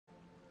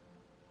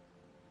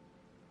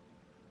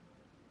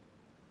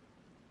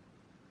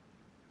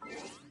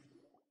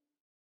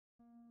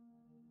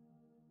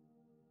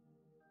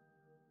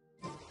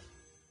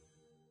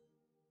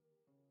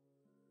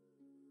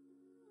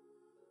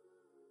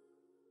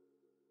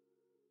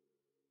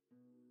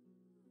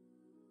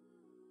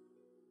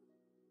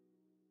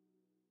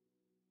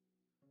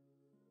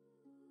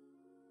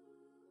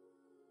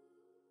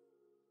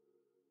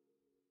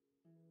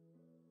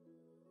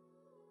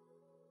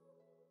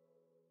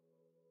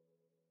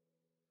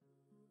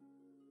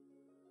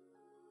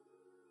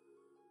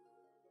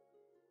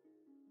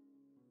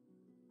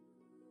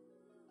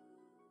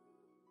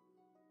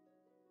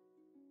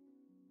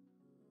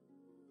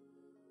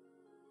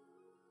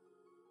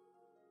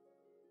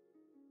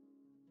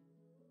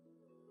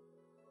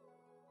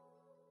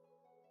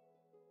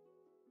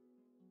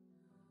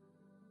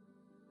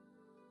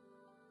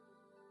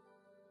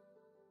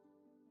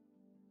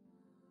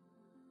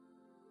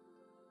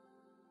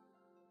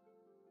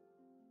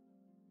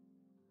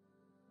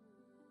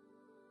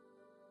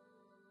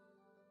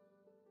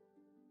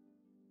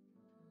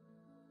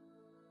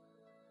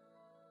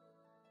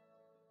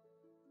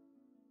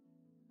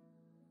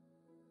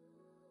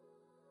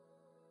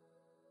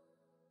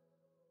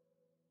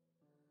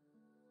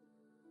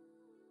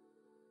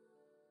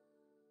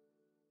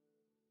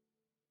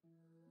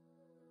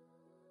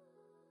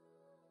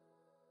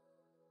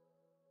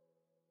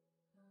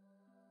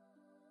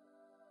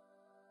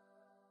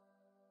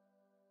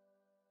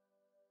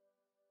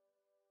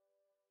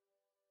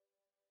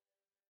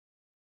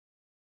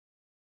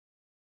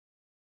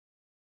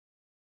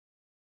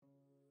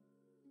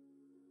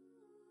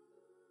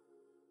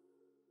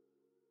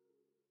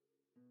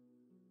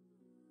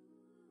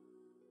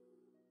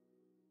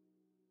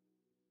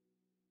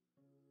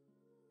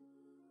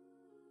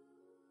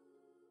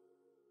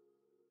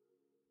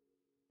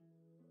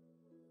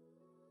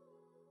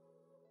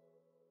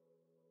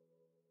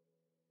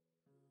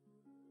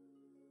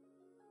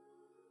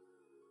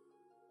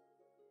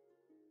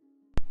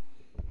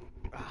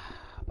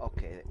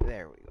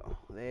There we go.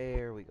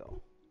 There we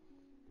go.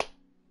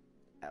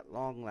 At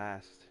long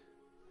last,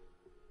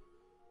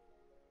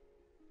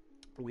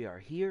 we are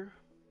here.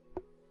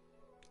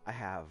 I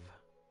have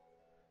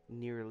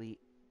nearly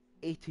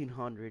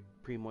 1,800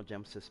 Primo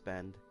Gems to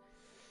spend.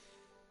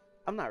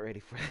 I'm not ready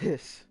for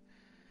this.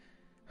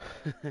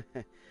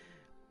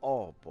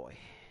 Oh boy.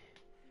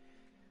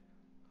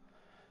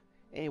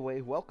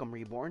 Anyway, welcome,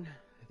 Reborn.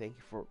 Thank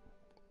you for...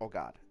 Oh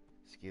god.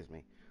 Excuse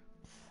me.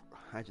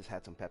 I just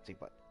had some Pepsi,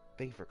 but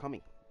thank you for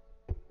coming.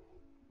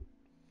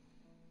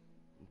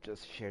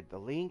 Just shared the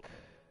link.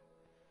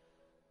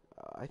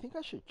 I think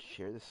I should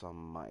share this on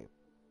my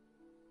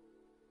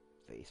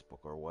Facebook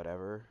or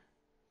whatever.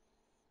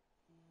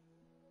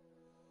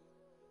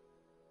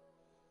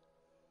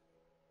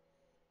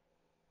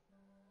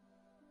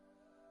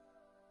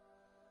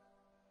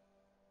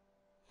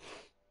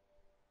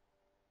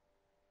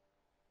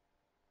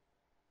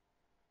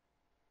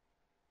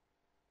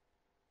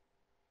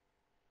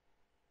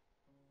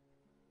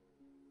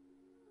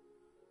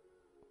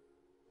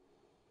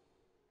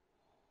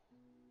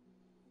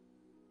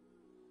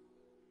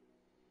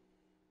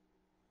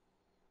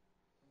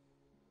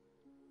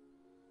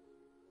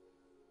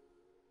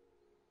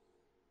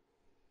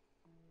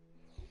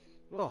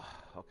 Oh,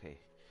 okay.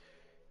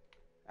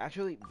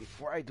 Actually,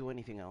 before I do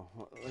anything else,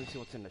 let me see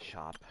what's in the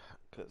shop.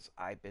 Because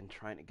I've been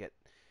trying to get...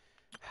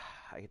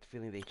 I get the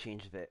feeling they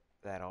changed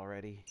that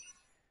already.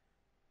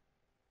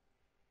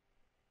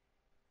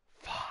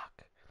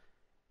 Fuck.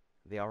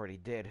 They already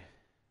did.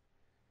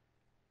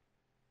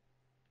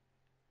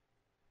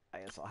 I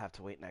guess I'll have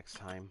to wait next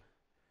time.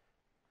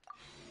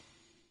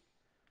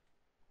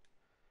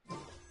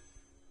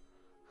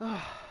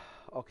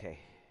 Okay.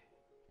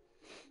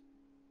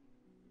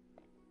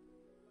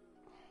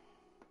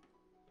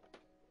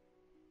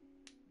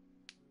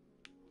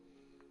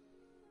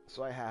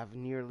 So I have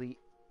nearly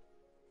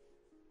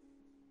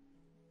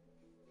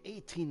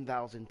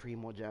 18,000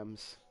 Primo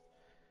Gems.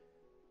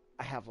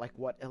 I have like,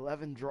 what,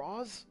 11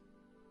 draws?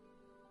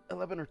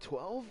 11 or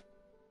 12?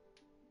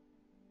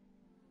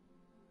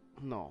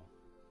 No.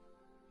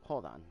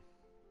 Hold on.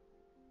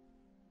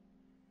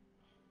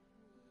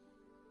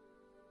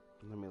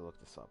 Let me look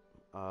this up.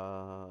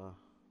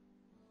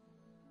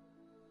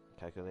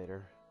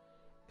 Calculator.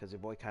 Because your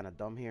boy kind of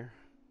dumb here.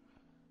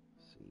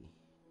 Let's see.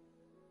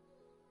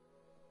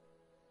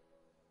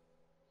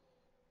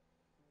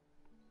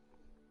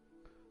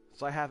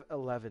 So I have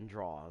 11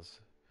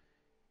 draws.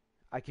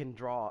 I can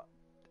draw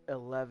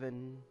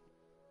 11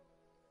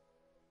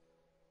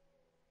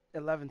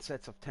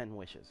 sets of 10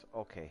 wishes.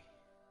 Okay.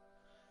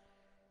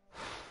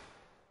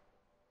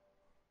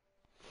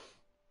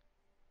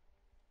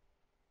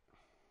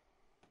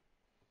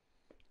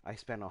 I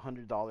spent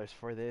 $100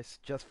 for this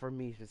just for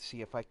me to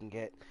see if I can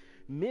get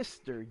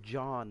Mr.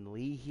 John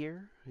Lee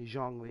here.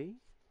 Zhang Li.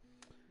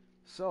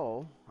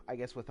 So, I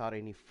guess without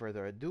any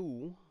further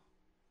ado,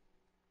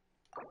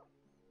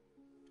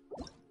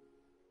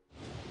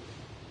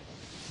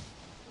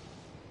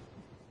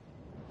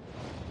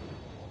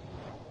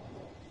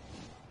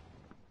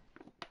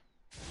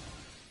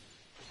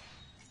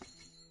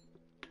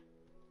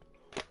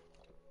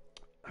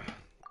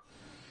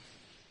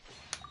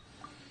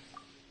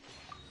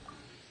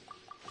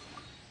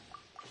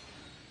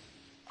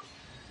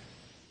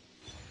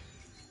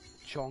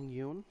 Chong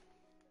Yun.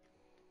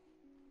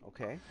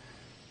 Okay.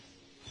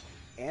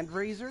 And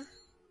Razor?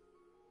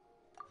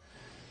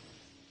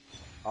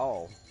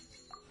 Oh.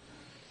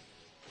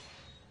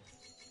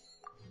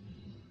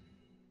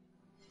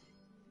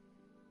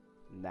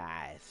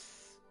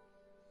 Nice.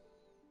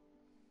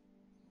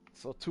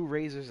 So 2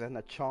 Razors and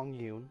a Chong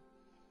Yun.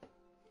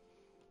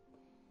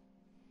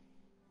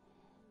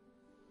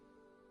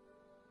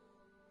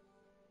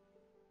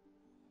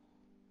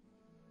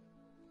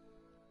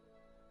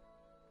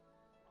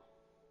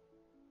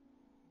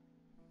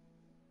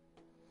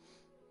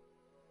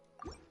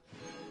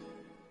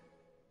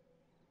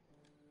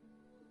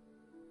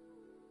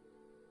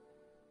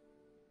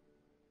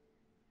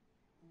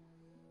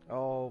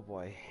 Oh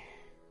boy.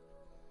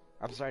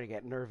 I'm starting to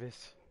get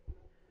nervous.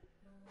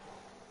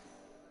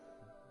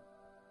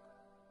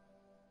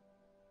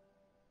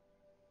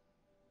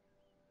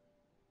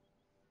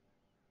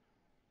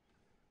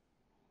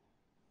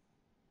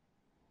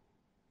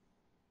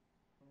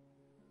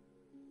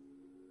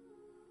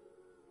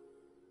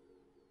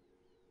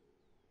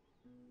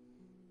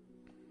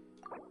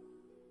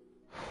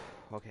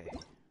 Okay.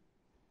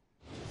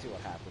 Let's see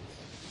what happens.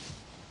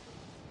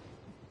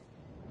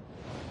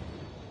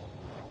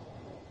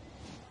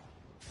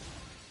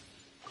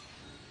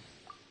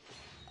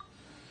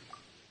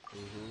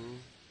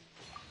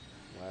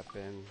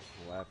 Weapon,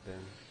 weapon,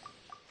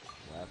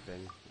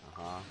 weapon.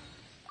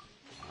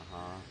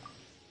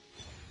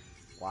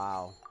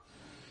 Wow.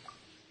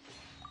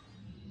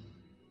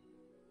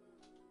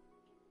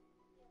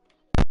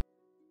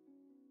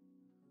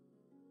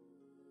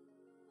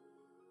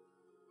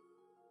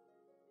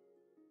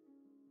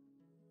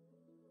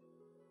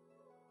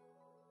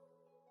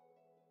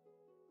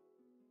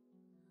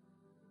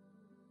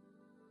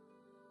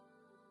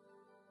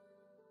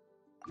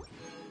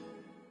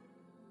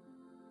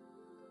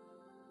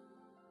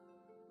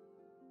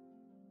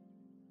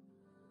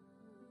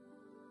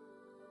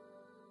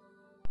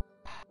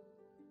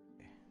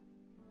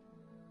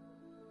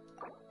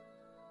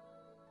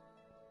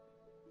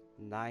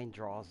 9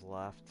 draws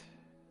left.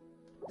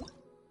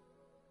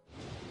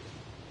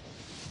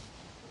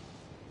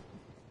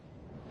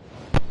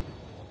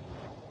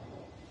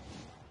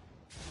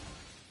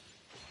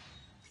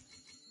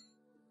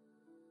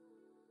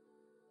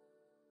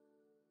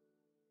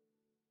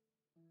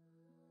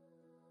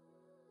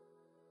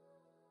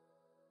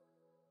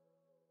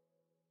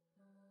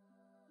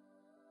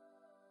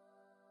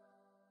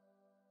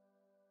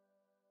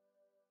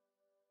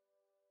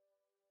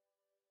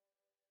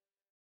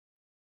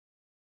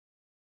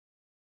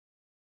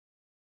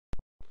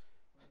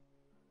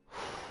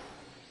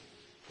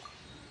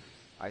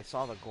 I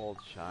saw the gold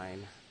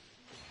shine.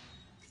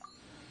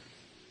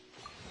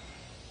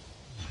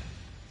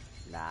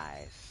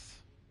 Nice.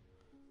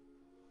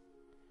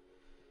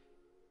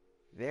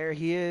 There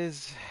he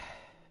is.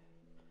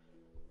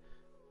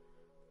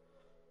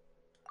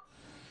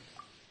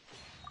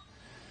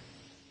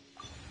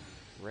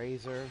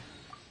 Razor.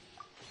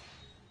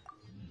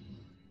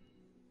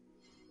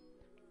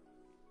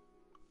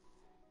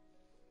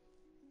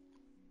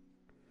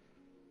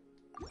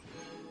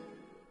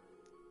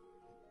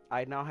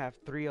 I now have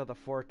 3 of the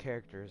 4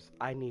 characters.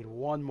 I need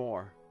 1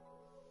 more.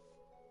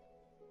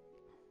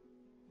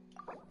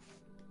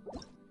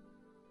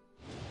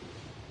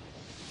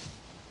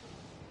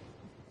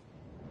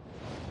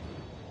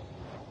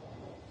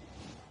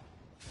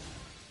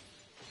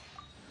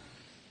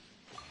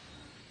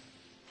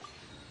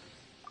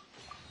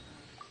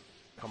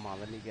 Come on,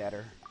 let me get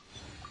her.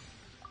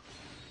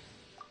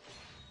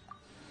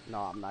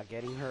 No, I'm not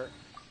getting her.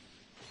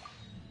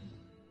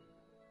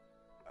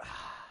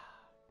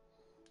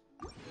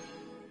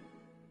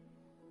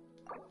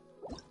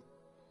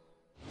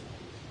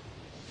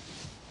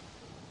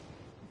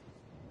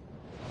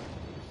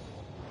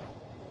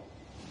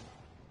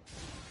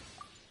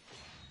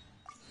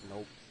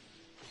 Nope.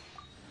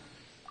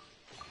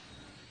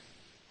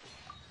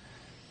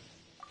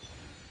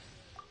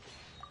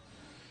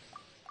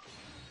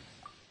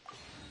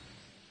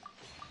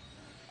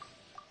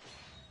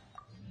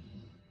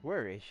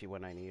 Where is she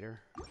when I need her?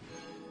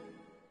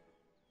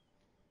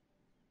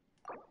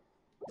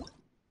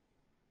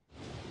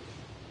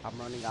 I'm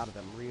running out of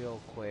them real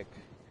quick.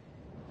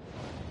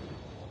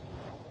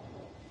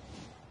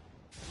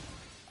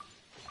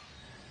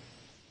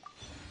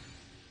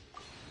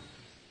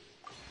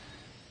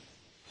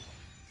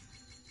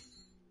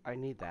 I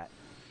need that.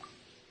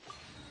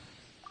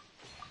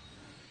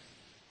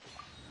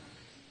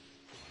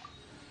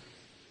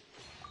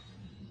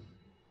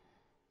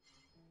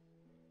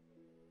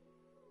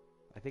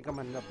 I think I'm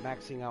gonna end up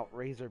maxing out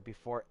Razor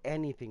before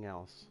anything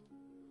else.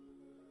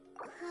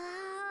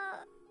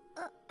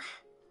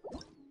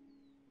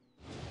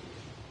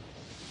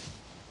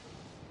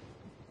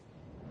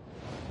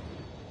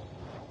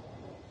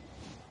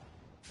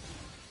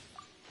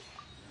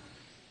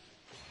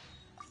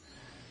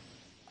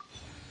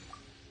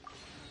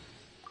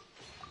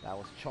 That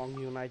was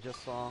Chongyun I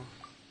just saw.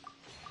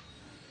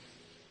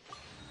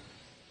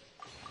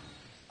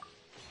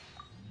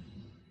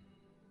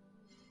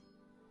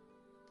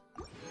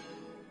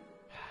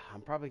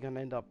 I'm probably gonna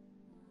end up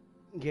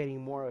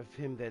getting more of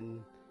him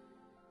than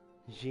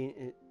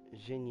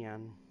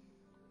Jinyan.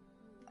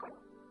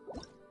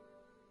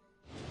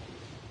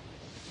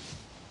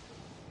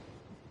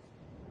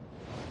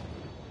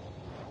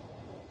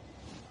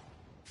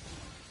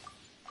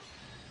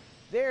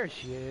 There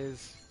she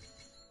is.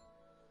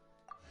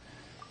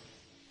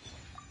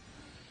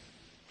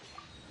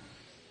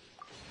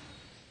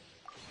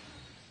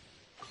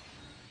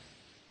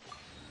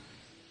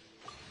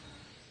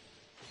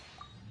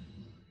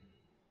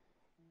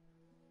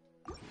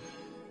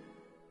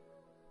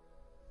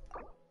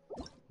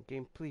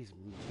 Game, please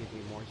give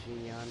me more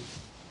Jinyan.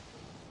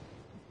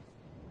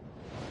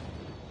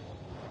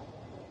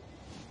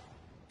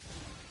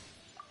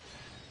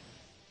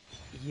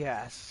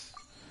 Yes.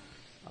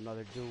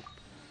 Another dupe.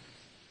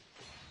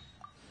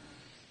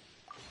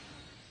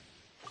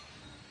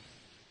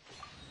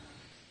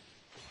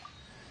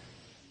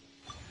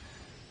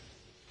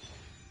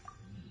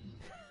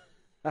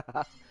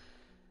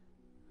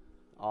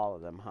 All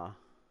of them, huh?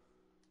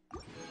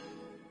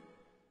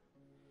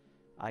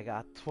 I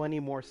got 20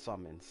 more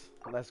summons.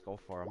 Let's go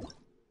for them.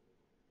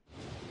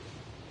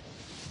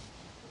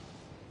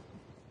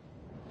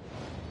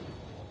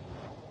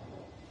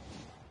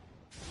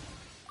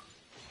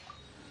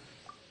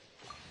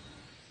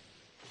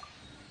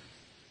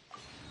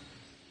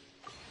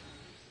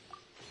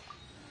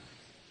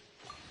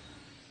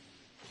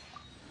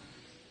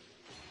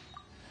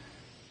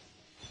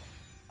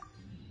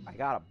 I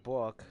got a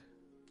book.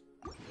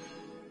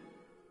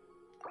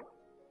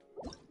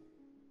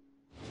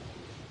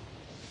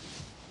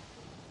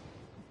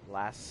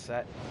 Last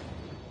set.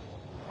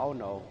 Oh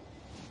no.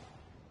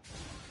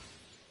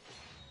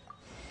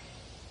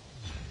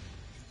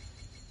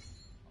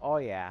 Oh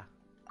yeah.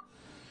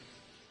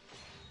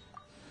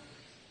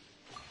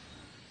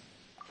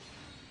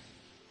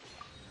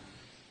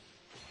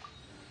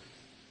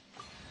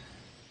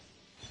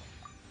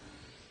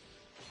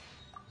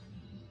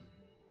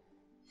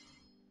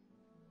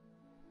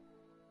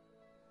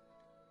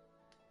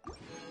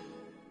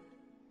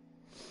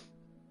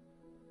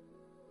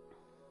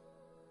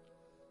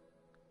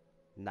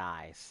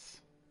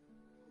 Nice.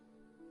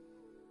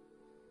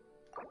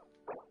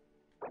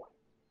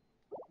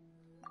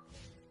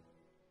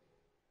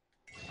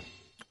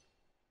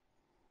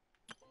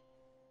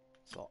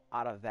 So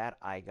out of that,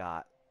 I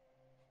got...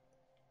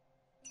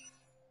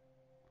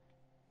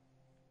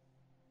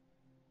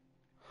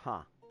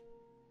 Huh.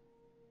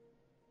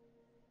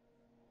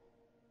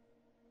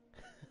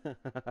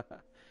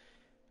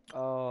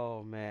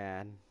 Oh,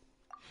 man.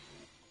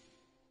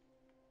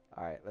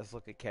 Alright, let's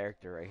look at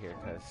character right here,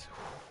 because...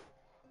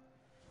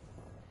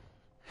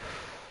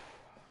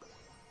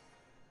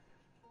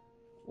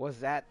 Was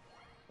that...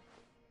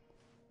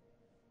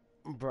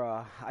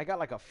 Bruh, I got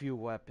like a few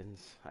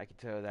weapons. I can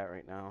tell you that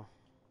right now.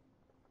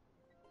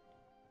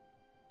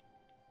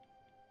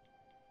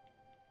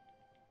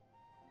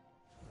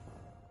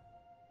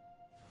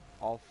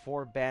 All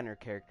 4 banner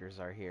characters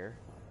are here.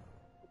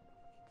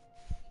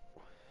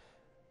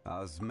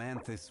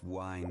 Osmanthus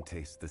wine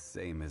tastes the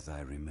same as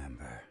I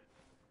remember.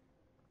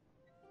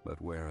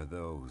 But where are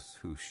those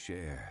who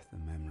share the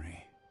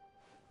memory?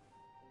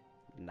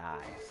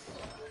 Nice.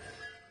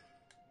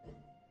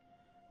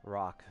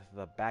 Rock,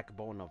 the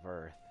backbone of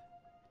Earth.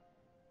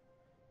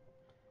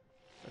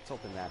 Let's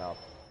open that up.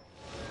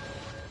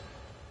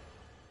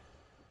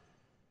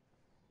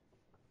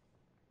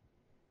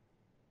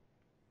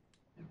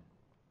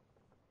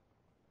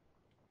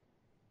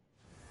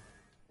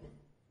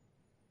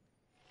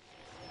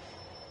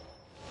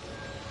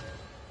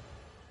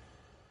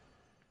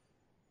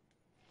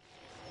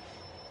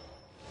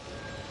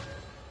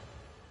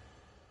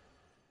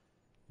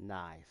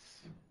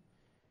 Nice.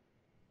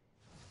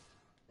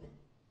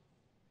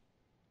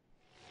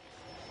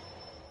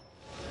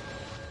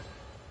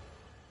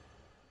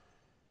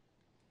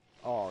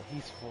 Oh,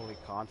 he's fully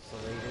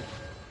constellated.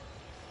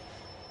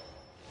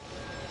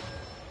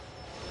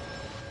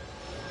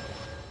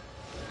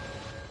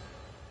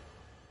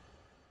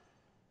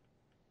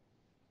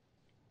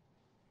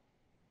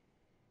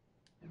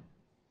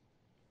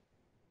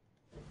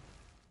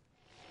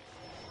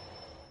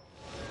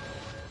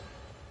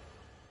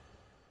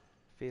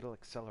 Fatal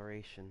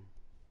acceleration.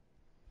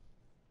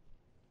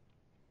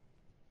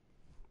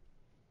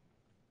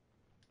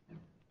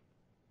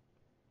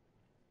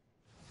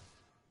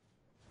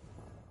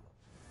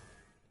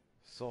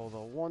 So the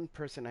one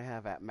person I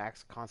have at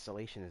max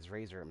constellation is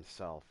Razor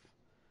himself.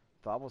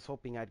 So I was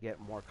hoping I'd get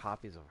more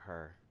copies of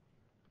her.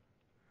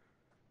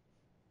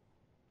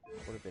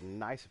 Would have been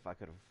nice if I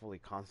could have I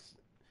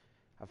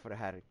would have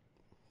had a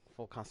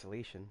full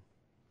constellation.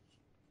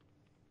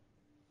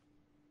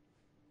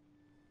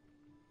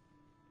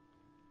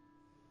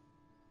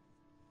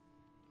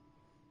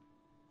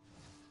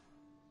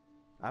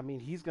 I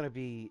mean, these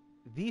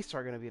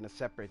are gonna be in a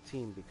separate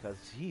team because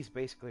he's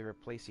basically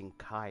replacing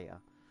Kaya.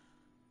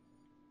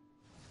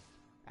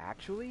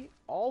 Actually,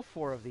 all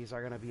 4 of these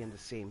are gonna be in the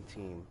same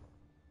team.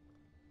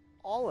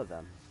 All of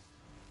them.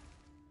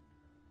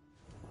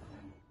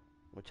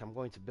 Which I'm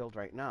going to build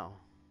right now.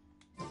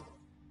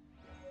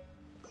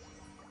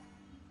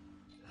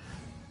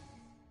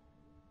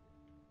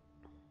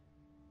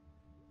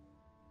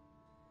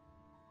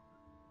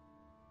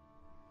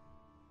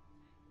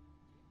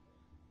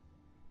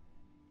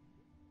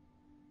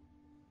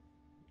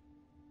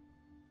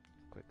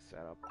 Quick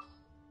setup.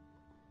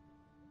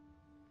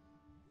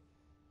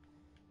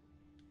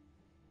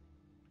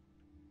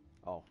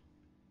 Oh.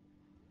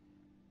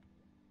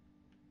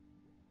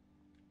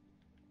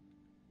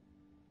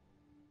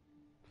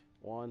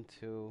 One,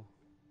 2,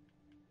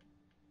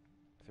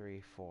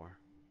 3, 4.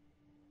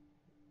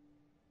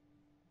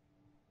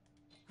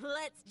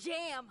 Let's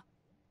jam!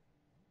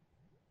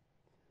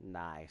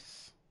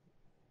 Nice.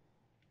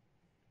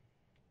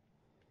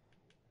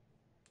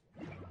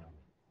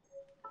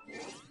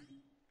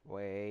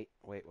 Wait,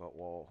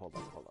 whoa, hold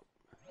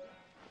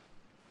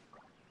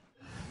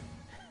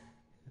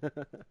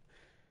up.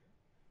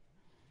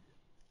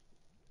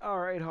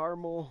 Alright,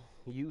 Harmel,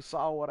 you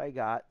saw what I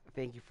got.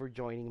 Thank you for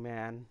joining,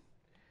 man.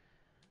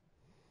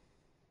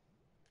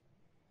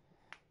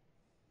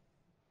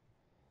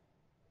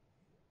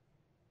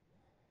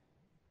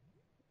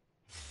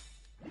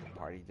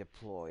 Party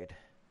deployed.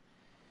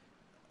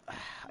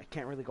 I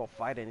can't really go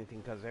fight anything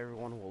because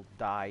everyone will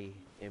die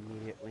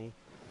immediately.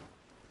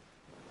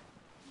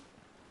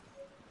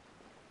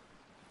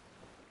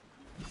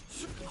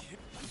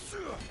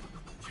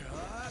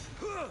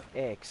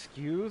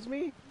 Excuse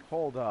me?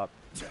 Hold up.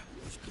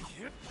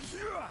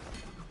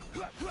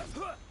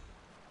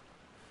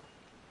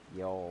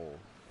 Yo.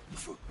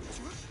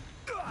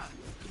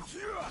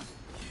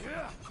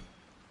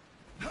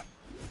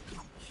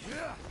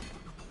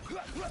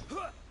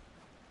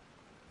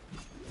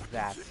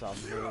 That's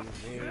amazing.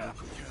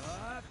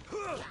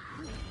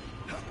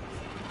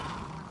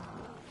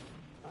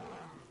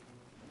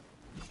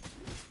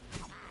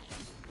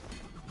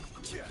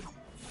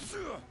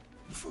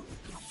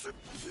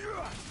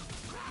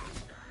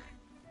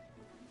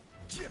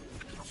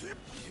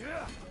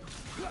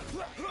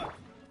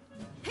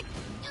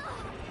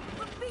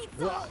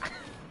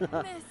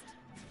 Missed.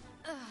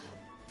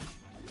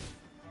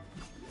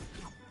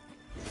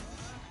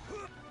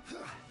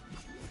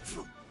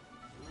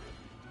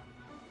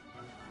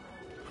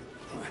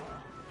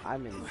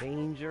 I'm in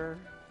danger.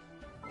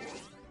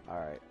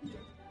 Alright.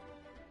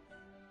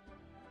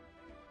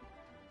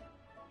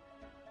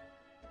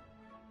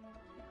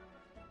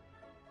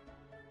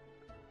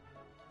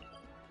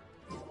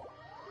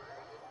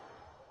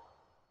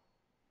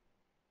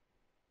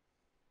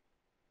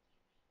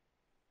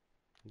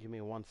 Give me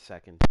 1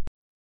 second.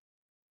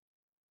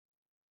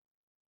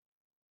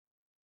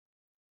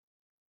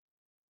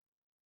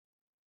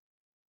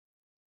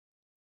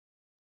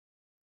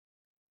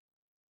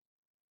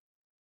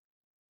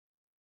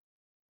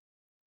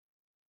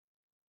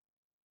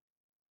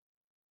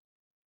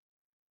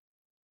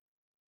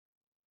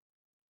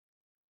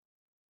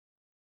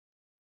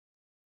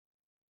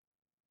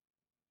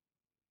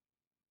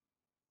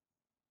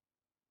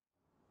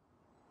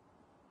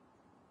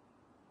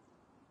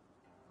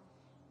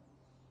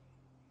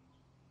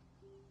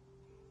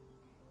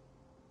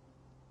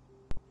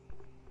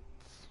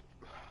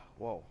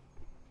 Whoa.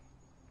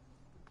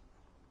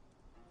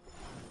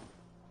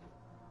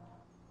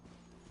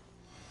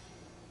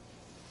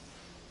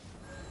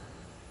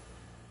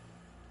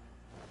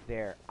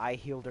 There, I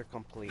healed her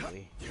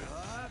completely.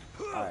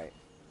 Alright.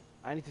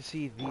 I need to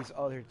see these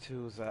other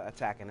two's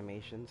attack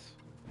animations.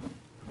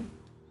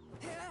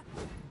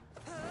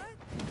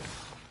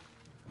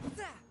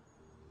 That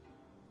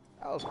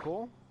was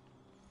cool.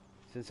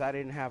 Since I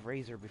didn't have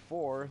Razor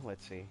before,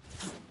 let's see.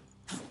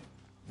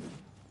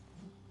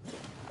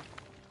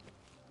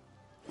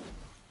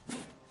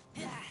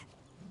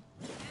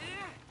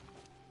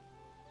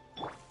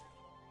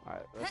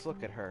 Alright, let's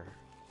look at her.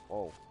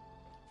 Oh.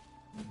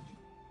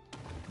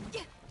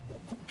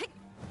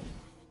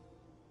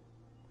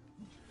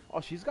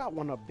 Oh, she's got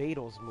one of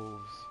Beto's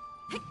moves.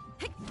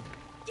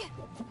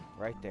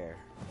 Right there.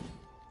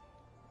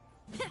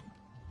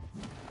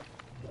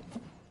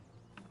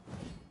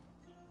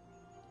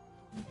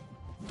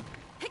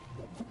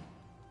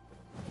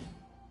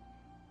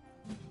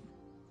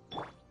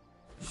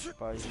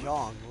 But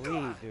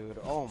Zhongli, dude,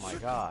 oh my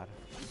god.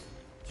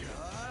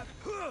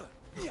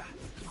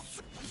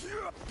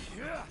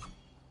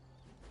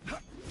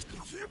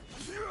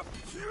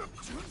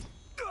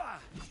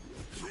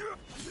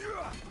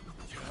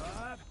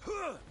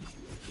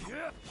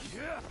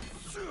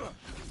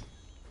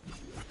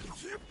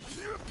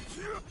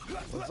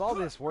 Was all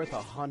this worth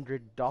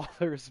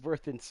 $100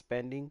 worth in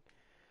spending?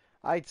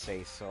 I'd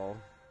say so.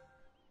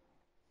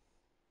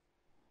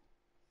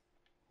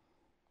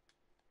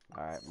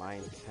 Alright,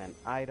 mine 10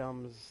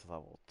 items,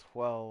 level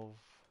 12.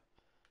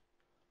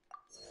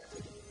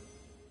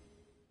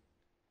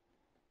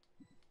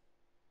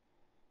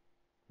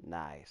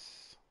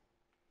 Nice.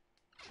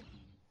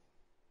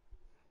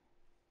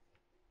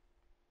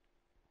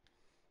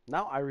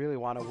 Now I really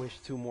want to wish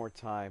 2 more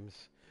times.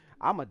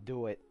 I'ma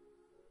do it.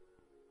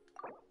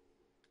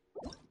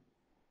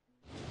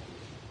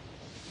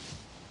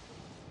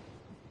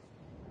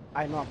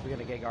 I know I'm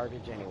gonna get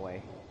garbage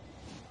anyway.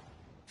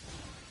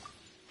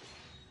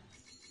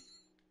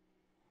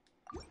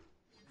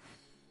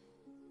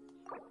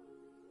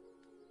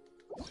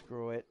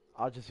 Screw it.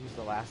 I'll just use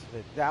the last of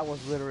it. That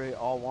was literally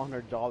all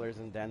 $100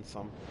 and then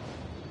some.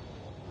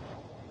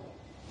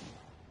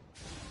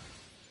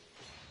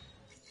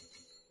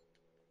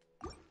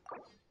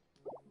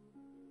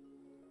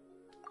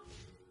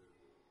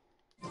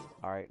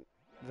 Alright.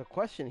 The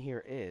question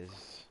here is,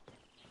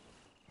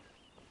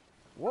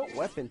 what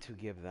weapon to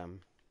give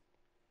them?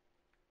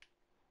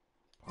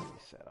 Party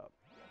setup.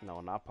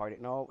 No, not party.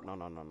 No,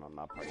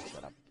 not party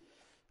setup.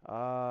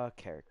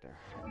 Character.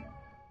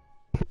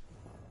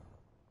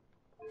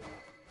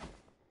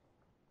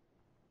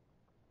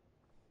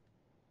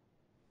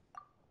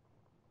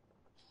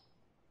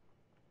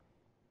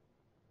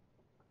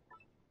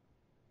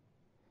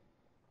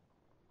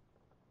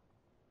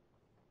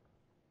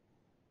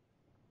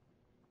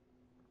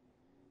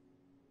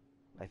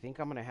 I think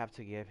I'm gonna have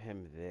to give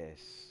him this.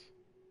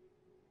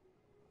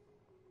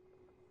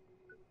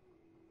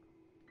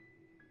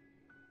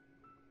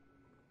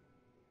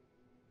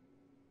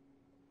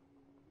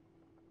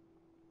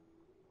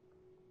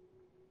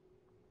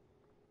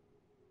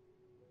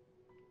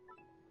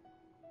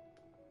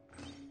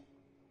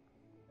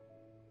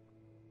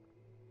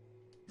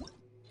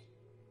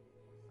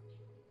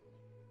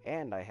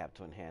 And I have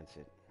to enhance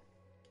it.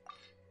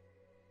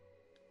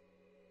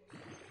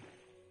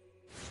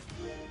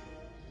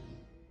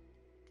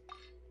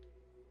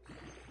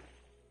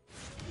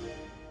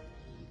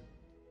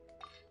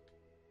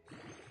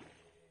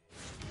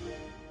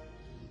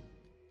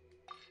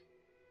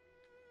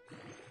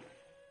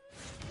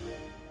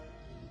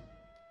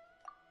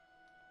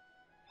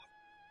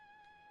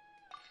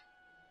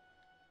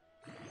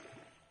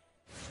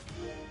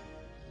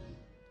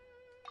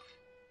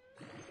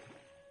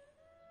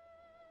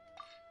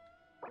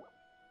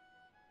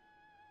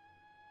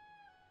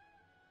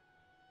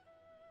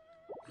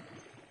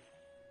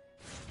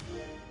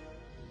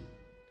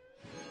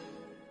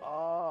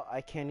 I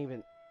can't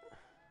even.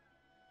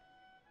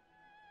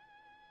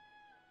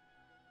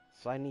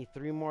 So I need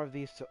 3 more of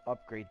these to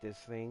upgrade this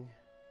thing.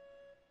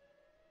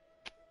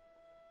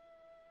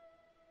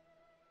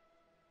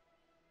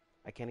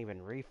 I I can't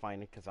even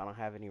refine it because I don't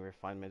have any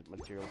refinement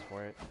materials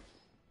for it.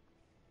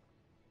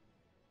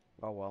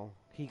 Oh well,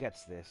 he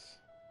gets this.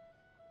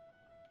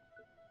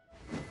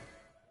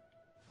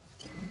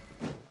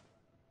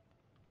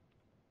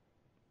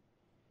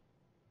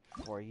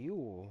 For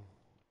you.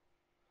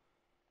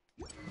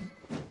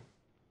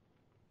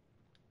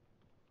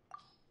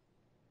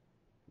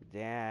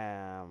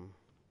 Damn.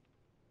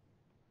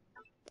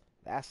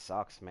 That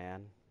sucks,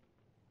 man.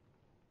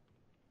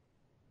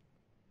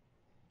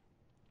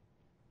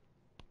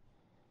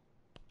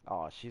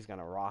 Oh, she's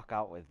gonna rock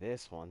out with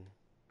this one.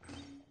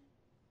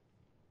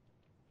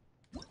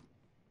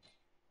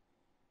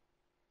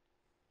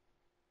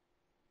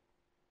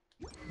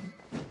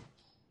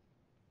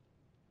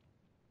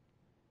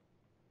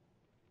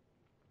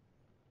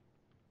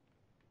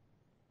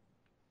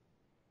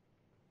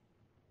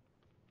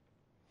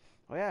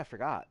 Oh yeah, I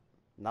forgot.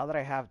 Now that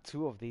I have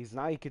two of these,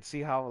 now you can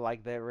see how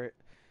like the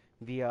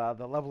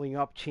leveling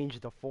up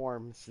changed the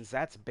form, since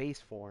that's base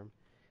form,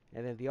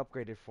 and then the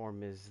upgraded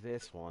form is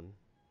this one.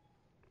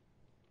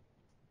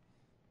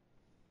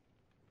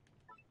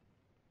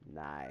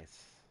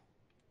 Nice.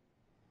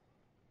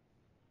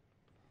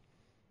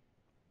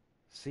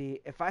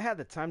 See, if I had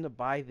the time to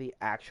buy the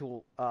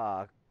actual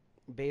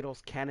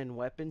Beto's cannon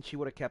weapon, she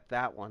would have kept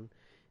that one,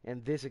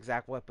 and this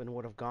exact weapon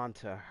would have gone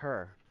to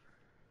her.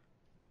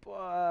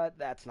 But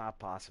that's not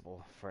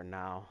possible for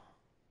now.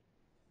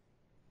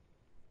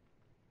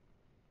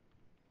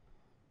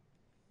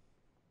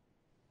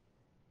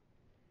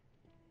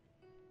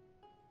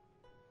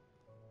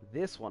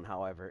 This one,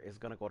 however, is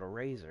gonna go to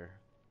Razor.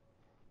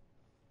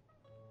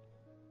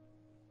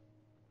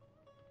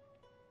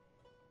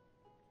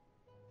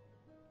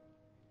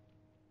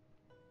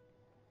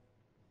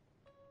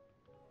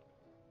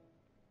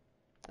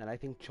 And I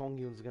think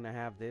Chongyun's gonna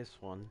have this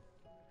one.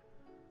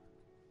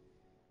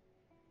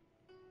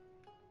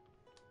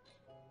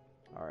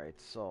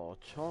 Alright, so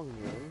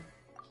Chongyun.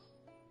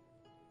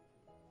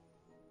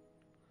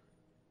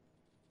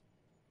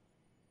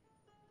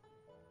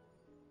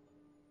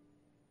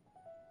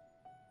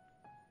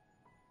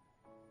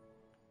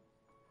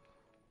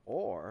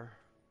 Or...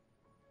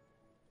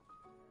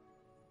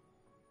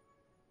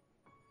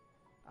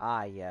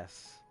 Ah,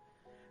 yes.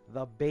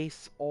 The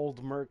base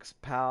Old Merc's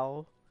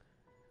PAL,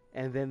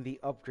 and then the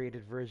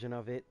upgraded version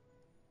of it.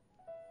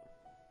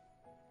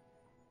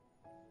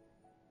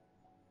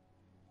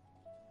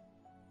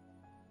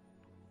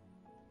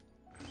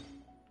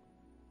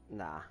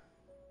 Nah.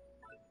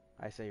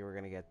 I say you were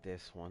gonna get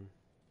this one.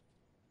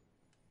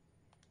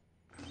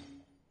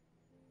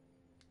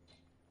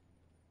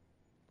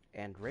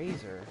 And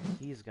Razor,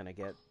 he's gonna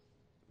get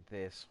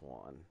this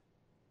one.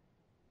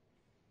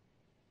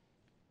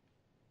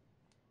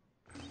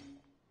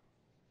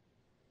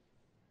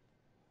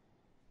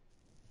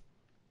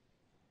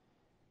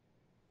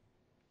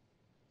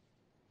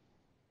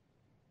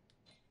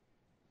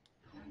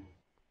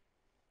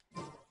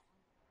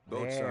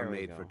 Boats are There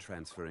we made go. for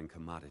transferring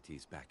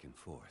commodities back and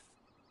forth,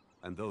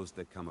 and those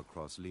that come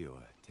across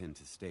Lior tend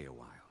to stay a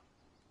while.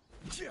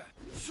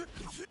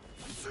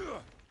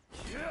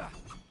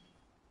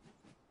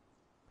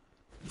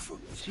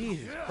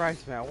 Jesus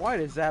Christ, man, why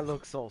does that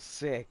look so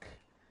sick?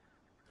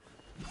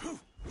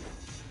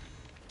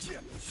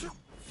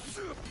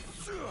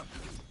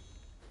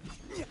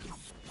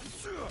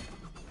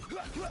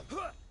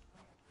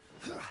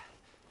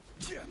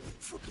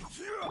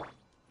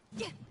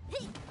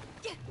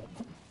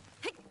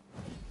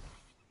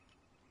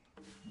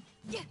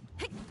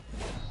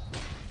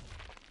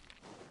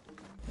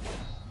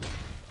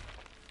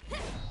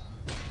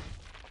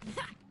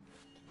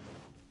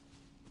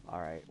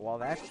 Alright, well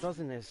that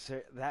doesn't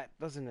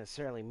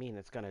necessarily mean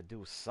it's gonna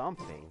do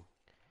something.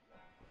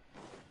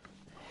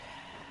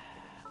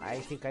 I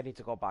think I need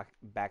to go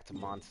back to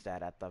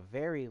Mondstadt at the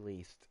very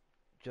least,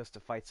 just to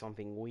fight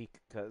something weak,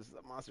 because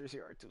the monsters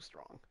here are too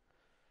strong.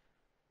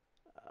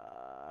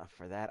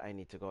 For that, I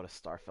need to go to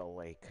Starfell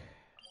Lake.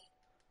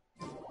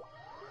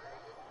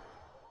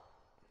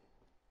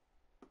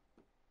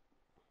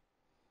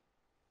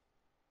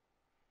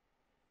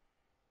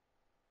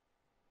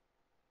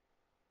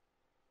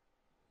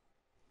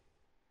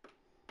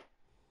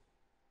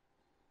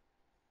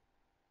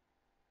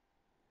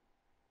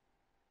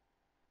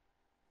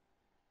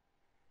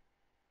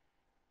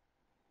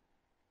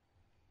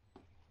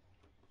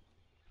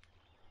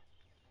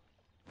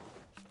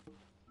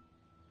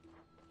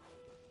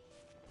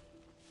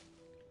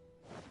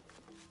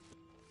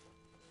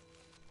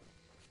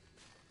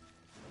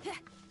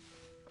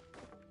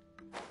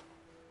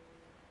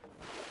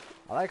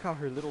 I like how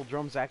her little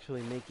drum's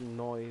actually making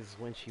noise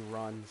when she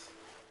runs.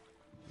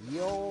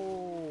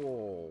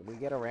 Yo, we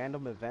get a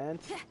random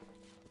event.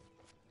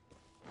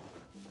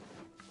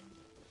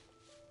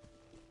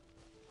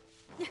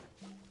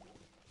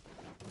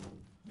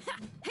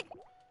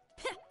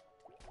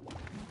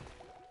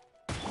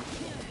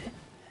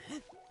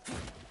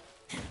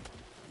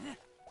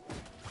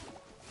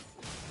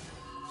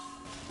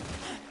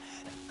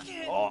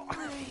 Oh,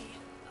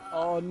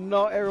 oh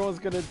no, everyone's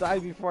gonna die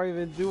before I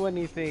even do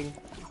anything.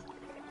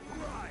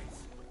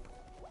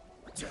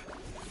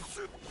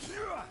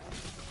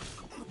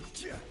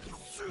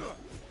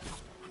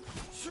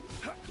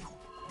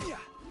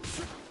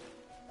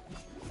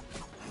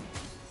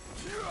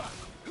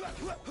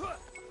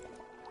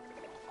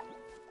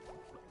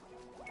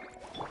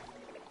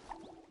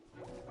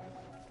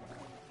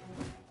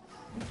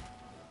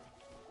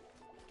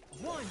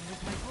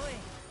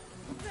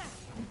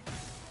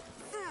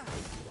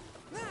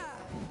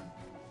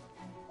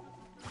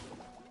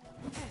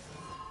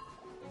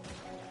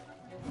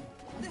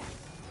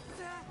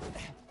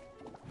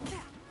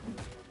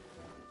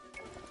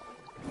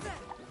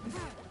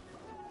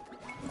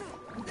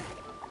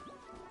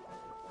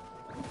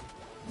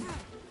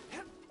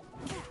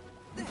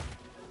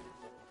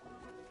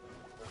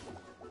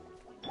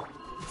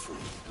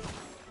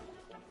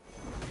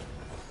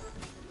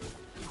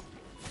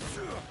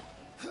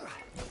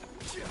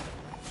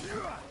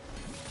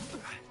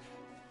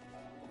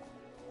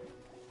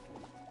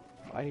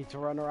 I need to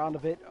run around a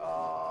bit.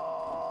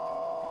 Oh,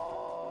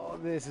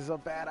 this is a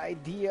bad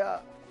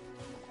idea.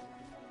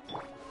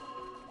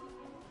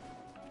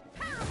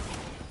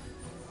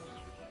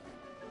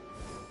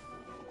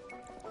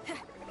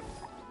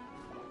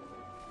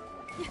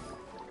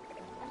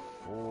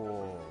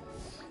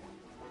 Fools.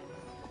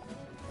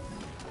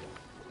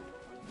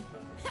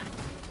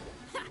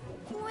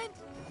 Went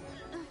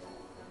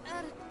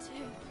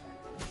attitude.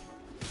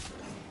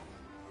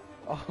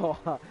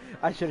 Oh,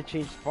 I should have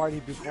changed party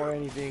before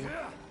anything.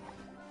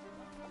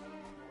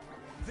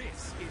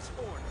 This is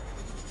order.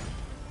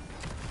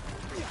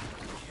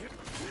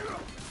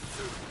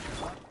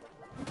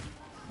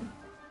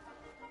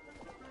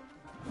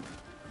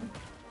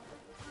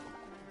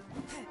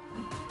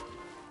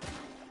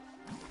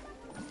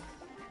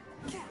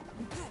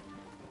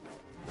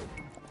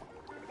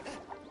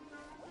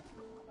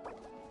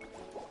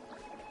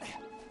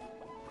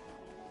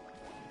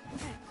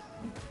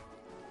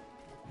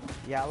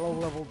 Yeah, low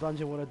level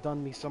dungeon would have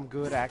done me some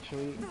good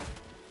actually.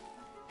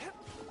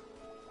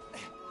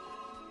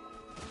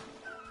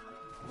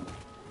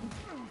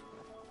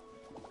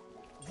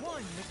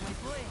 One with my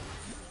blade.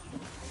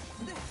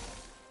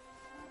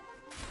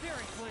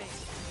 Spirit blade.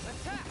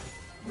 Attack.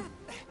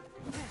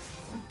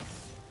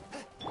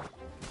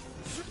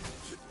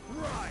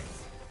 Rise.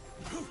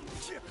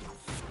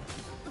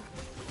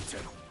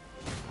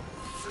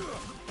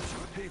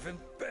 Even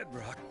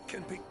bedrock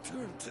can be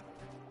turned to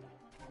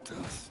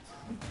dust.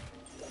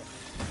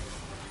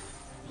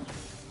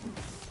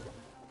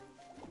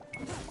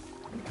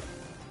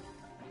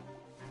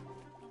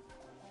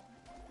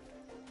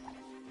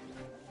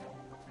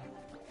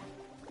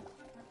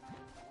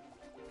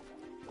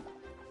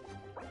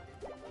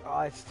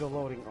 Oh, it's still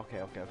loading.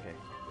 Okay, okay, okay.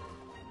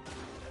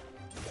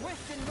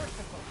 Swift and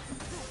merciful.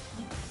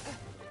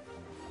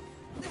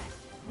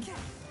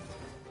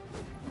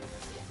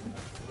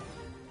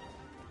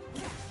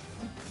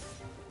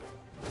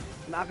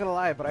 Not gonna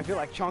lie, but I feel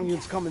like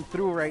Chongyun's coming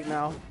through right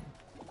now.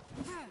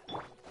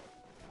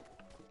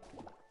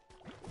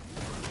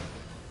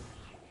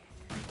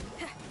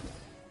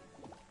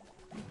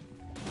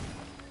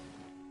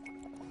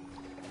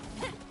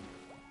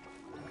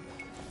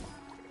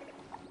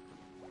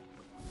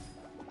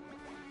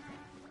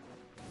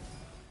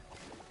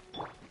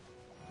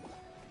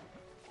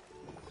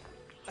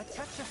 A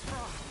touch of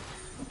frost.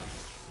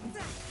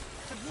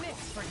 Submit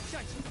for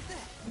judgment.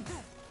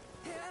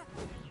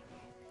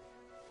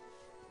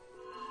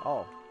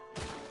 Oh.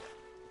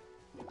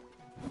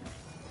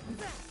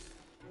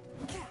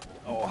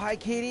 Oh, hi,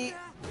 Katie.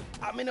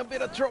 I'm in a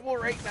bit of trouble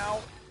right now.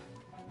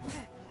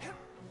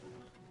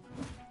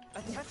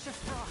 A touch of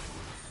frost.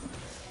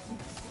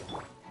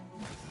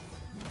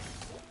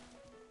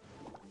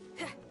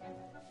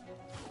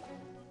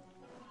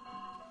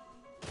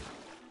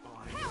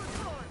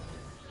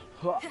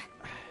 Huh.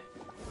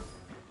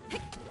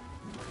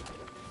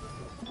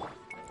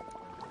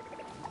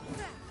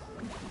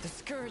 The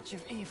scourge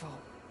of evil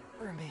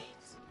remains.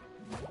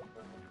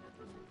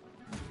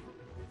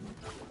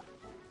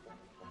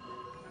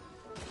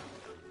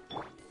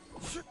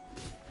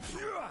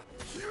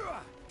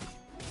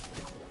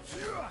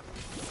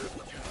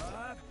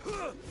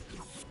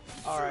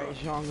 Alright,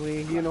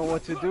 Zhongli, you know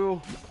what to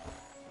do.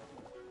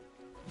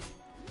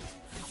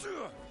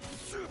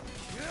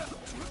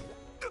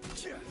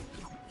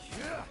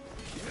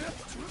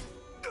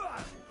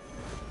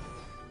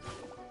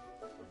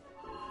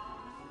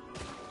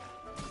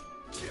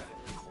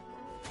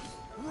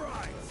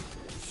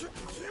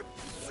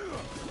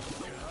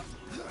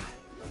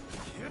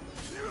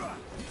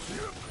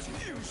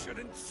 You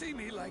shouldn't see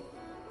me like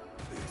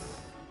this.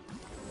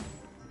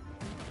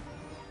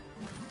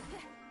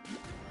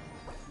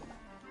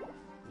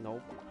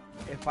 Nope.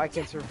 If I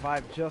can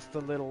survive just a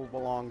little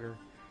longer.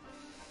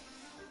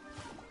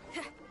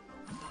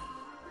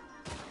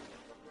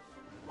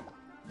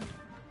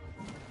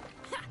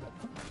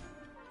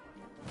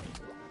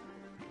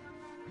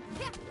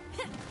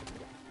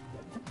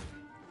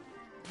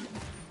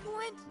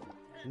 Went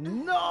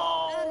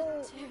No!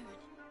 attitude.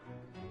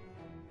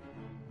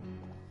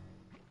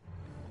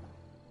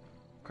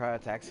 Cryo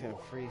attacks can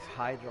freeze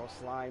hydro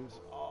slimes.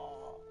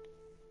 Oh.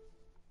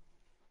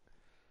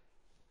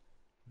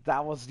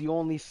 That was the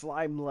only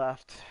slime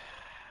left.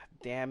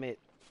 Damn it.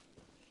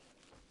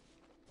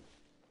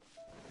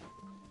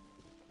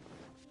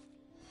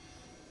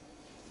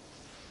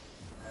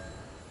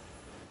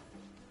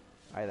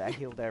 Alright, that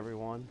healed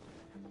everyone.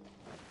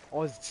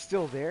 Oh, is it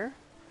still there?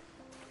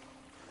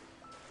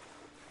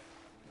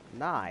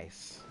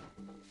 Nice.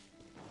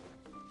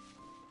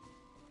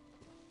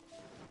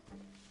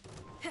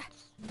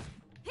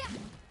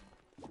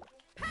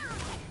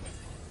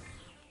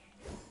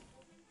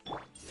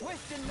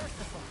 Swift and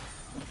merciful.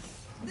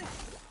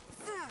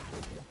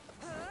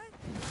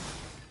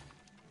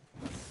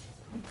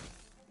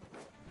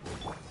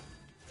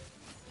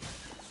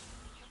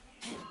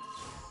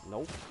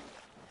 Nope.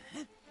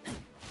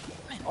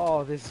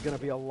 Oh, this is gonna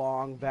be a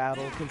long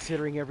battle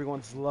considering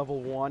everyone's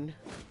level 1.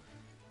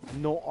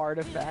 No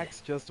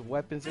artifacts, just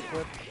weapons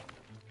equipped.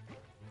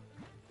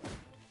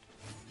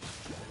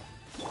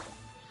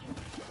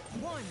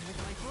 one with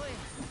my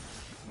blade.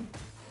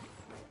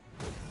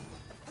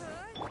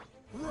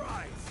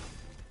 Rise!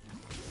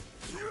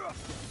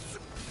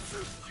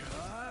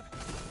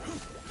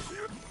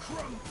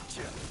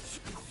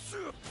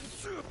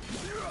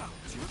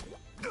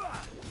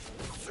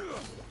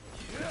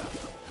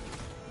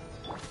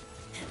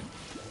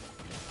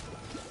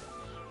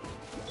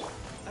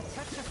 A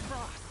touch of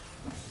frost.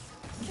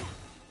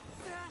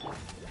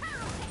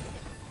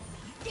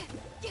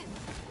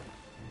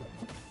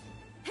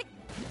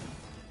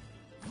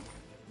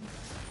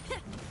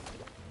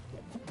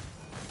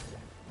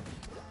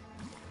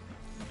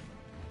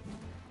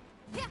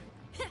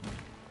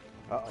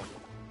 Uh-oh.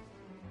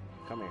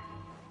 Come here.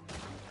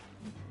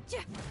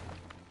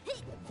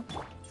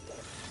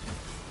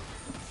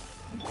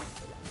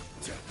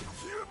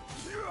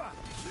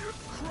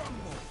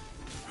 Crumble!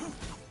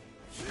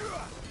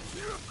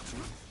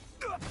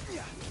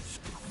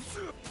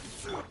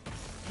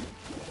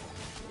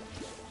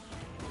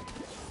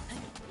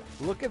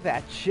 Look at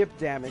that chip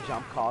damage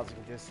I'm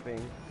causing this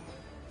thing.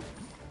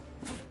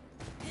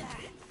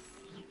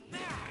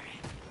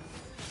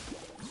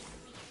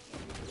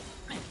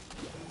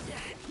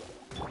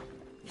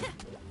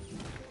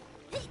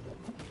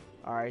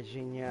 Alright,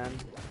 Jinyan.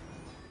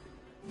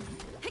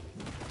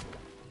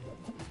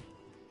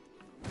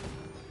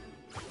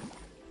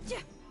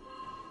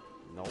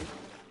 Nope.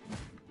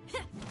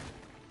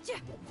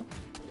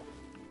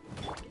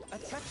 A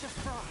touch of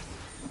frost.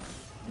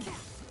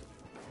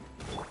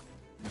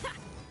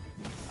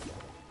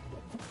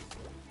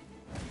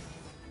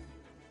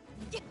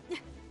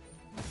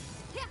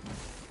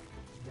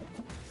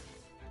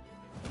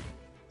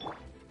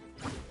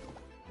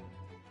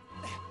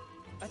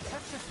 A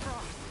touch of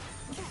frost.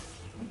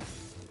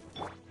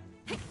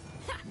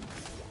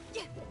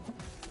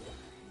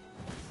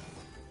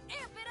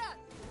 Amp it up.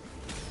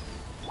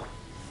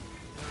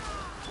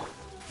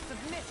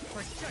 Submit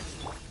for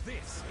judgment.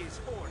 This is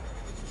order.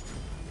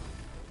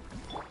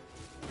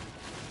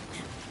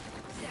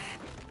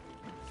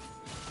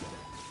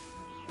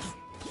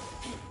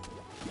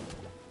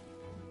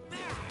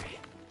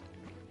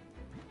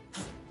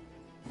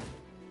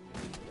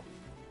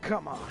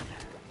 Come on.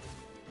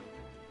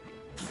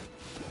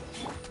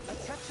 A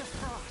touch of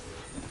frost.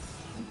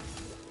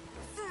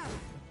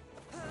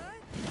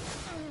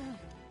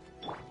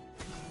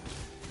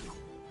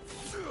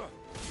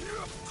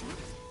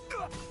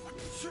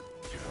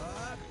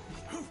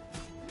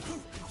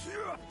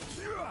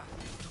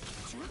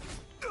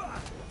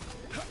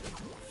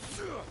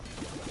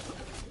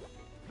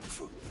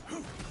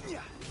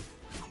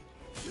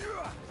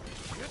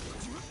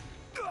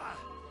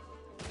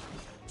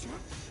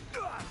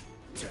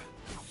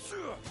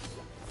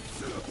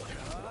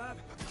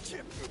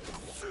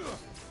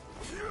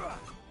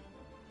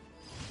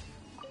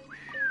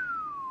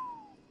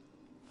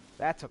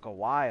 That took a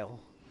while.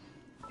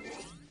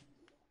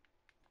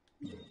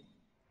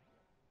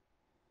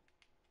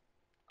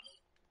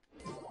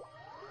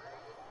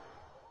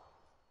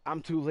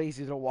 I'm too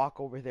lazy to walk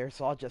over there,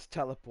 so I'll just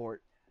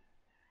teleport.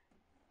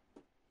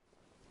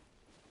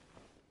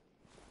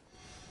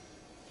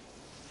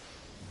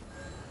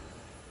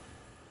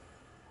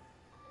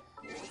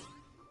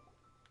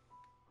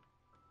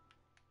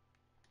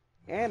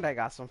 And I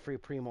got some free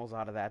primos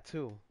out of that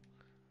too.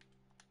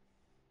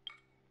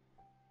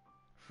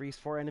 Freeze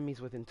 4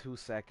 enemies within 2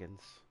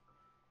 seconds.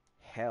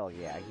 Hell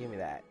yeah, give me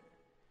that.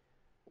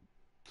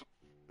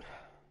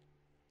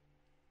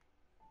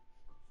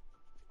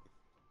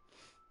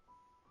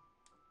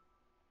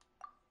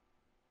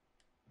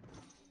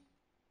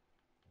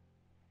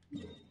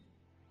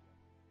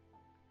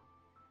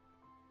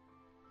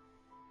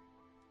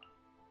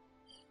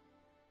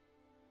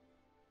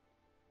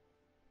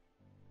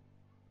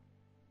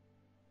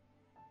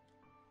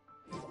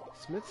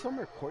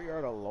 Midsummer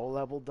Courtyard a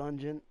low-level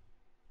dungeon?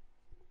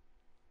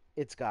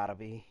 It's gotta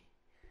be.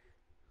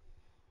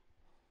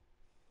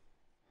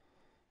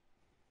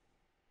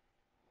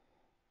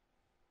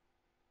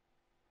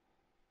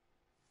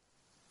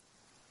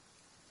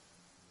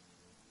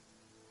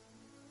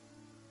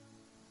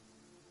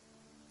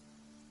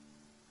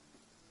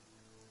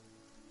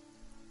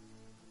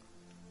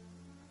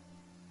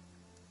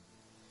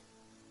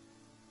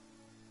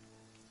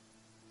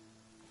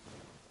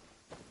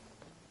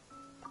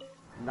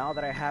 Now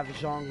that I have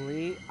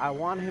Zhongli, I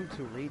want him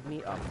to read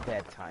me a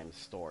bedtime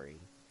story.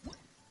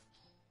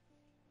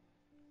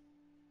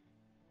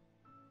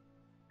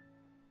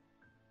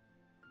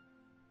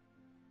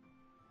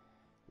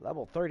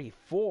 Level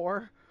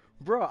 34?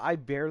 Bro, I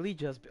barely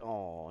just...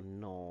 Oh,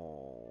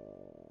 no.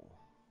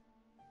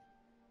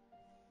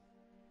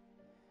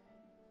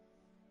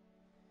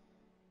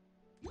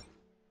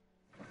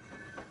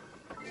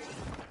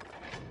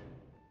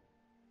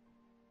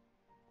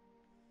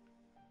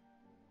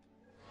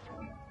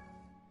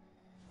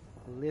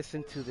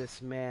 Listen to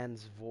this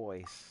man's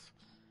voice.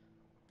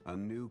 A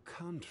new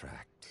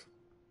contract.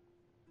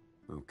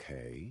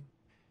 Okay.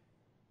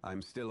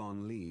 I'm still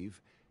on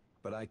leave,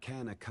 but I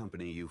can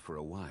accompany you for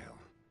a while.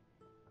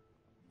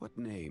 What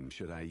name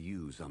should I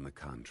use on the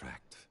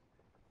contract?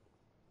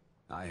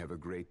 I have a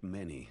great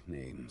many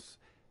names,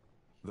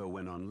 though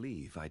when on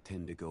leave I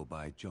tend to go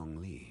by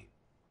Zhongli.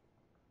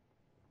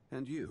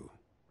 And you,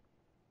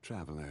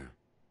 traveler,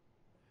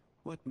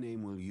 what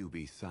name will you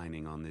be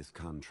signing on this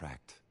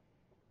contract?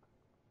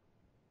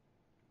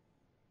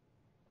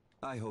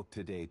 I hope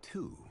today,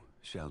 too,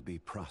 shall be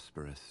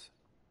prosperous.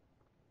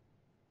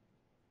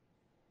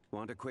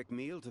 Want a quick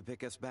meal to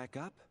pick us back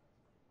up?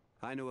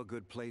 I know a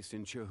good place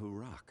in Chehu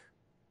Rock.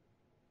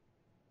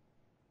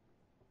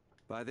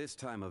 By this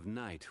time of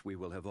night, we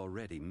will have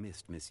already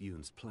missed Miss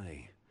Yoon's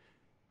play.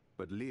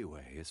 But Liyue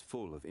is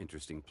full of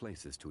interesting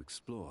places to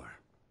explore,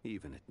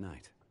 even at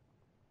night.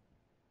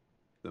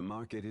 The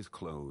market is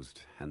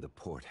closed, and the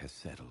port has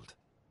settled.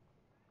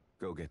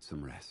 Go get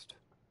some rest.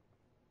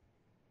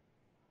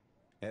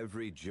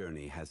 Every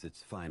journey has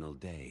its final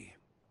day.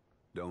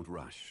 Don't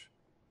rush.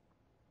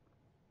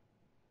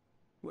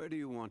 Where do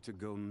you want to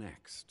go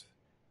next?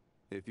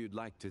 If you'd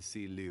like to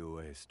see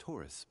Liyue's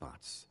tourist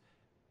spots,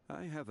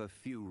 I have a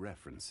few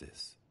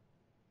references.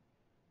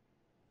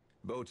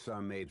 Boats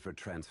are made for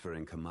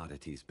transferring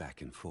commodities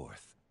back and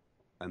forth,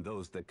 and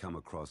those that come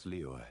across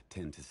Liyue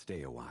tend to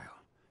stay a while,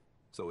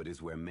 so it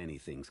is where many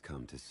things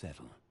come to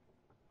settle.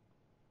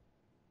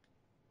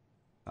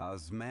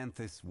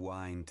 Osmanthus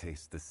wine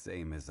tastes the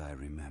same as I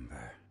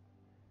remember.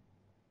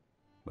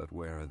 But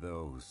where are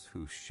those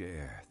who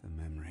share the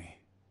memory?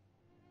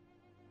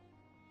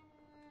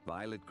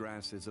 Violet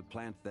grass is a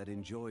plant that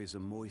enjoys a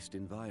moist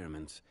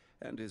environment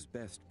and is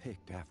best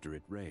picked after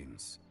it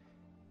rains.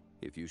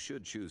 If you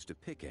should choose to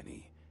pick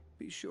any,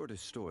 be sure to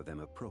store them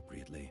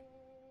appropriately.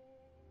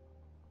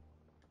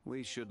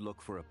 We should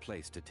look for a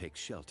place to take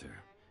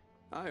shelter.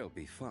 I'll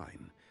be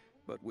fine,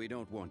 but we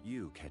don't want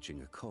you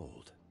catching a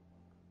cold.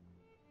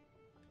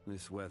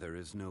 This weather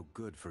is no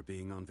good for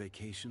being on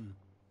vacation.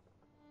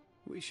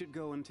 We should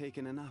go and take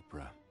in an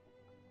opera.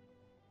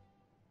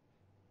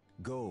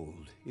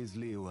 Gold is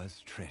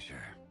Liyue's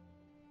treasure.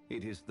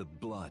 It is the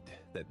blood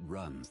that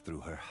runs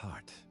through her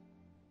heart.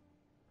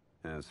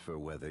 As for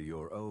whether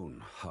your own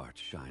heart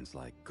shines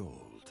like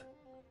gold,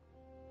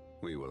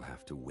 we will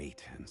have to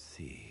wait and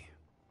see.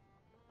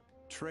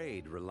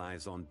 Trade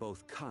relies on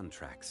both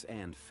contracts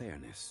and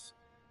fairness.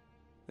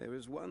 There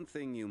is one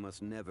thing you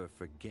must never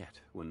forget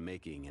when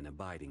making and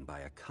abiding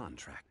by a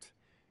contract.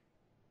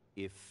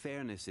 If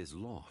fairness is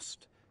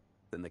lost,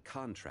 then the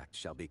contract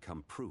shall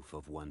become proof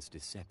of one's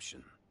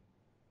deception.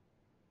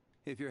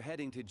 If you're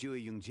heading to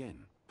Jueyungjian,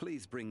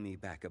 please bring me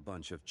back a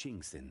bunch of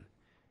Qingxin.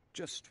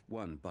 Just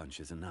one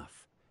bunch is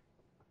enough.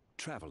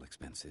 Travel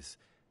expenses.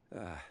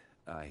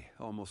 I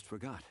almost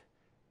forgot.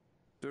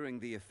 During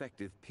the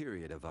effective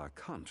period of our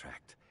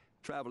contract,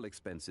 travel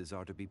expenses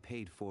are to be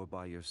paid for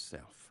by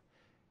yourself.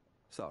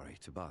 Sorry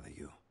to bother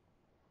you.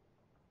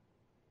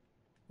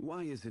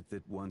 Why is it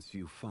that once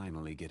you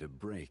finally get a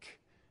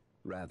break,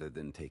 rather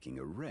than taking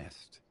a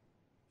rest,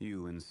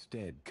 you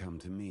instead come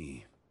to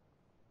me?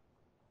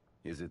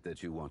 Is it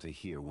that you want to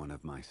hear one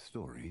of my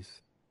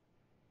stories?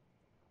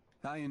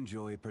 I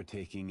enjoy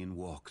partaking in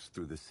walks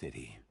through the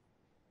city,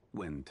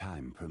 when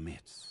time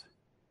permits.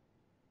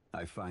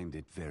 I find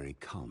it very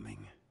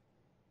calming.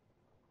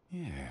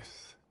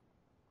 Yes.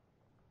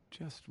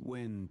 Just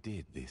when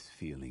did this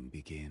feeling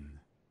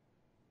begin?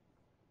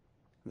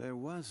 There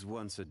was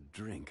once a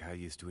drink I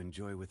used to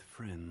enjoy with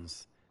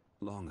friends,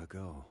 long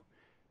ago.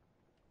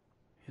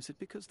 Is it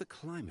because the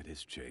climate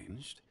has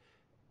changed?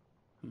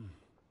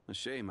 A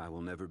shame I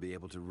will never be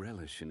able to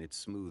relish in its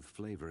smooth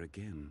flavor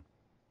again.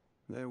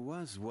 There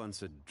was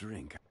once a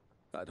drink.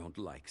 I don't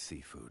like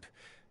seafood.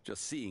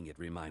 Just seeing it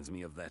reminds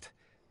me of that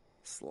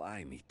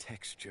slimy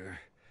texture,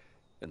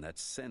 and that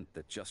scent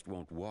that just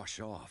won't wash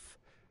off.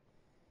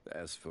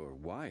 As for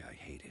why I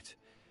hate it,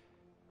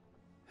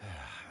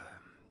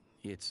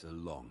 it's a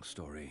long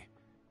story.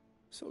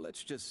 So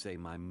let's just say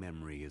my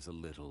memory is a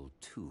little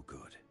too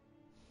good.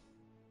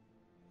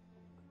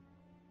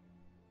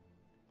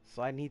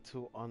 So I need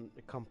to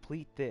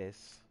complete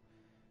this,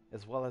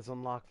 as well as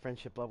unlock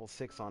friendship level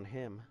 6 on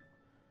him.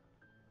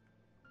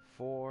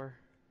 4,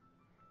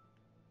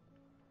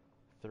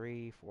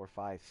 3, 4,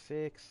 5,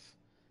 6,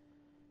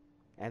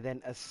 and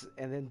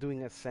then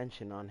doing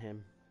ascension on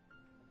him.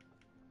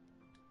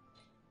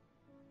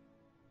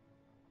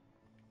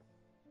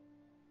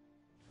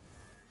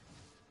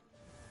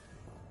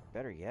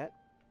 Better yet.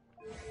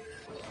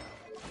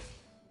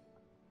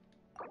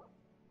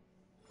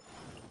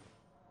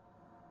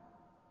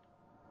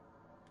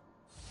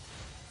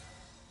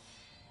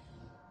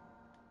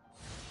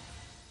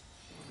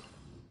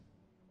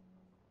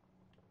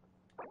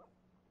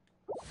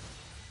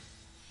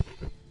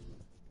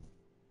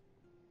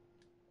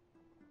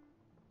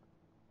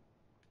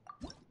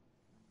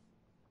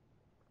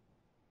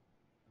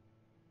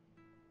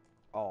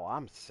 Oh,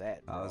 I'm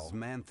set, bro.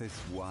 Osmanthus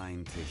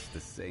wine tastes the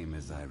same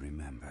as I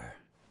remember.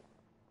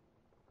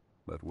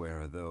 But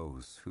where are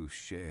those who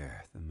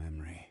share the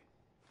memory?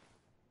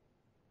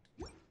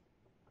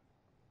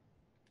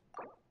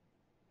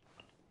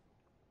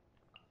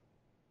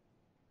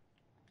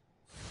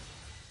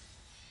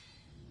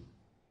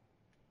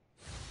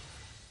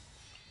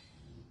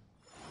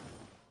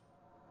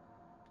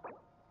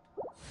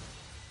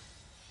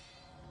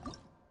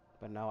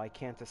 now I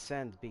can't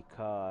ascend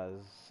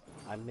because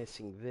I'm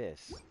missing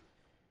this.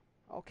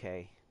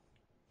 Okay.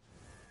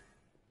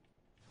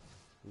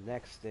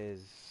 Next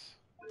is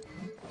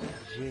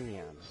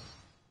Jinyan.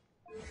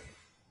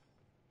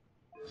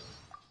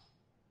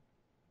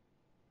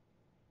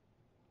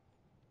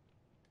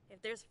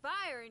 If there's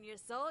fire in your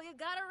soul, you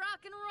gotta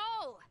rock and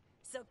roll.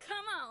 So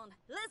come on,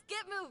 let's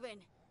get moving.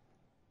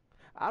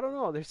 I don't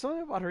know, there's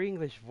something about her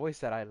English voice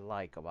that I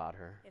like about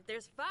her. If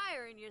there's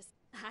fire in your...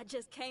 I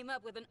just came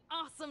up with an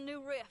awesome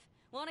new riff.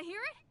 Wanna hear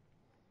it?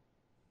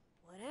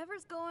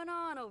 Whatever's going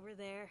on over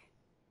there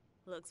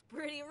looks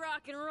pretty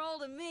rock and roll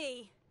to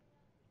me.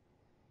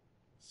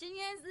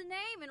 Xinyan's the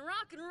name and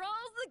rock and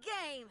roll's the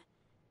game.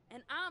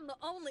 And I'm the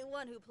only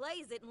one who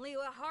plays it in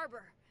Liyue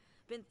Harbor.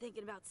 Been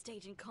thinking about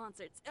staging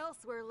concerts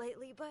elsewhere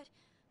lately, but...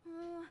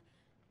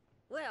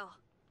 well,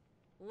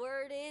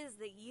 word is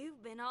that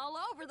you've been all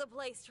over the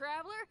place,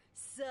 traveler.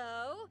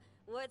 So,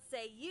 what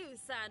say you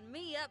sign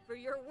me up for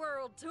your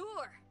world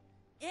tour?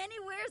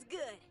 Anywhere's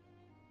good.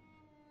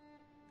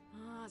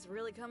 Oh, it's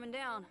really coming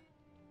down.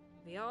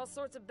 Be all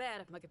sorts of bad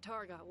if my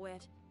guitar got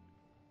wet.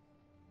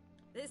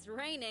 This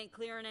rain ain't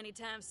clearing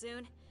anytime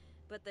soon,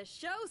 but the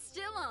show's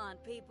still on,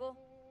 people.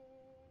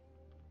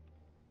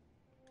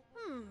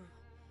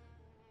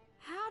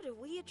 How do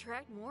we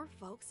attract more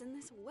folks in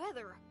this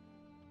weather?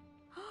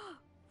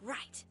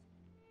 Right.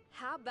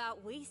 How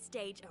about we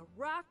stage a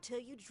rock till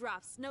you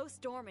drop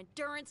snowstorm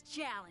endurance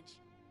challenge?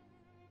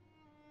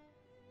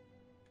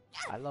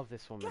 I love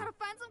this woman. Gotta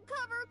find some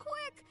cover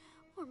quick,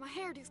 or my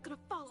hairdo's gonna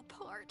fall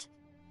apart.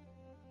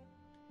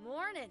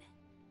 Morning.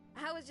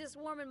 I was just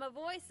warming my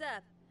voice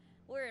up.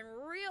 We're in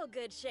real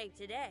good shape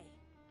today.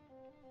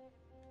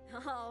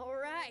 All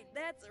right,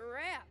 that's a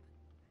wrap.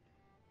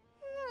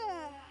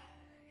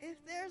 If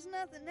there's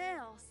nothing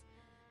else,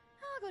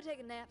 I'll go take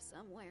a nap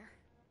somewhere.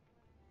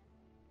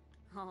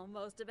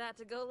 Almost about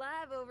to go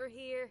live over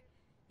here.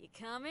 You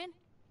coming?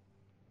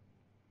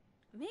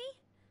 Me?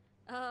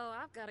 Oh,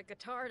 I've got a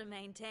guitar to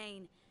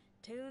maintain,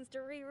 tunes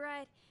to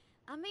rewrite.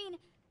 I mean,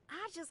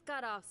 I just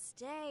got off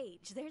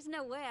stage. There's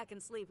no way I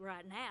can sleep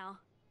right now.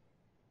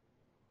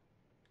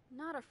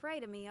 Not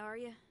afraid of me, are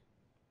you?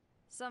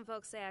 Some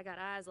folks say I got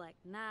eyes like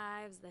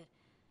knives, that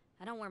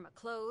I don't wear my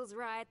clothes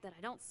right, that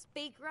I don't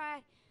speak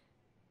right.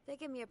 They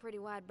give me a pretty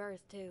wide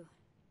berth, too.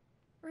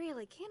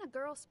 Really, can't a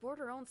girl sport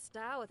her own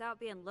style without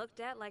being looked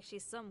at like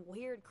she's some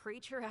weird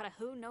creature out of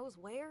who knows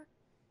where?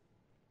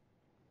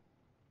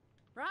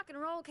 Rock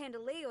and roll came to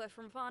Liyue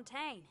from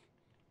Fontaine,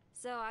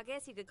 so I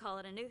guess you could call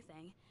it a new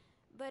thing.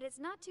 But it's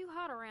not too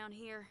hot around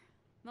here.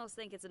 Most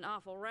think it's an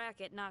awful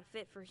racket not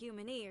fit for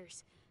human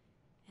ears.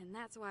 And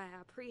that's why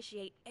I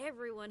appreciate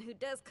everyone who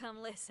does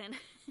come listen.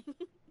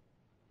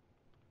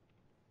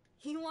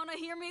 You want to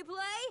hear me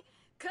play?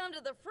 Come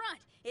to the front.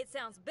 It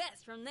sounds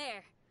best from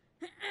there.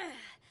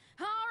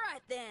 All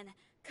right then.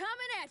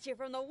 Coming at you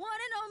from the one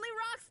and only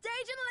rock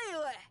stage in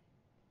Liyue.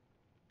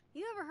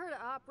 You ever heard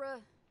of opera?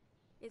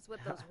 It's what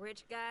those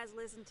rich guys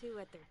listen to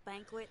at their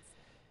banquets.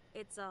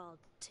 It's all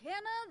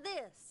tenor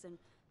this and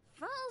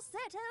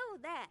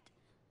falsetto that.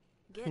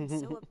 Getting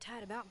so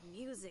uptight about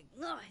music.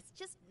 Ugh, it's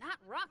just not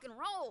rock and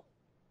roll.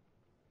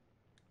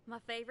 My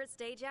favorite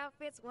stage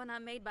outfit's one I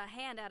made by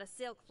hand out of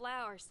silk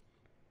flowers.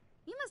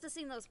 You must have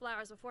seen those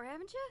flowers before,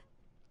 haven't you?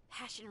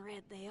 Passion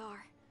red they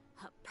are.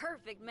 A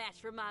perfect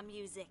match for my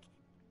music.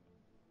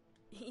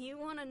 You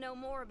want to know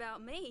more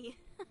about me?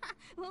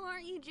 Well,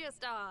 aren't you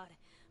just odd?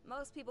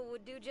 Most people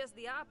would do just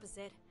the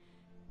opposite.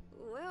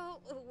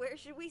 Well, where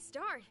should we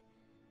start?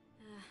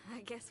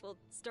 I guess we'll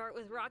start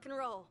with rock and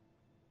roll.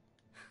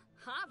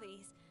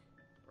 Hobbies?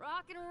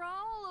 Rock and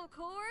roll, of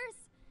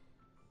course.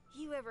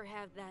 You ever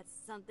have that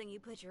something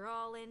you put your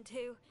all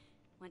into?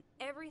 When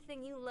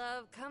everything you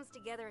love comes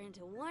together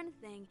into one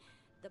thing,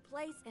 the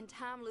place and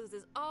time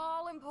loses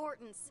all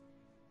importance.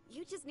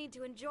 You just need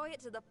to enjoy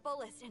it to the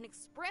fullest and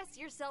express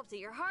yourself to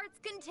your heart's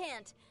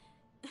content.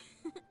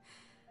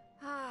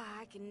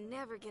 I can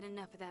never get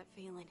enough of that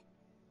feeling.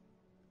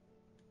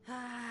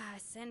 I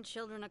send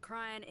children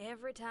a-crying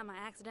every time I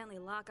accidentally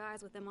lock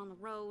eyes with them on the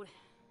road.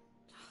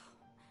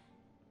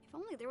 If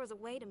only there was a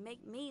way to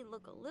make me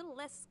look a little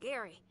less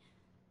scary.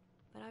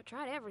 But I've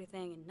tried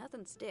everything and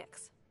nothing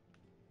sticks.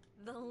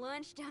 The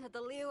lunch down at the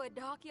Liyue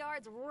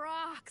dockyards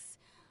rocks.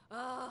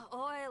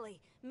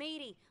 Oily,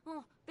 meaty,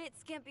 bit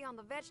skimpy on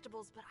the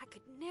vegetables, but I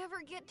could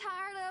never get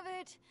tired of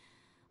it.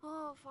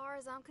 Oh, far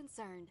as I'm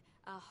concerned,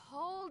 a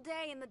whole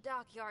day in the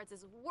dockyards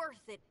is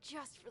worth it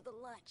just for the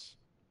lunch.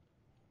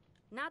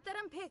 Not that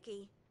I'm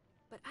picky,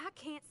 but I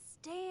can't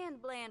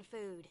stand bland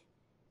food.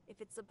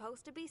 If it's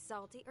supposed to be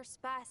salty or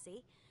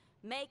spicy,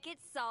 make it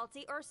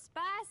salty or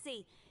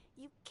spicy.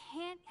 You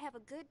can't have a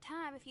good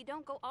time if you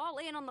don't go all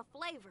in on the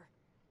flavor.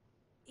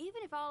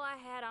 Even if all I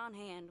had on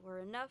hand were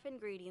enough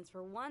ingredients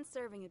for one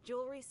serving of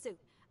jewelry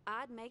soup,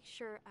 I'd make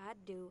sure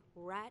I'd do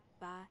right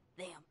by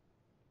them.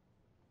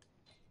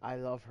 I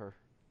love her.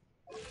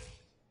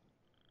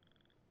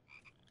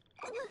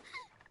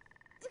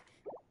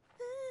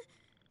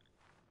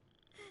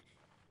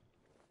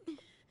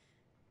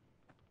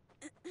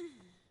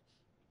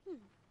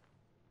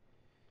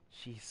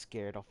 She's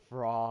scared of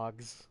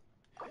frogs.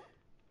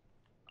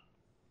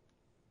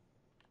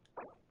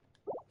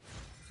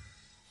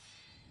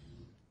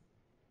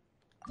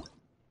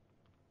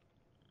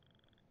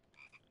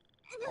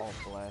 Oh,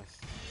 bless.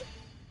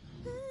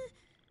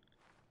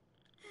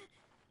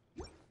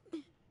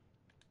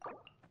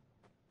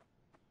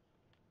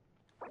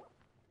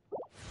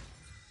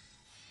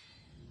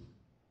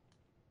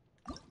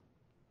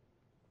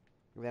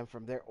 Then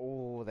from there,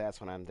 oh, that's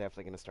when I'm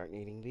definitely going to start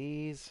needing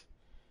these.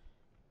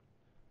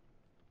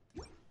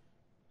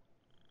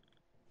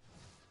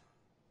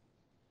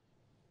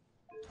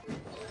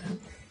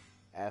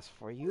 As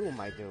for you,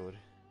 my dude.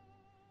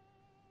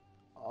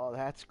 Oh,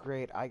 that's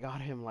great. I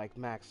got him, like,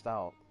 maxed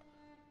out.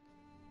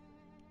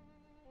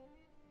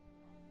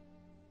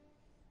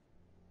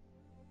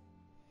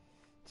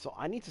 So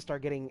I need to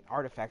start getting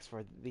artifacts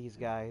for these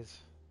guys.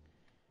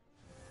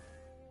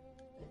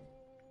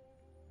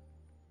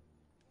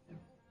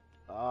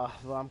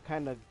 Well, I'm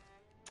kind of...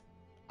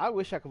 I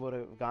wish I would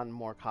have gotten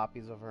more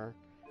copies of her.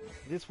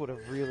 This would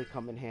have really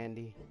come in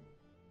handy.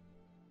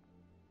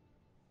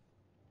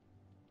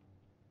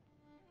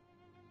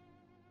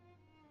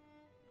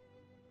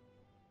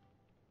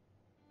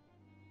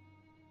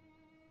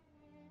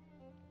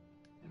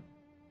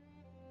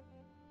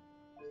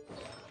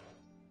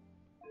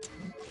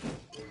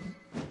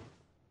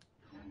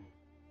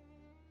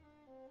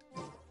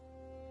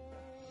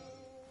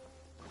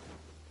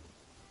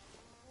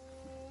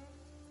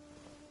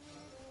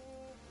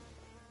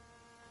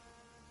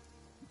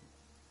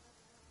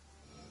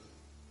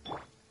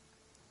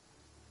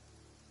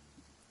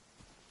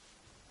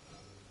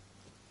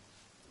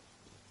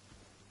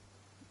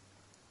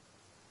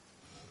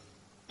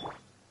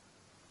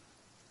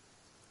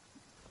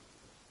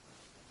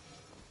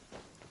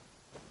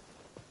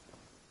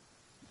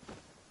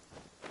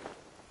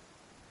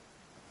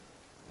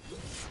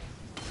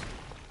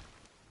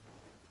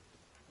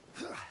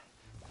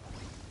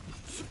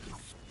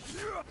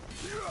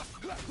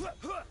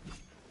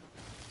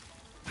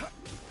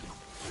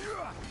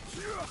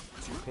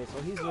 Okay,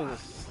 so he's doing a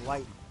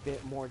slight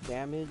bit more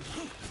damage.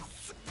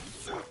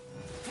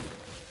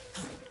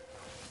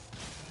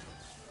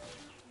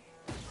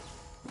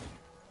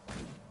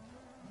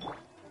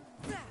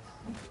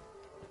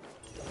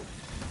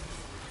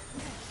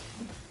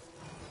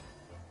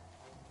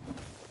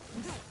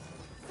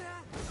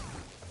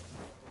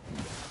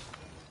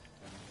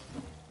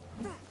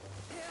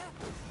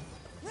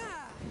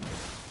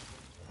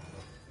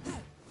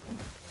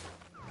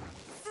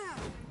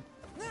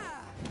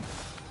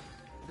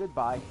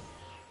 Goodbye.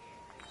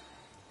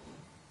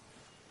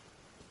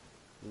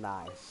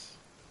 Nice.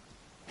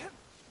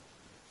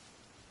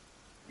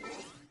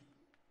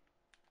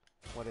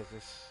 What is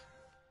this?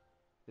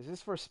 Is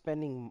this for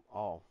spending?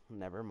 Oh,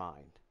 never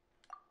mind.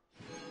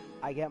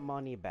 I get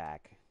money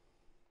back.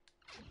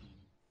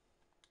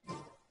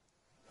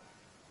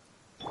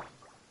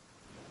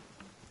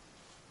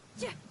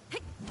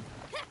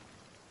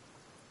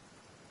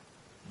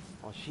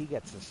 Oh, she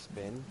gets a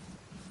spin.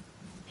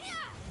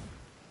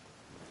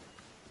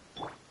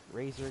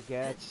 Razor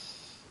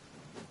gets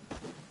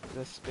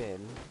the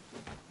spin.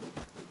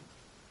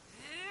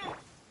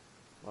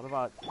 What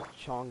about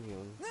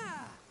Chongyun?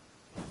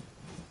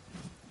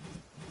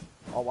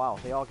 Oh wow,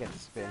 they all get the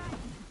spin.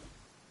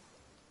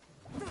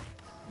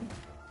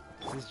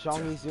 Since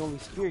Chongyun's the only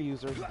spear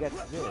user, he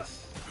gets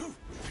this.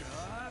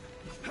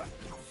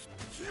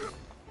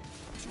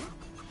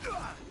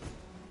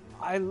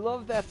 I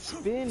love that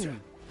spin!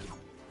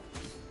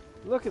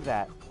 Look at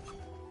that!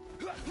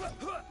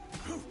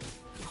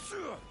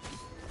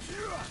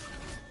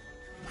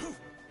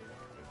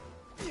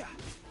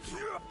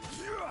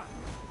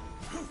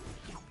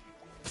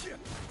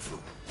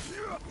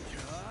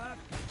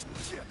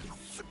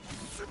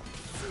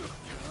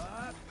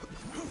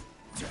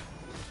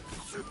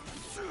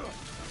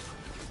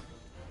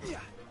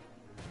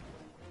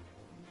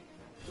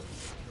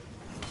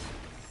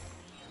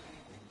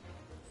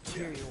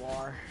 Here you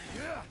are.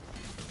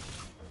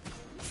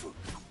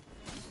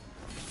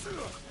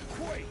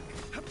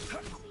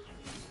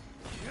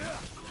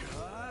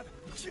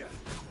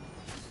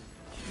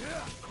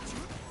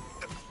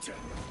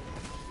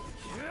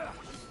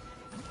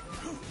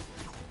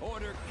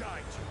 Order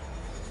guide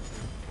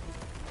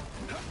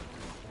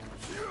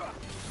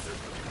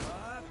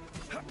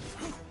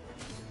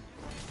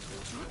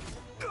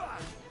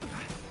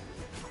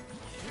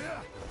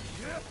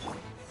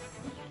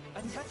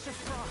A touch of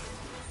frost.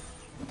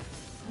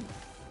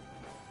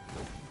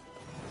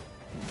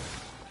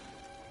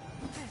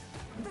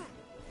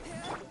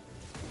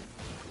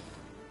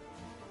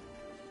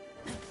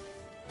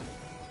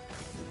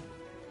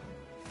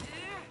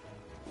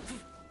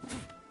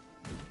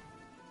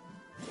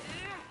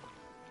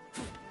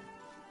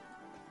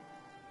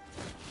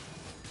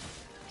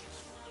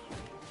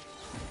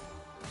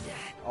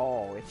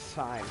 Oh, it's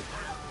time.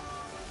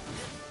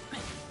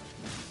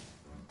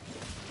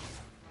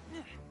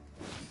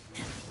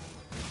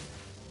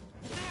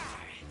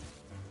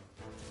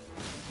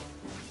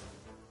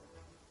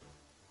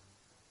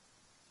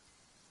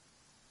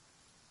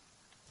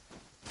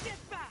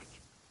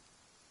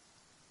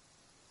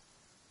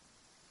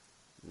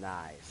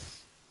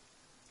 Nice.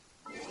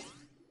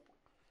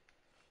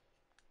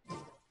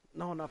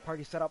 No, not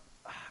party setup.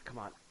 Ah, come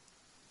on.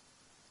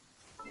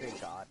 Thank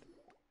God.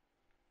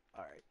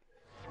 Alright.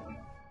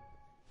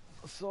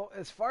 So,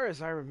 as far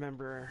as I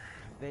remember,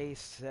 they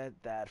said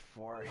that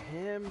for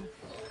him,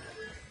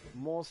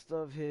 most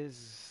of his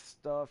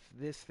stuff,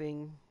 this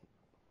thing,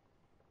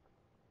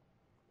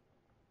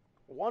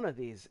 one of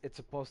these, it's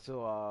supposed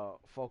to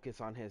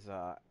focus on his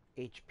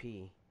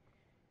HP.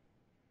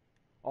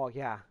 Oh,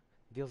 yeah.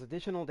 Deals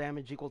additional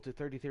damage equal to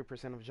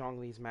 33% of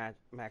Zhongli's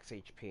max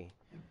HP.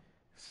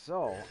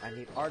 So, I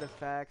need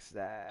artifacts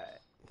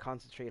that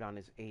concentrate on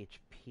his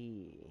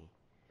HP.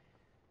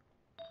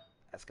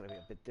 That's gonna be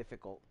a bit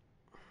difficult.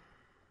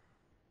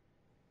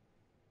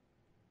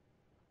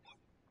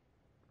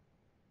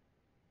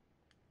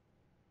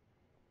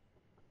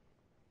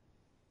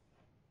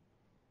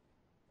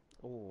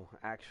 Oh,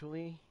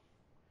 actually,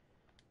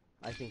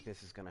 I think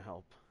this is gonna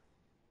help.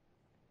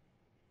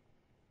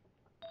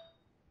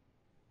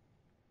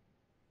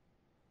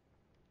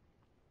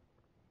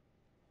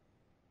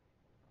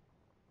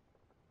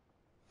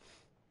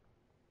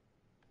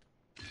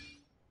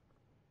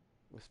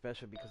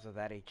 Especially because of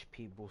that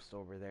HP boost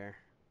over there.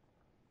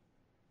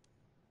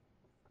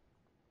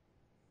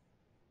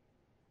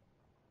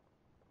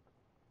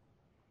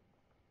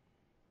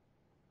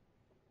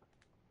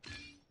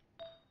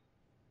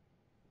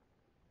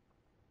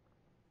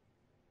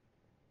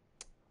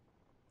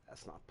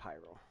 That's not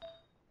pyro.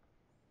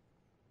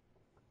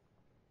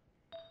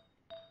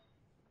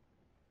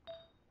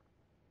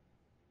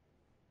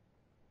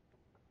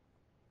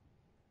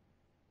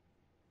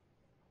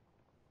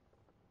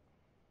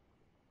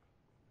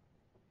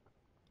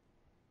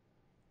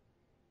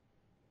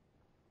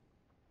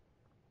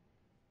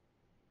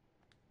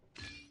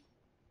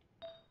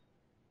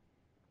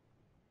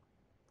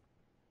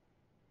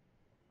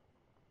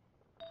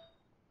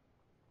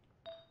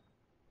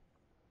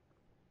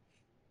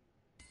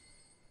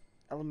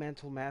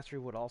 Elemental Mastery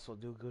would also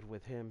do good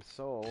with him,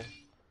 so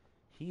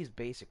he's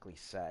basically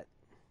set.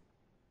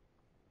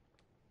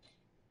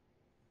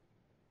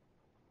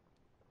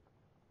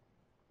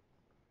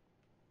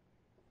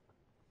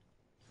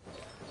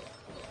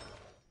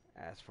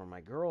 As for my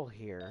girl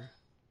here,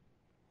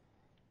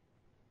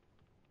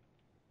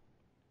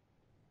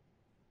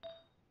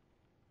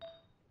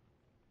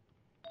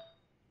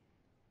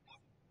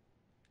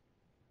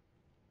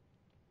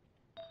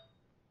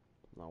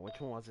 no, which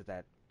one was it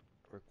that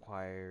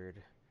required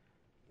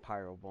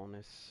pyro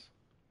bonus?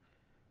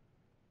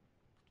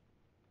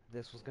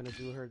 This was gonna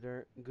do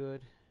her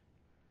good.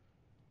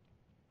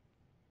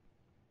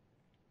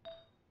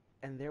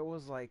 And there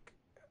was like,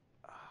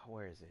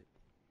 where is it?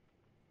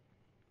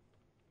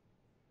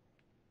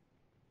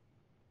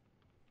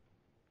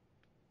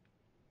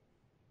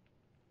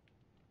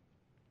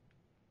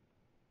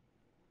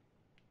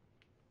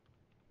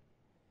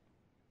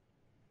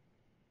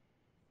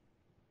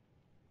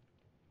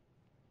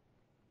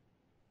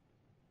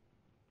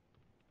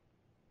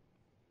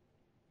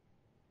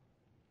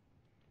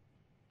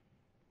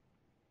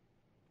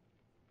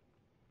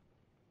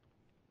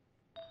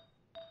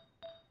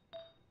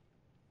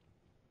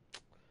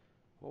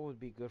 What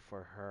would be good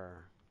for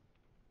her?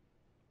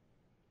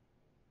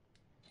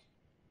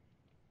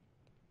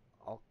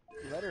 I'll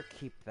let her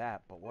keep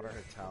that, but what are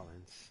her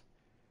talents?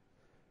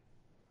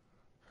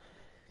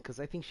 Because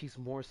I think she's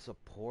more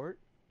support.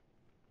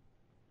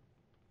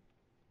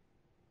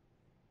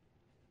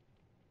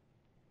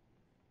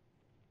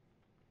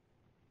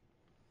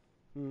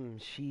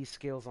 She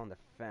scales on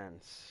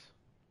defense.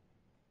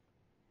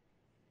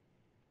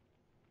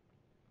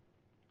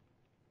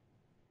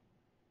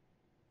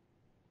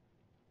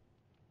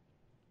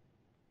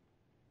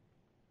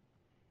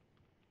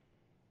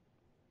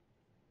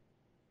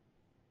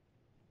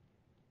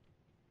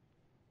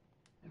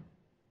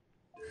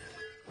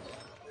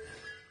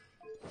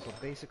 So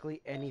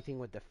basically anything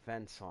with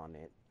defense on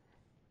it.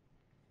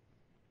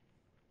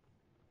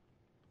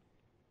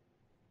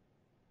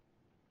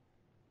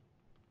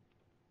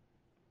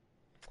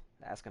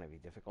 That's gonna be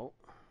difficult.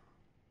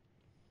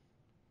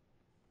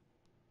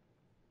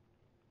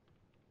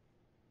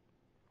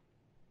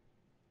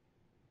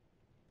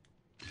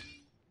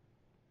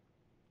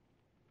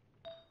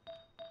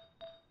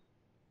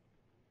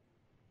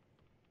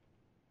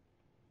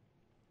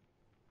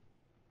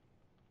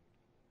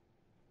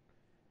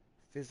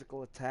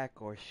 Physical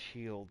attack or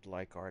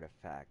shield-like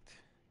artifact.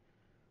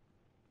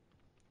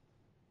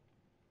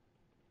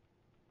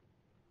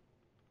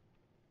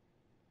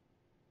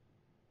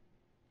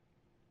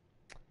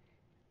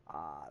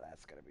 Ah,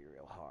 that's gonna be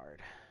real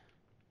hard.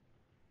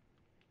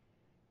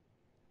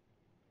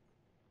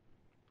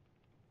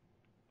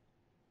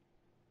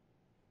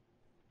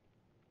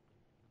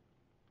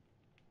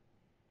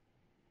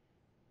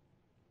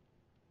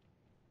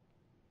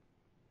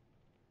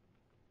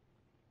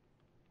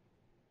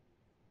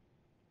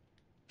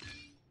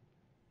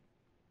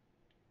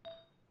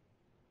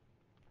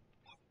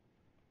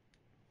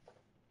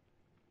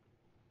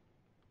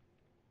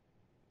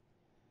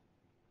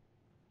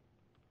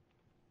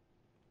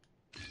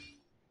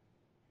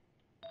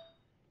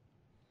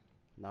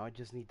 Now I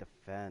just need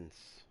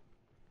defense.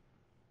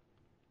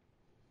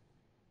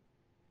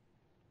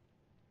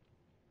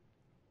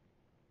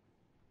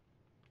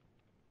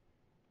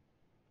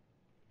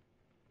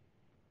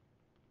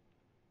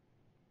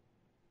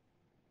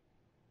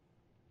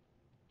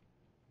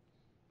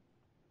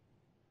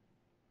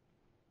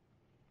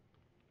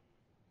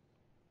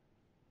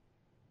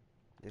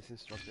 This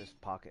instructor's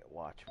pocket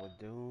watch would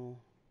do.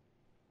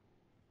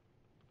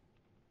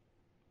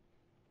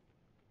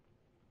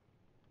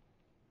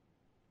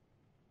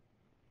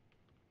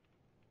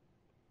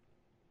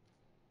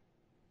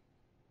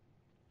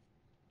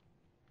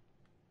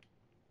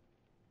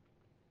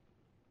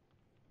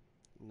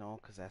 No,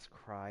 because that's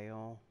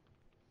cryo.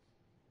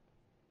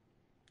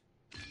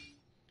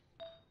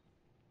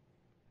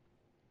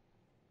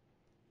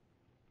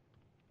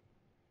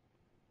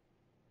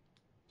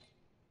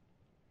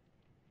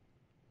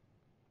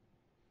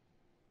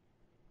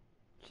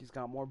 She's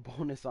got more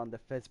bonus on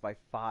defense by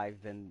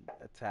 5 than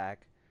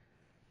attack.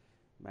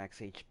 Max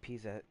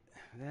HP's at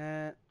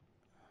that.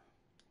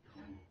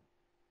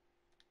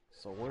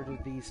 So where do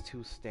these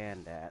two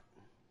stand at?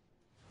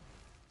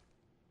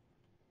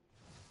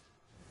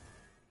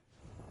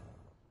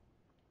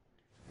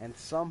 And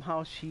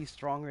somehow she's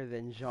stronger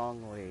than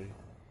Zhongli.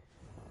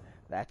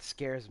 That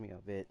scares me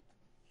a bit.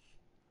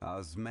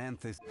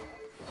 Osmanthus.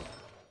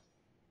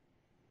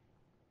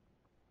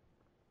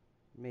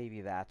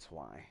 Maybe that's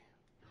why.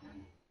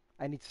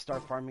 I need to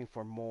start farming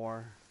for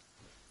more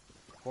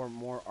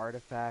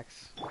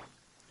artifacts.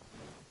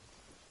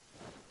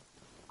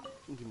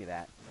 Give me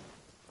that.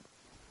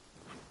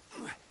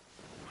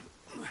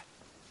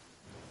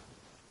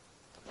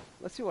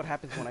 Let's see what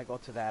happens when I go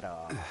to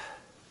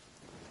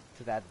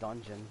that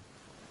dungeon.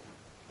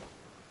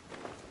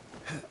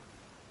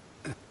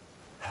 It's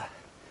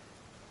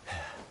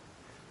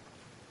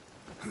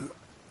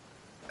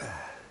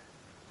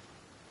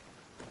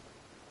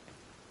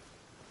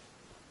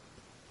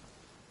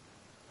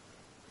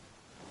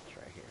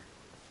right here.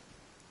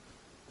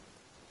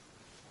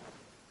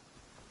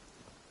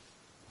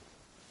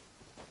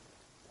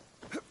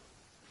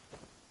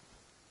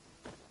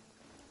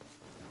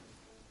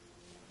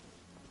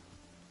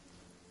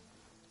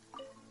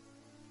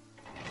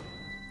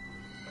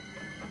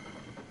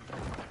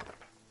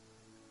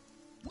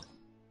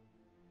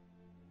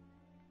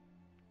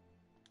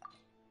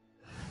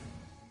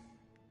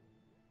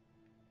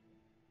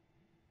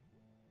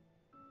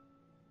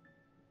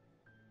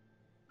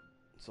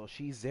 So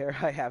she's there.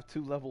 I have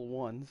 2 level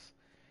 1s.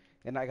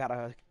 And I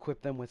gotta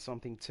equip them with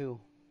something too.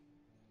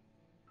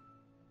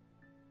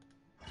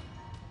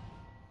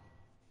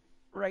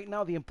 Right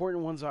now the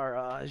important ones are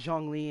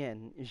Zhongli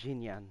and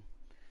Xinyan.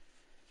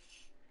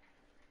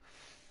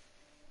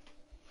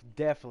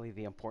 Definitely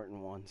the important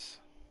ones.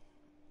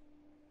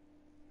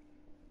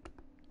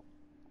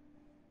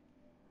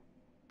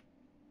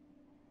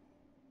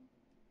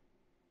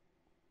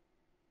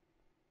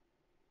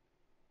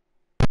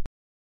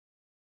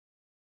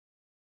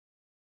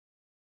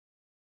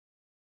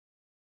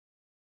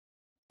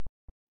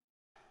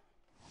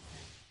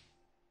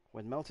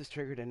 When melt is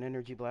triggered, an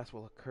energy blast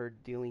will occur,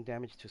 dealing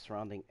damage to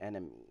surrounding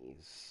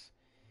enemies.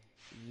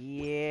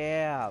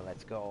 Yeah,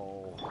 let's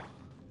go.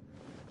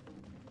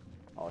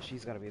 Oh,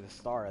 she's gonna be the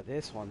star of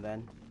this one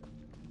then.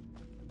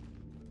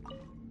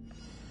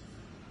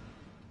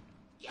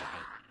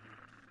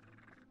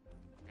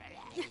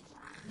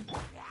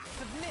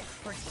 Submit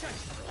for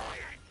judgment.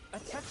 A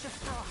touch of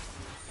frost.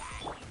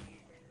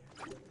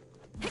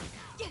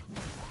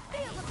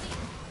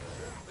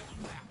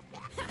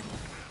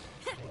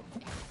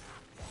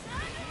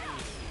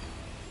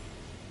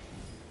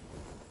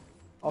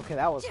 Okay,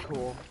 that was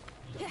cool.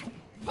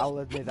 I'll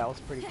admit that was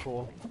pretty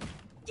cool.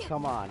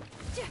 Come on.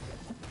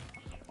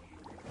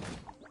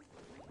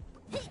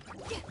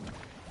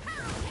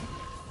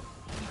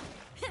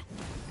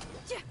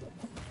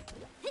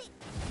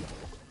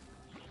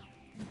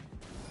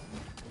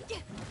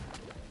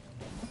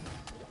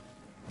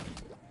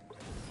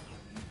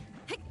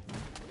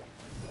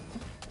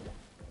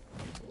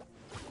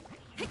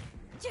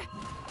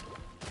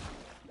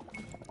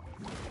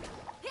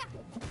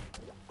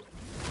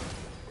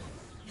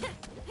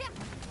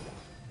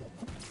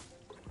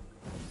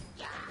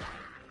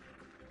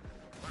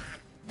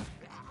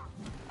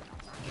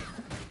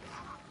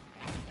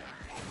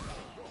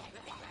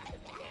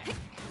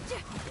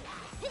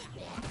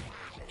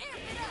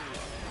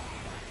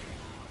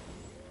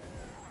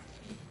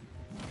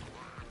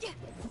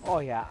 Oh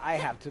yeah, I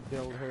have to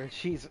build her.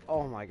 She's,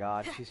 oh my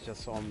god, she's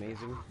just so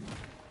amazing.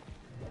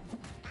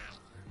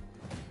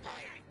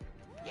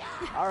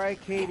 Alright,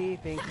 Katie,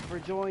 thank you for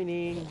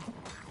joining.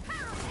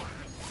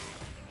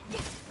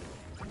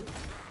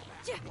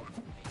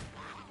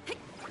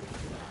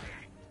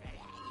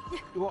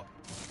 Well,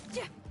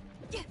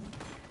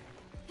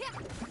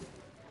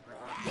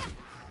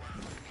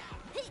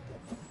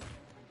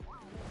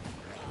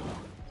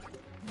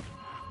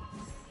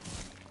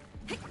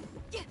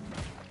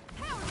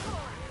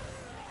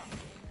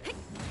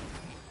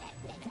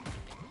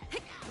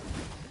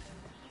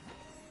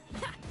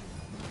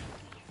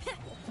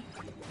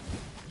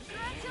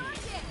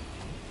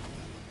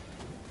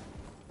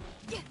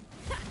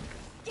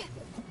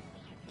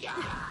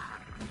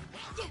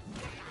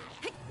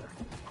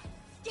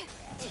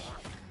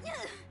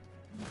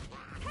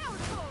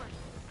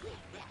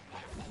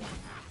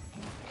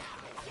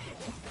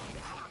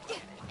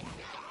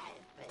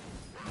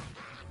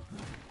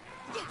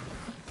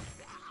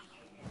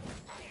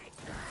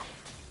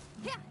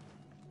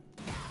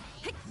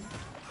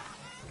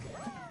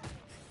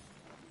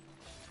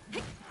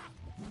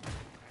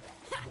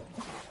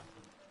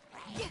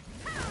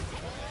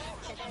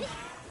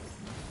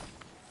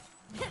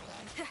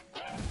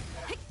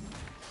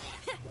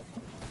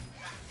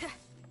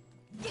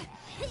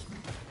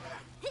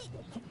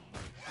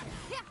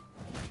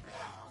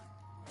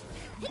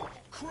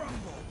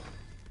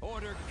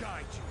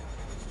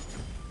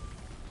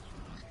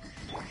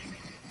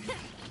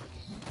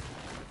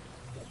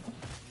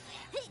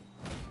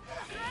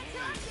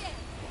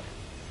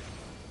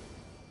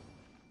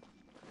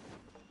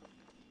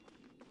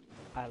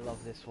 I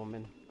love this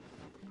woman.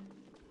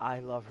 I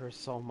love her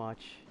so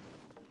much.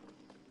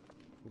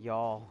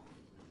 Y'all.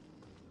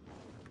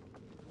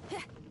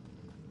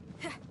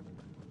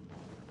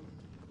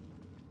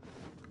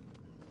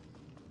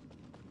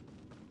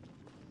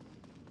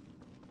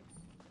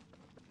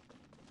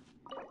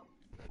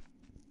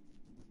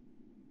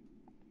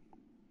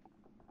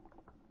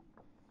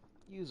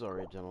 Use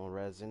original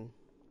resin.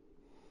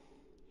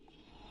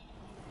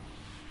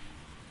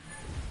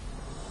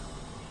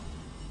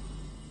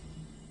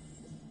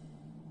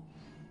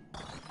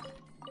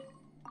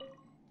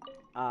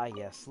 Ah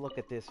yes, look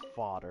at this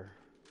fodder.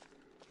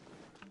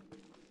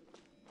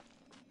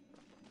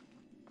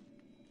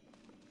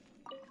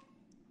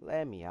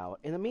 Let me out.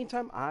 In the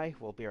meantime, I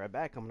will be right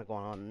back. I'm gonna go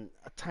on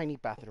a tiny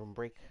bathroom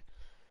break.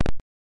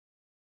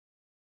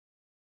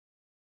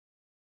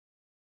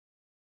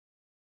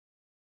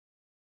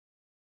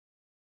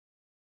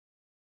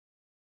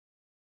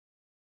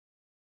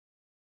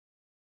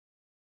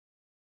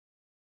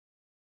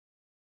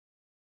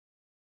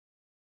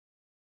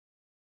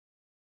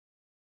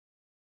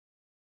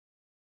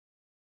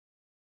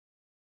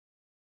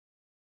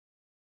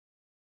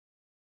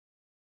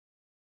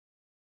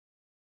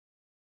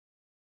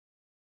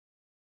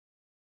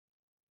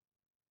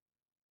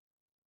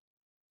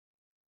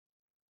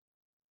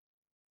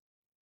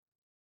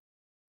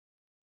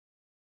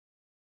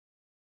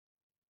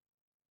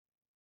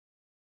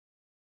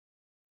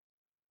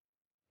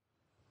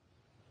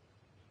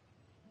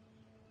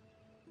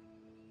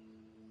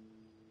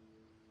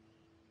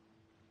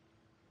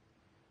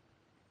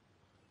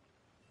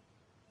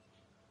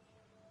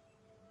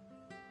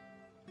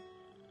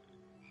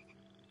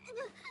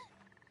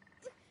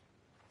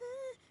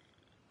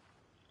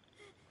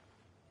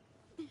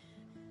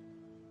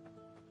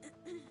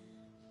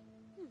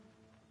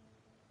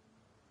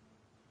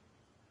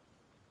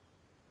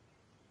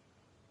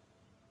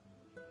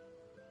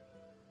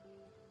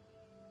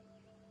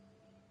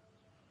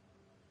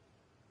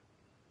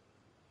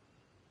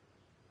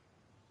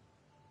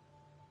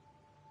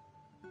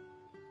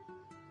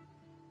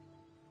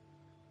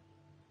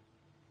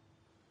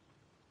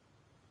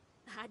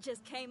 I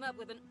just came up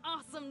with an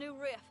awesome new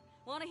riff.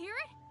 Want to hear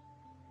it?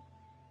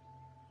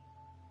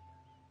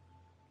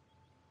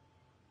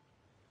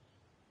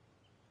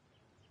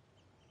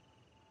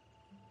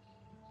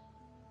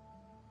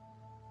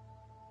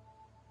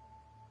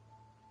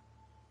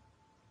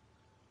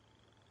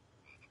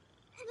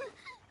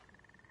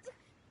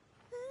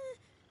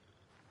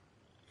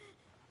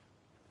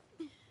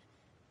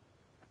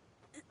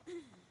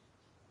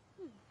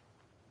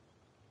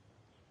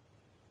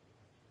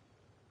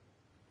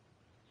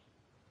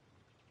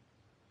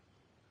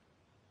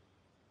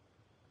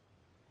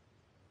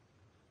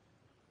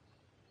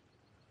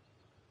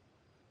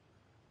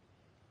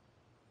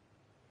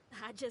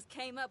 I just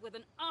came up with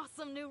an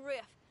awesome new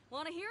riff.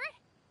 Want to hear it?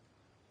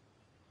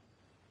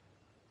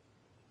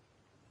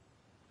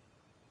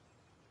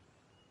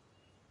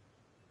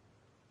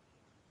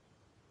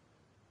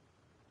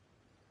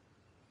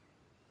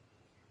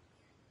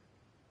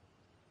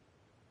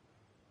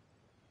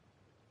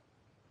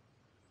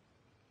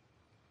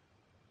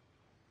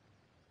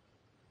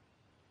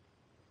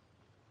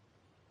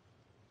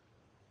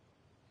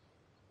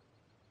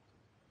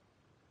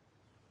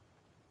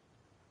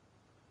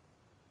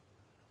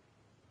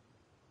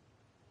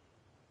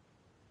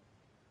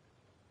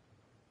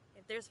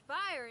 If there's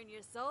fire in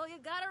your soul, you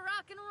gotta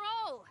rock and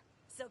roll.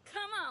 So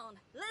come on,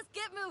 let's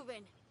get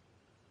moving.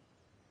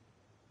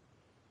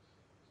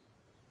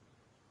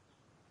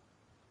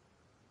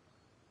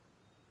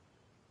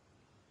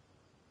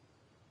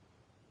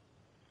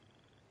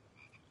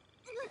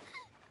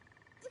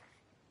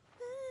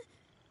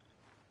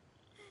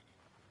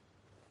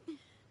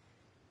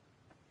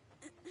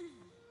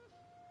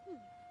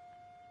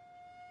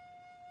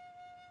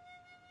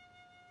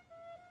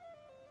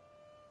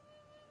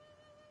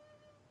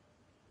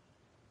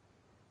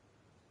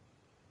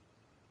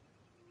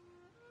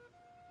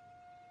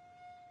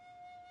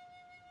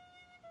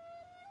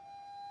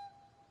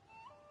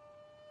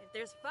 If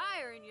there's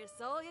fire in your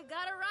soul, you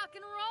gotta rock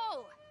and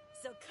roll.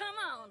 So come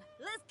on,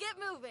 let's get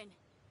moving.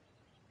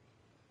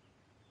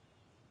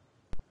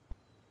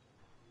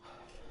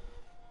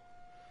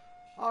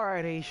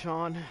 Alright,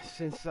 Aishon,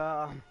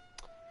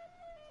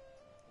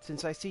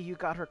 since I see you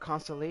got her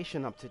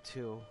constellation up to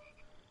 2,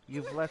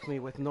 you've left me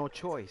with no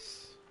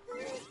choice.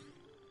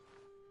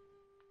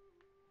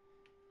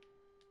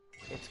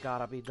 It's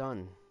gotta be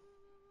done.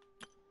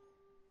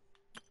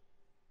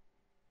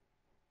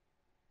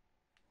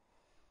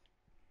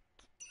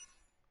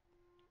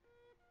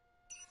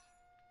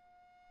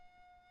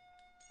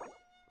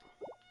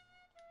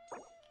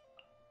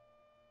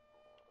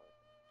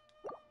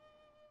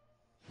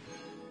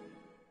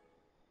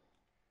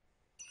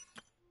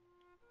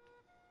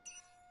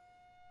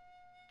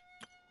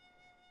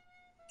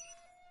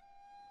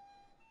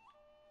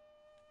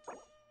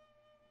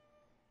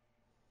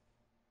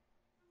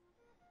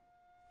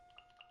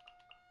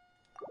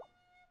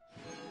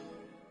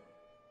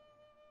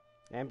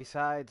 And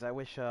besides,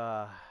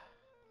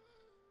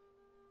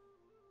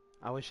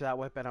 I wish that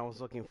weapon I was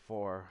looking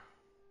for.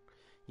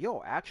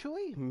 Yo,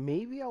 actually,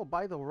 maybe I'll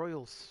buy the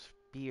Royal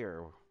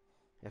Spear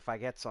if I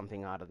get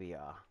something out of the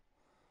out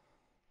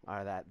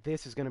of that.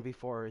 This is gonna be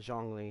for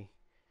Zhongli.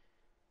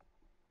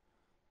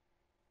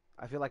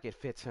 I feel like it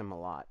fits him a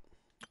lot.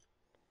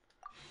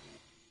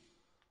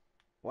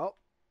 Well,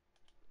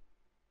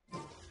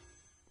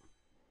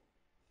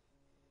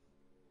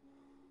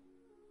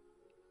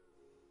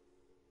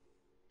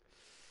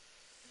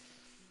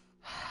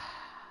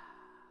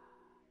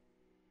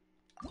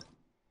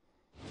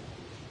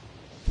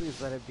 please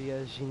let it be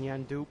a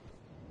Xinyan dupe.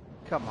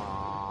 Come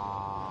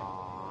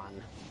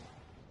on.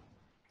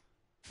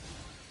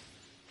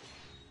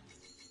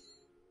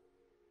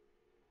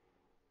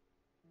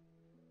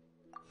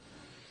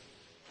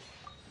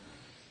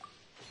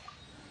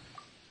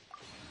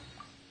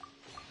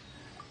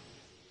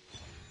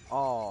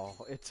 Oh,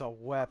 it's a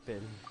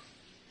weapon.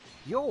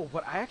 Yo,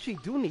 but I actually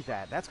do need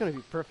that. That's gonna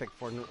be perfect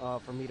for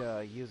me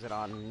to use it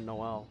on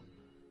Noel.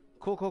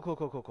 Cool, cool, cool,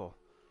 cool, cool, cool.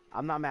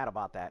 I'm not mad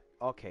about that.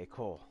 Okay,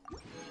 cool.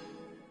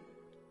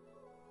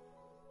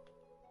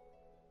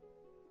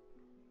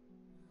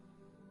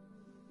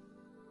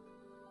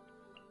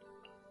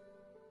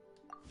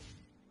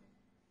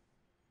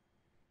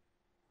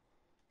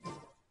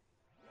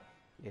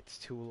 It's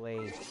too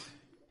late.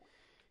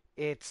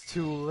 It's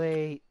too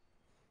late.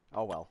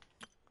 Oh well.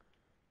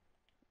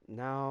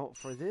 Now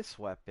for this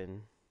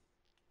weapon,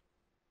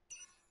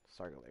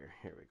 Sargalair.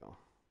 Here we go.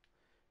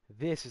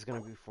 This is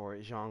gonna be for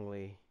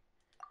Zhongli.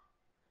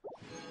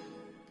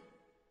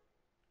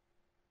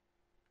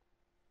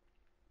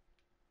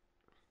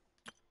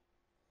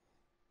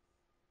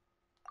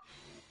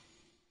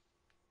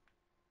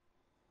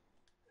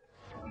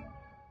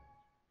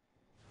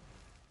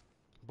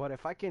 But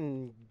if I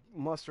can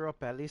muster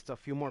up at least a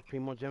few more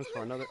Primo Gems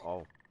for another...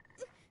 Oh.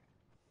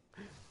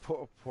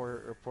 Poor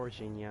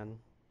Xinyan.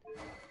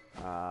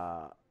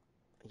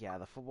 Yeah,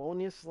 the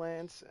Favonius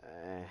Lance...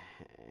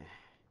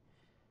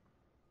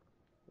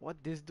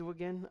 What this do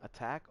again?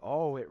 Attack?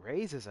 Oh, it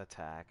raises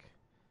attack.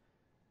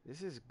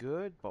 This is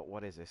good, but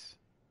what is this?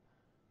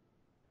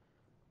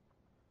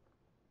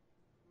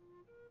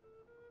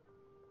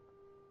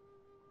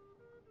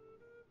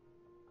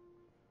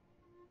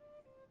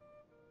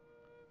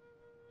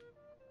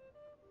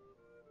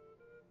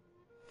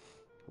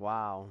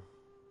 Wow.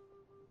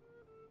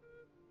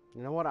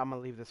 You know what? I'm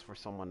gonna leave this for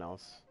someone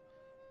else.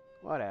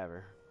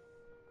 Whatever.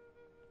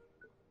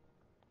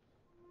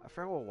 I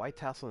forgot what White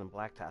Tassel and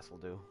Black Tassel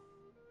do.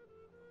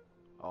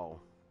 Oh.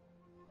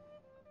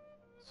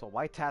 So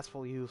White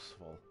Tassel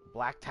useful.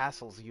 Black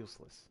Tassel's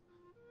useless.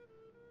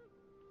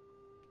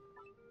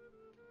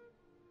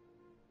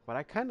 But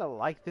I kind of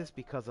like this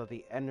because of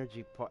the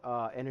energy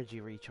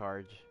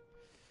recharge.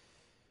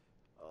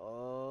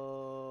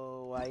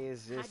 Oh, why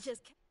is this?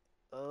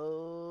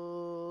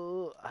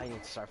 Oh, I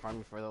need to start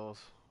farming for those.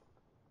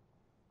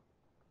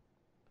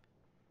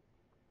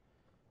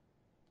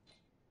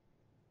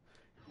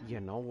 You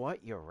know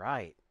what? You're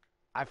right.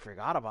 I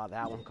forgot about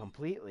that one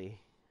completely.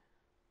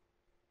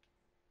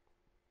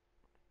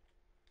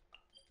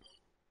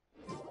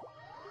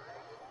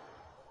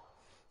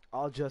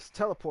 I'll just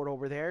teleport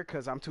over there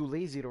because I'm too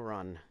lazy to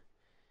run.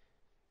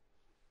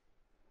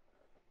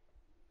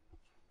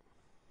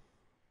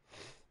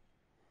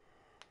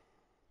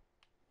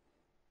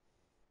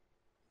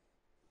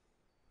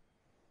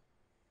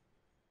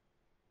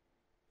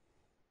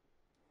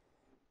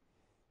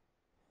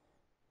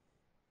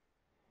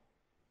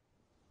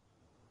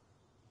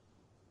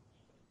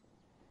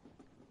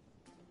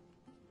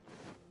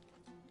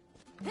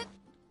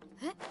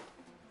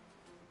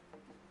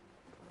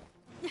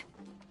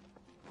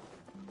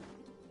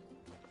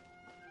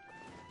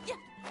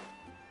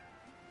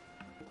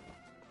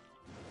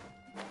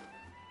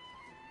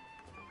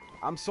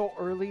 I'm so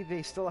early,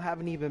 they still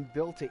haven't even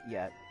built it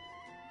yet.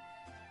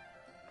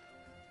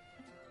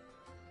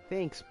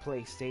 Thanks,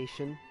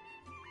 PlayStation.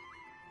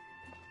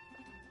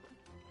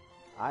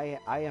 I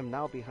am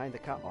now behind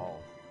the Oh.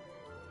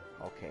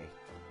 Okay.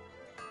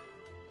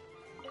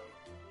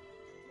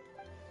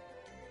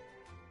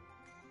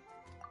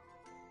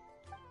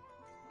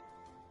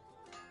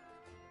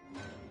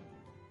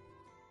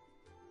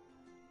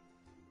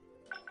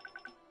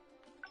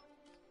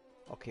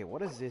 Okay,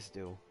 what does this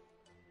do?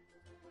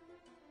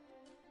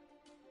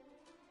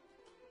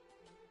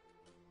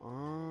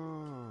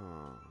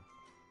 Ah,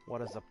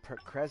 what does a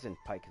crescent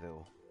pike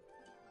do?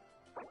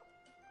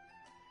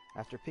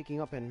 After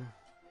picking up an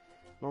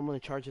normally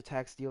charged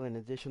attacks, deal an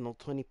additional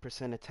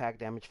 20% attack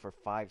damage for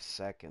 5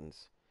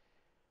 seconds.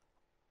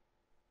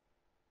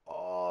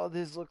 Oh,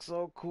 this looks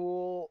so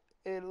cool.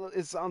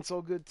 It sounds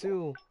so good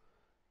too.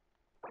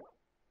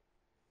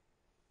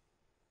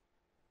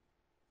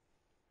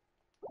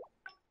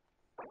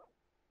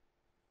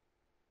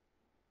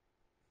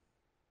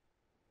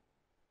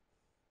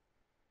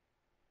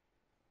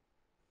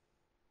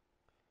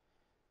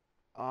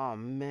 Oh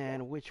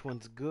man, which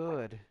one's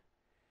good?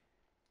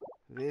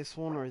 This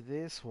one or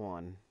this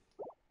one?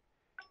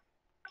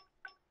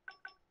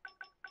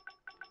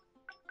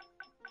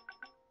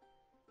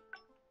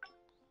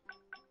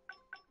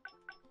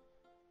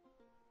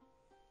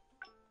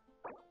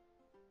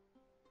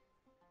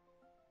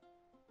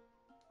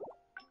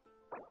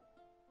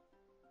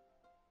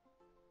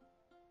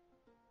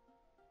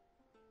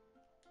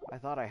 I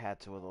thought I had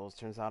two of those.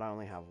 Turns out I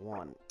only have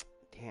one.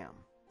 Damn.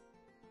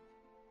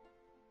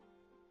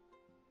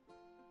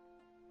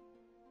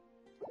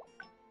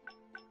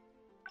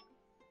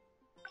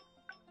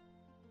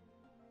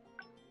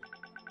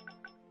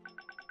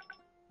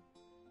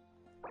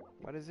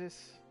 What is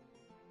this?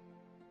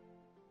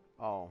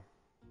 Oh.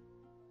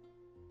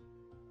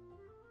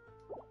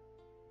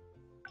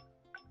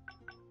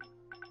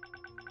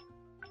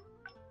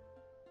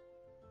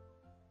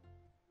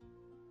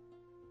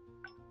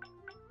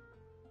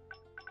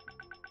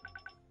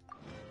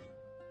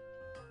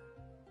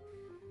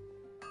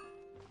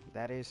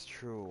 That is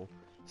true.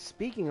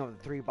 Speaking of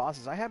the three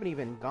bosses, I haven't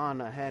even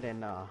gone ahead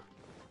and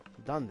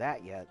done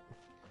that yet.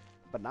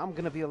 But now I'm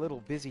gonna be a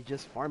little busy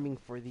just farming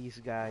for these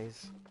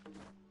guys.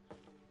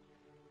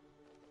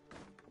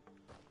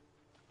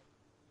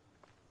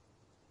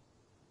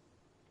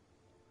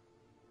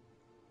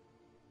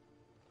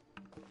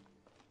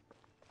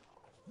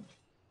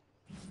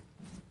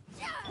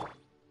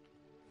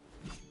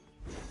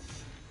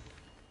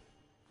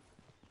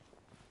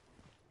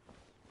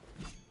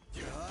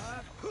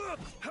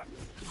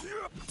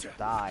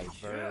 Die,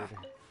 bird.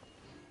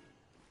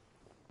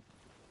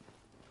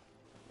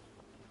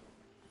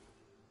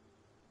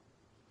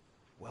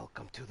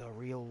 Welcome to the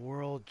real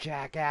world,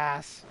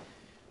 jackass!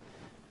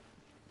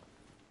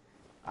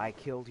 I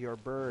killed your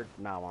bird,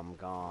 now I'm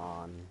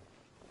gone.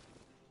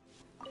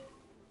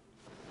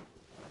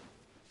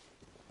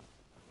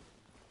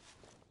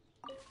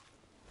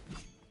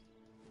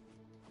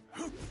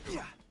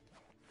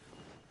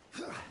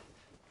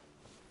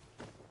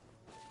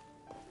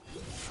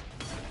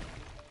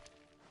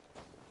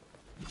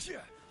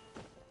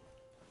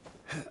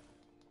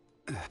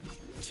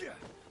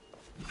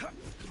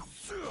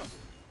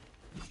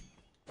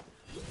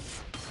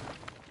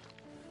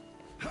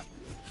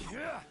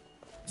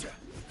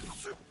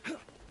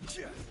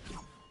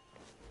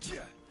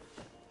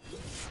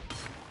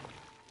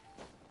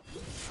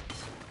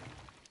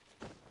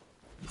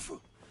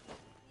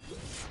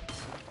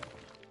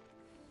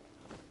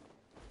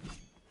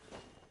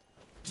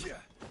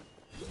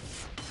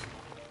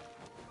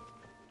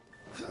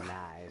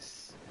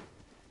 Nice.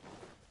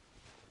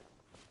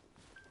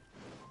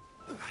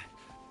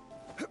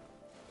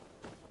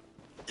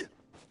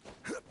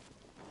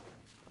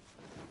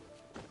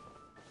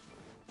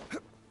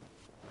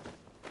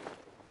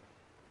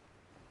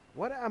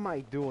 What am I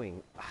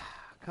doing?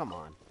 Come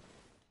on.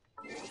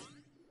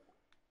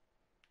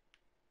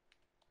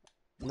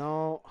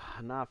 No,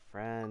 not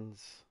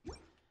friends.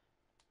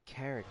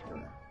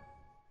 Character.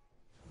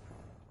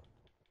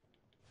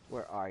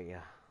 Where are you?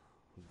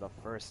 The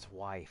first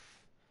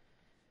wife.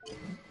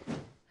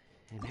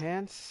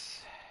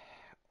 Enhance.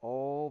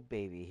 Oh,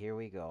 baby, here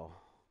we go.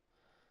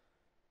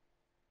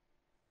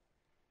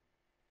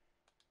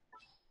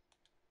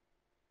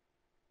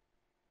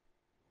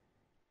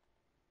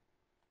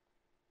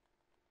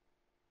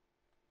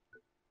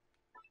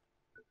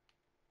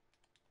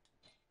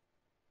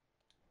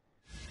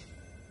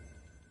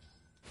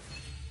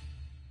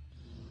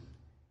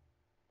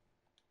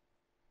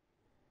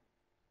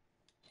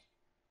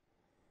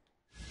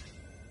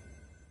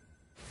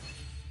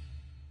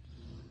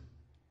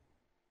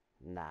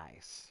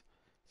 Nice.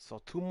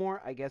 So two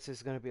more, I guess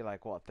it's gonna be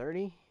like, what,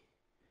 30?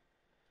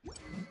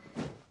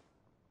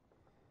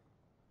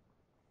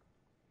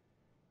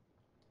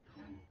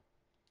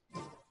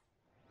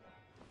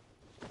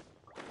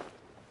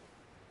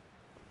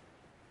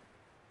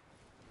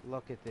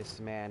 Look at this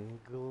man,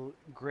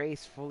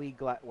 gracefully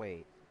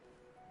wait.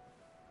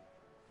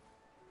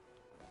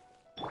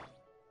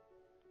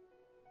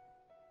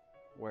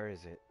 Where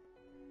is it?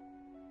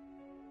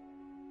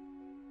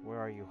 Where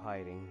are you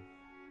hiding?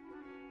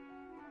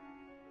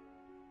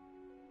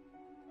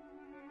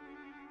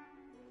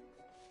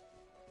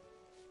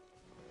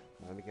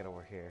 Let me get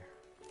over here.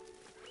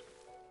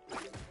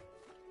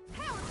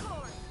 Power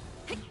cord!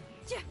 Hey,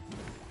 ja,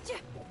 ja.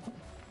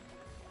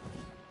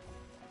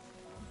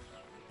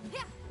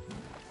 Yeah.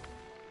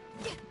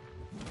 Yeah.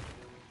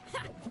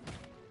 Ha.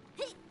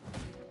 Hey.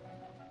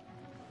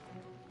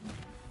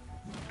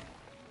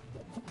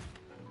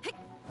 Hey.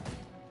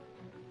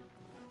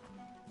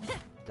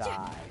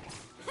 Die.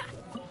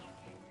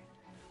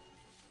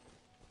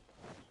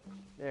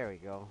 There we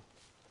go.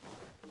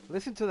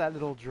 Listen to that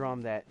little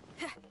drum that...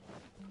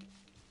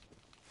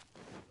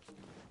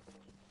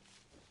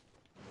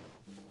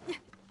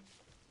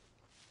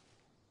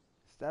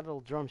 It's that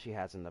little drum she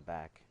has in the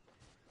back.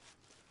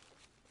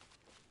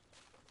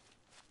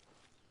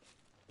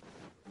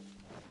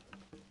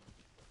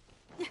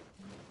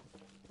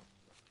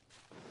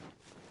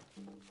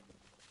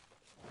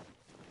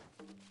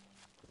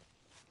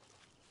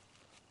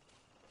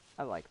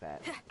 I like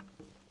that.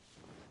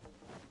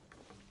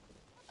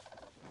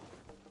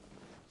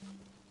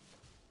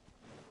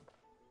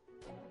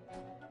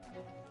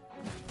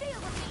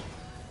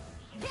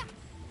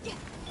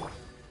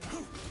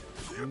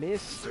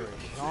 Mr.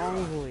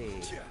 Zhongli.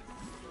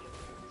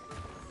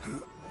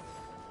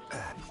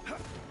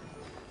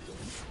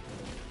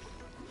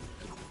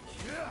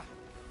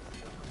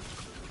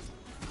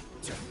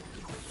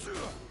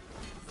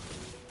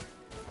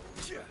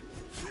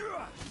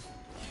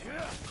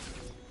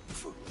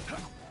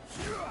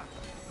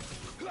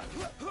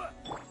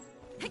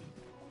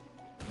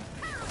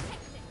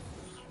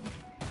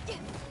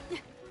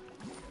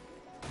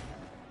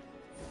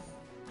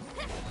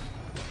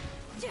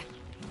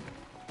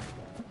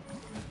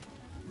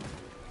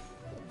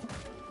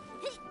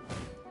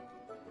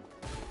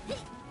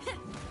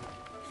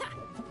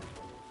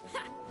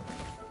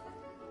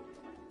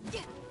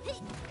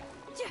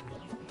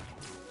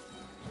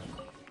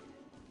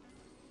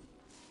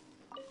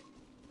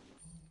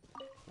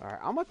 Alright,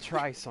 I'm gonna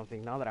try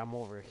something now that I'm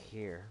over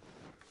here.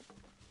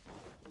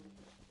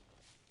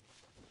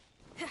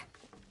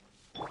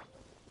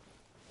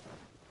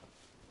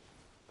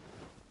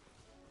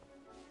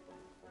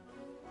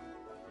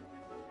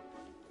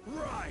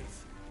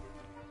 Rise!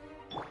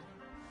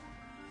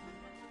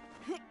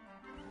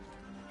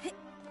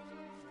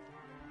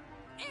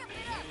 Amp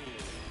it up!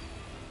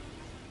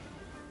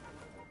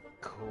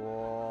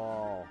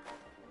 Cool.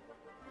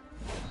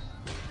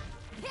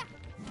 Yeah.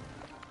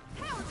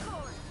 Power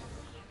core!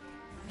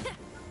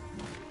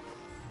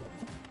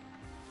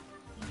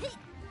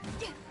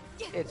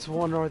 It's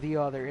one or the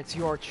other. It's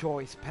your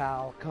choice,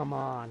 pal. Come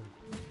on.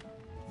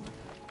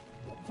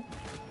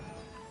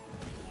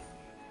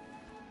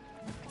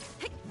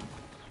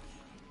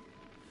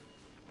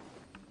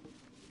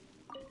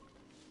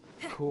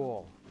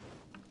 Cool.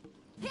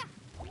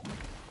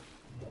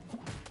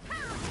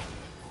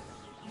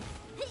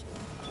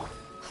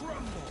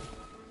 Crumble!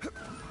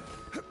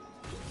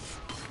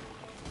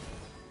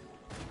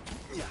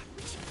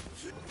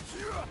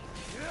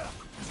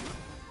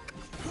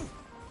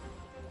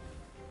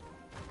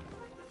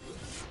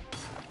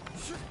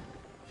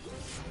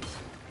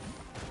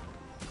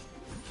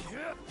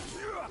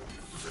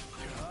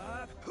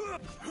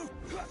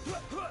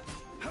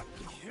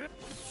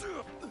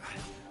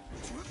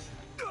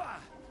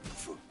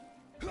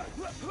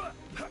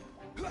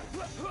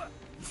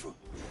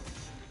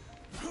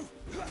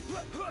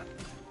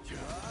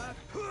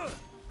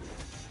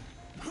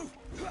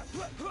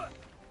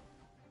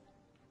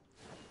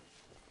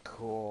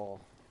 Cool.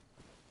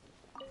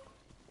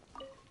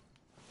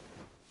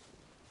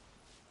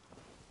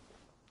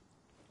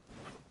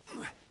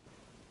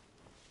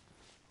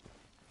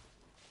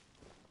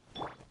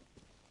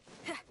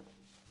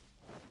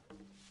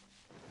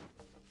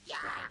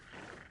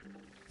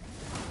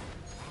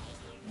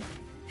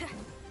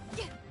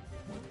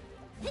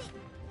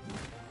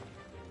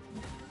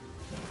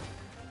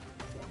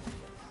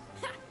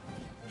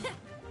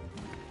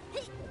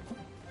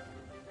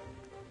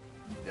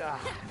 Ah.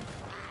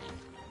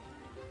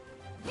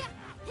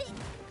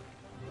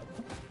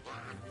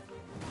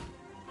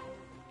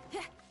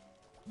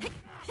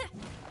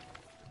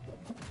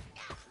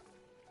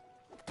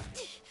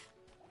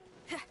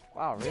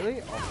 Wow,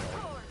 really? Okay.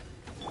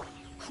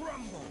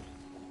 Crumble!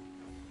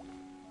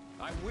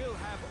 I will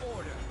have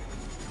order.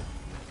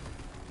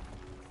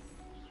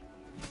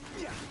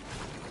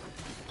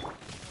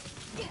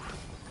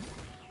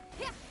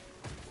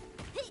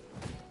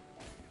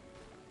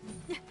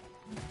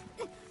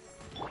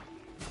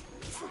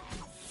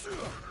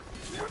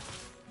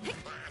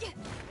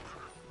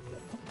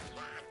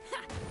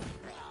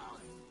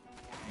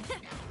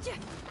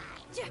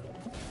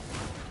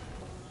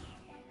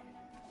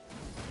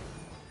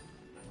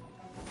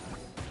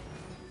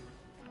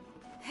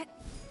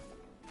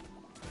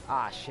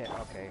 Ah, shit.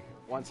 Okay.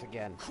 Once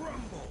again.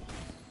 Crumble!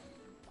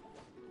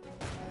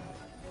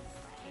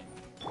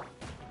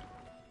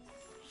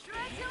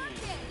 Shred your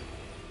dick!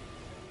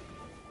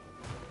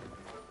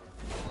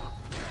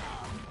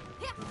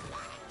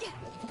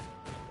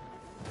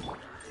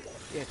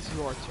 It's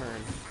your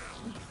turn.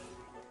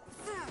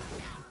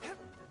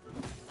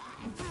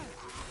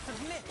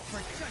 Submit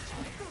for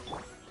judgment.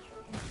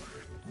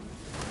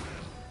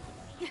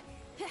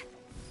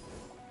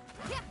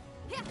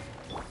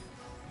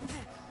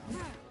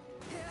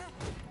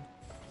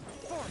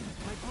 Form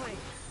my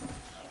blade.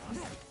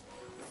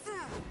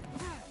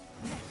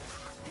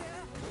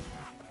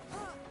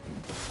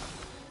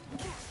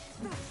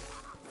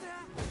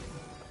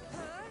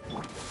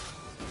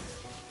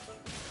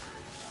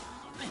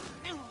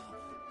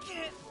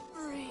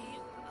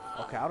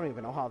 Okay, I don't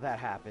even know how that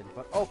happened,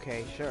 but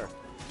okay, sure.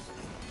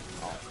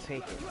 I'll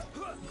take it.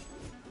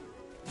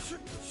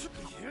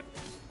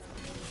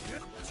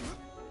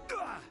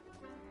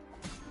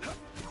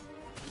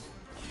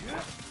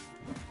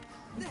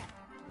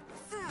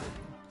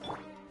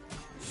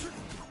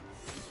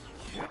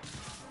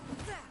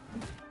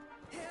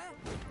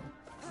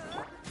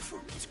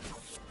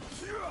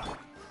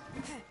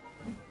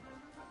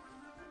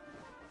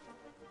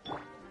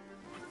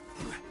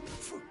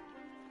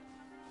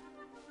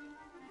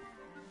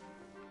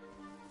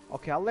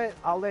 Okay, I'll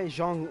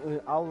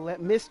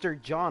let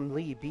Mr. John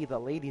Lee be the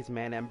ladies'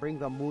 man and bring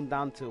the moon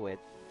down to it.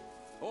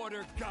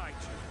 Order guide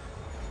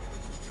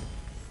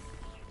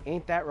you.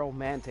 Ain't that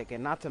romantic?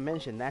 And not to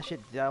mention that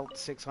shit dealt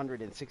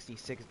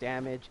 666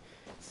 damage,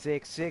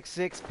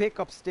 666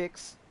 pickup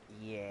sticks.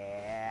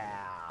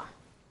 Yeah.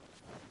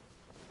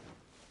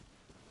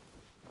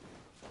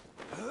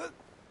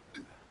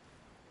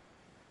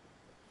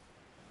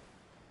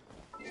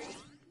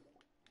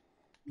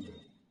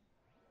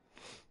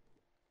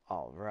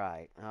 All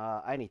right.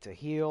 I need to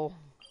heal.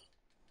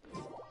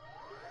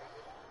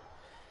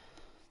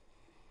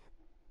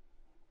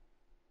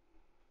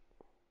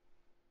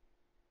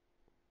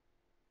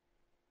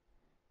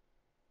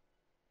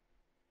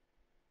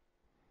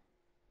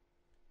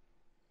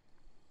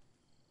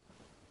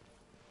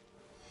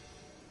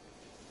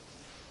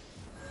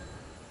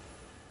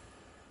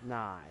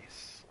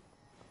 Nice.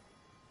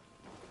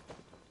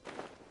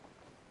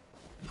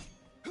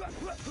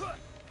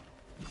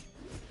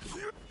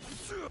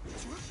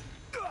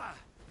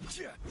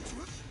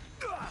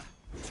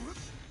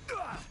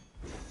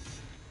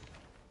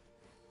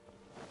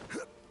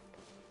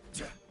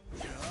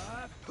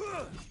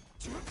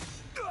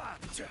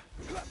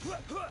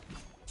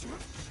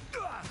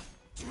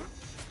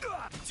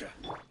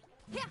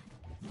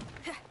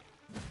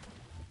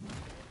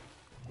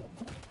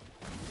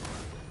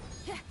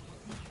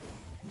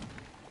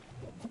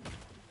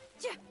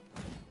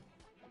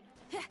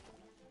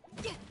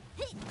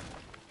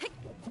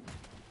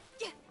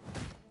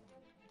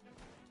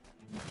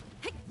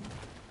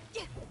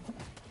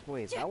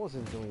 Wait, that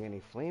wasn't doing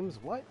any flames.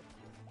 What?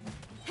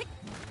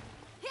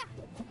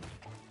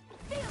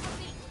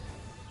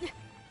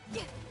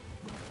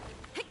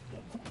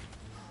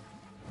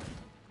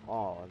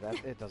 Oh, that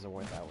it doesn't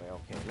work that way.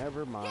 Okay,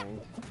 never mind.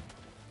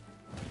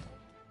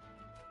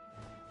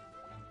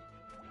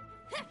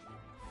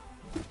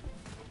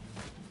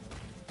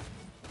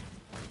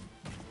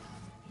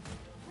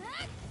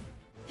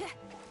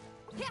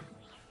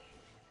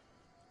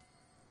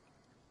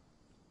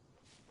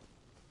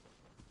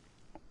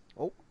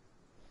 Oh,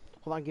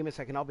 hold on, give me a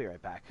second. I'll be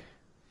right back.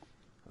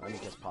 Let me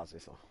just pause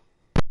this.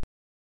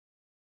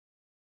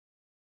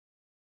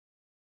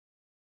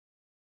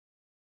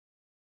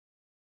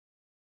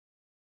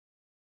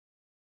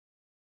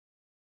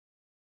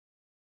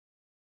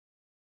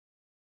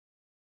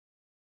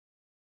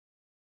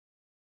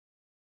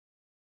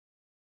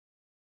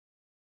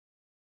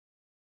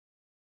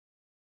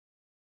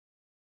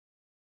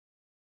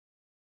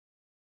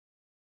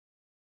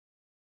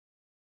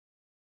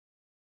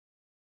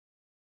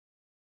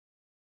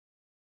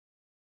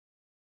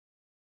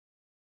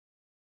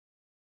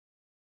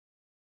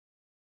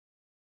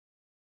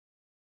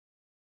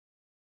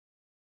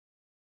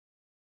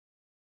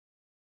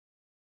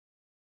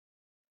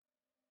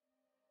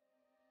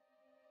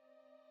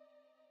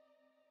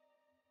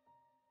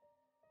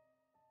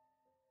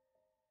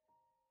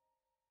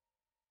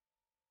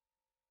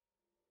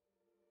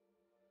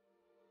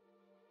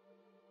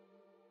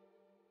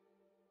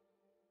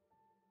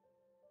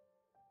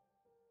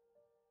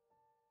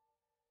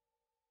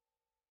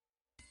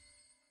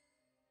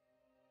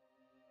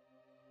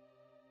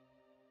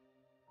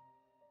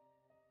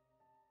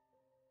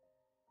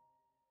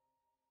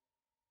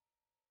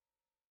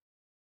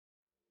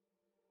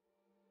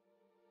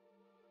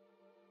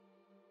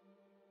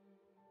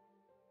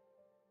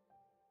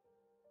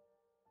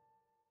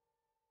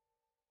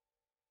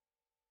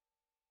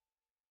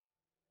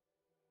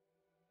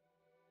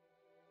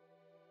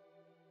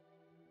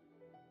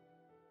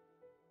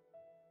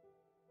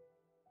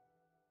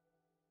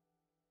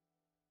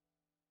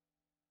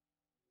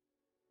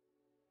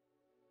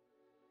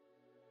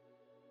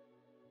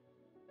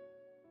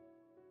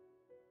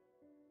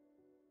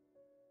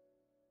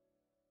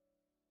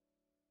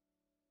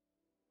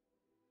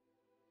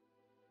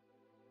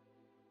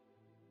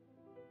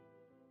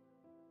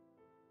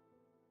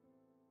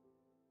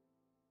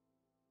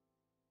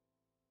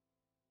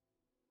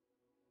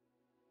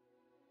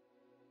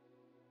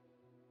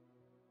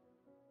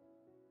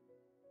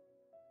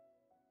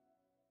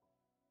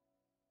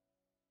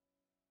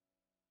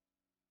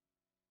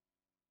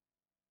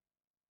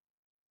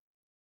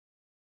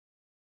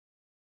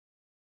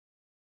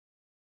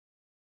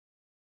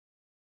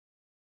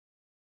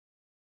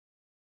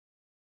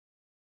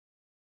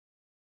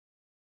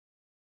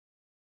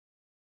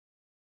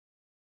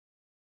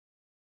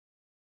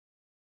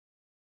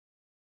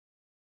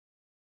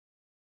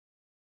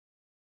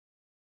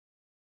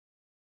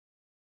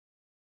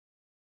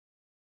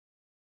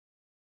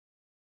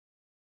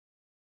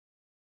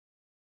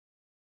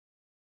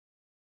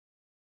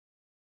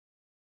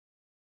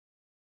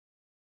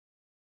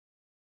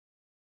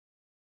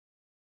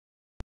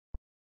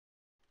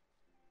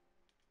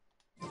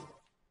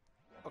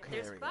 Okay,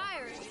 There's there we go.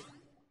 fire in you.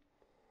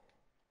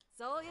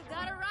 So you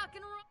gotta rock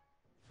and roll.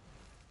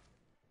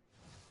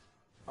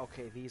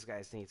 Okay, these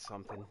guys need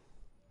something.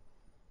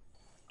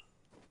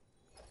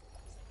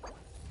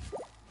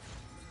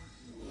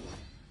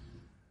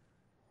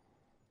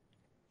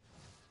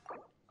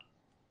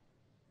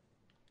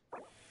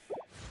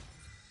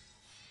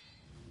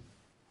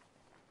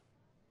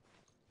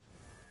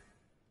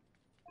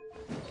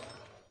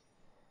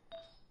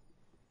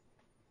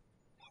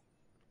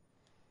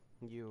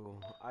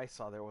 I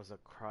saw there was a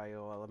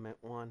cryo element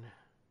one.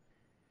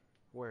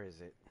 Where is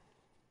it?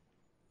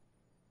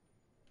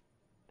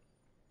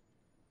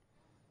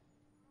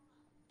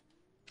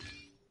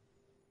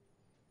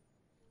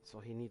 So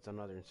he needs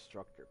another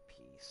instructor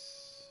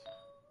piece.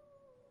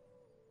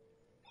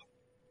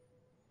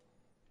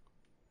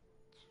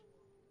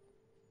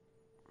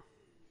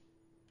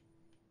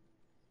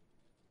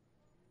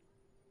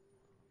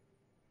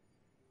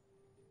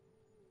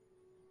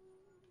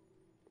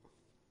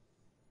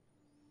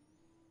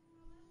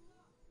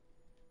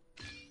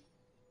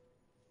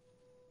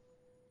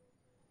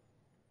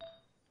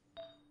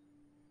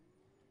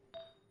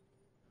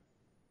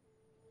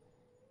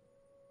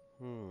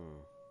 Hmm.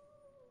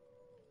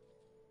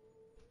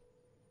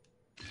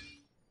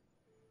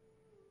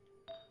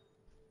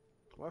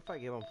 What if I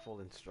give him full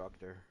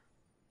instructor?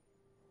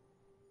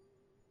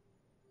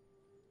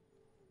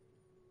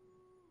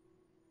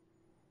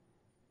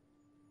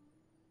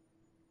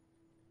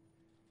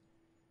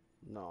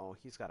 No,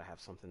 he's got to have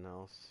something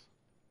else.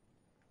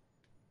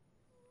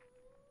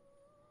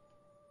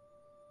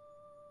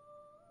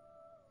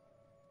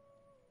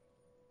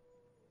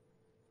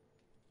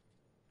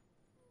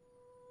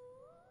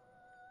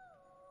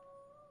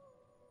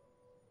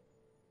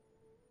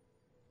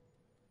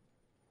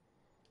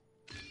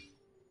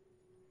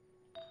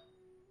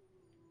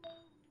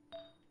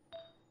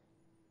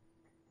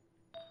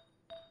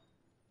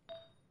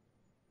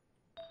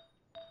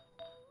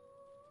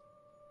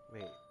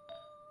 Wait.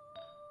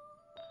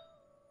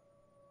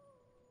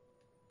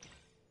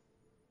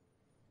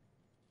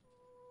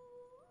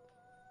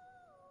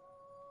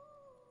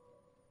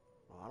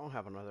 Oh, I don't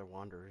have another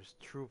Wanderer's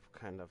Troop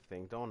kind of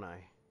thing, don't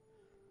I?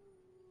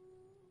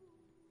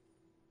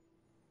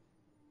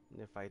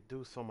 And if I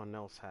do, someone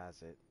else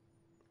has it.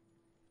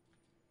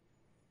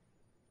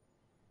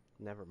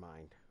 Never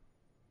mind.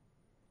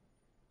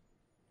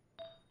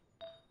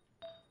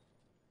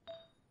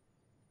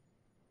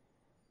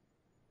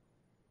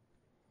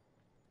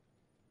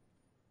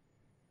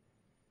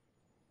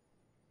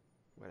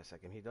 Wait a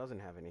second, he doesn't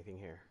have anything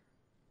here.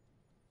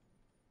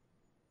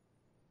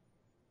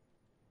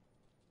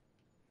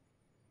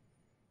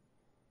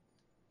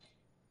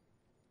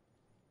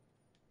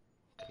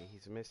 Okay,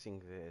 he's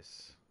missing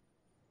this.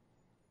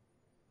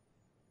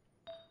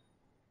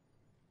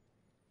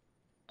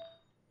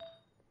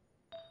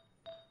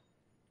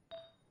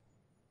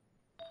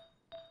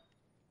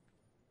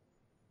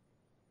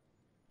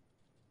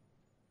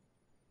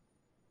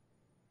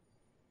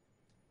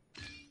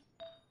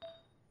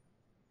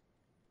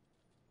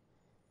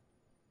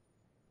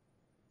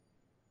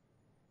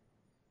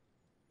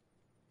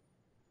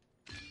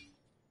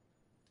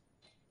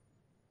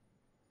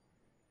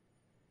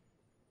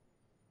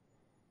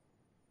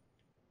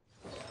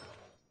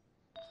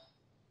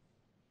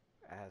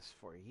 As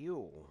for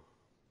you,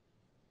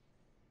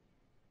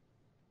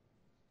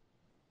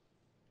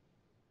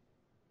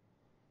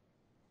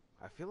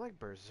 I feel like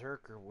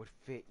Berserker would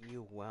fit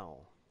you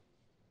well.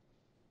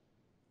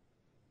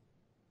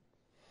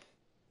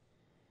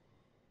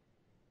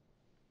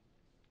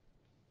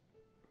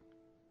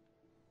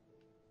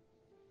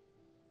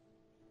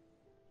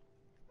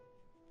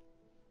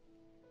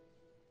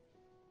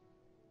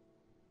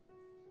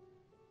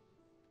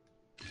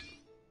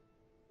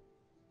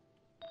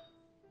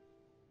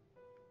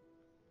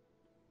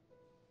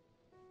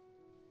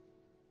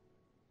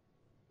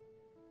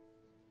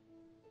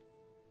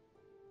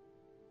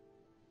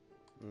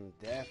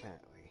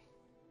 Definitely.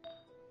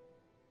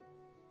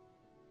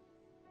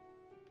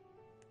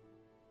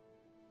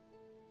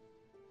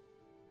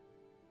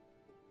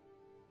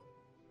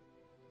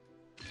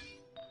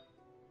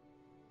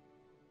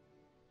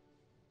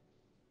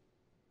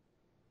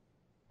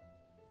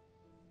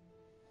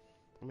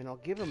 I mean, I'll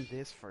give him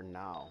this for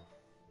now.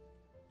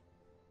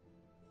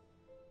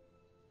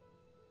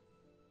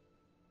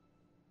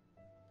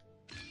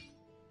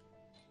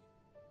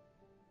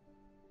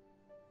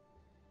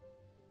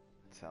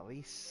 It's at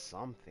least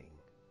something.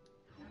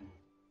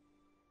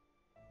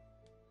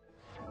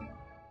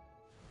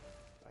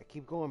 I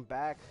keep going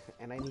back,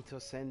 and I need to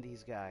ascend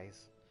these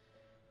guys.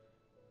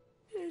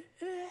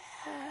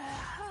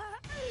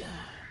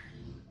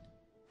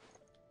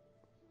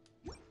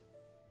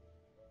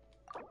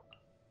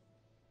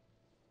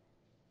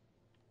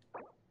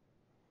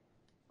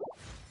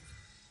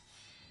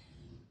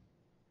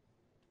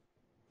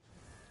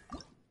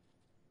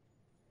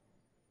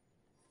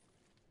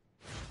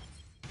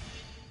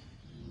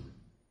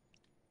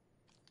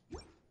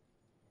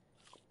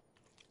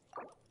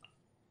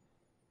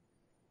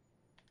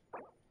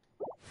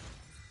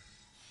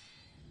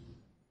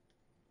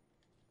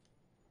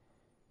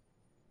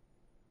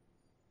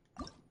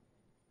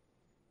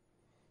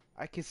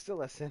 I can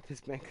still ascend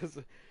this man because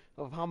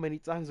of how many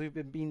times we've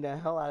been beating the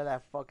hell out of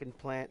that fucking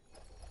plant.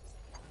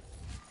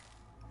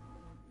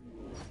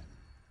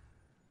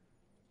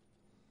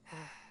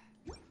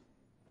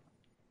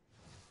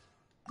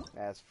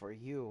 As for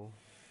you...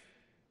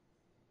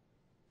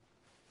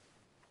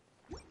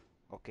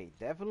 Okay,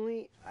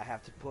 definitely I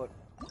have to put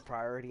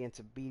priority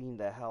into beating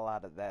the hell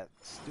out of that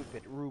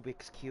stupid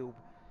Rubik's Cube.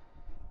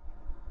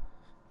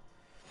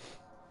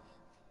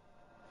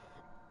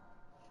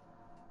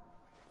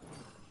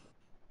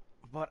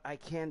 But I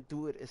can't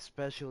do it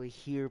especially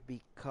here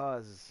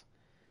because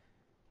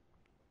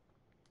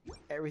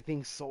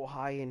everything's so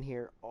high in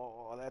here.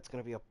 Oh, that's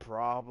gonna be a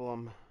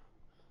problem.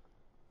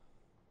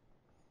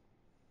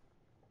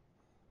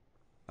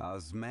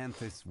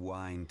 Osmanthus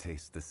wine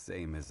tastes the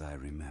same as I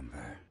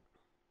remember.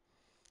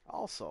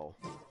 Also,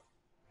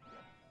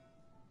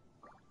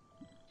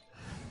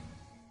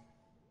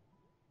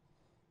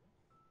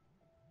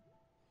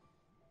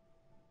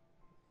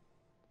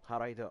 how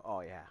do I do?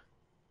 Oh, yeah.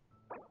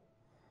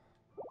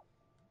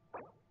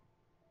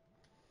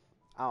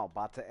 I'm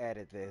about to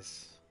edit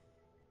this.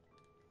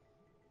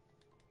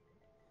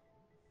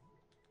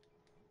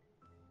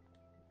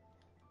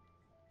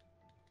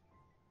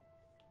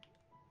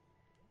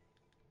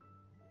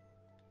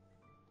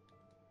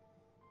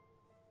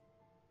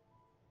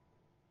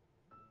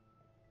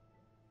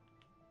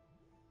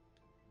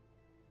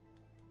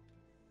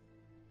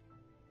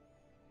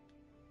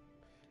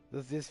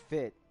 Does this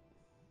fit?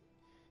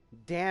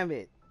 Damn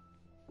it.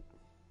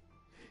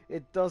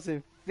 It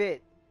doesn't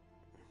fit.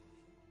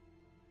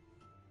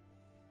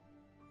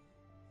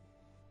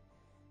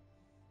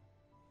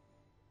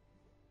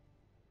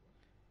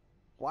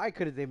 Why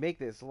couldn't they make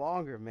this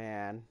longer,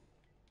 man?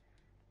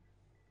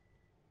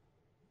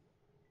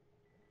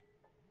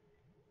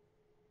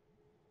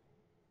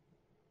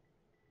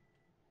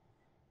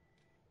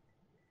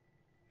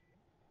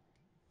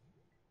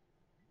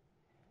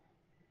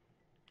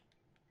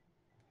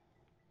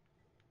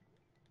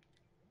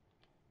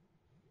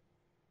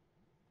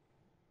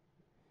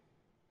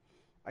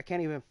 I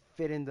can't even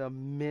fit in the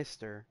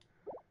mister.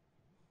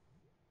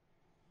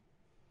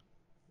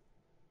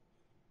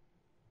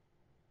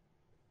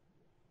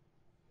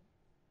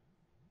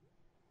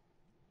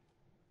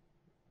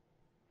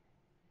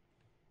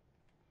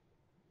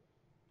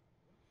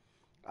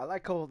 I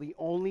like how the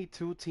only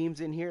two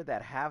teams in here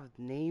that have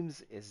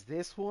names is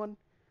this one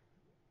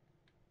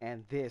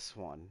and this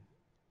one.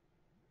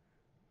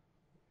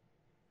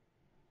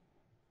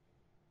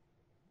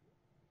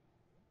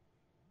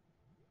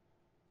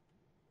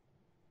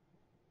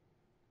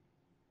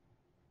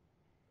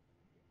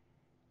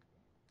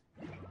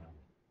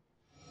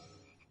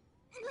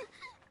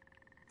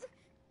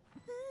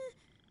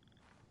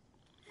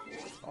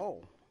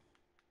 Oh.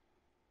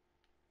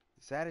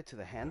 Is added to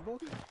the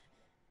handbook?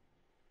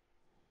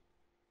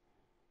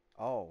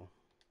 Oh.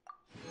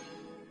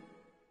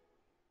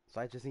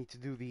 So I just need to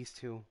do these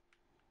two.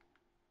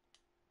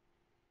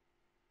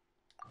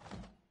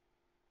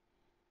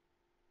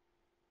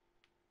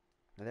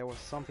 And there was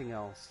something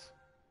else.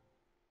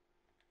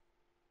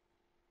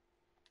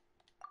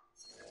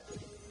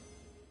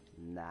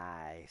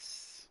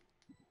 Nice.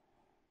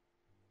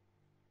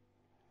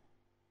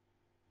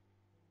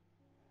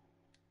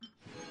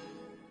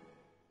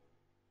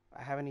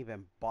 I haven't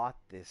even bought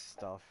this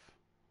stuff.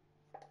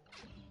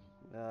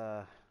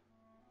 Uh,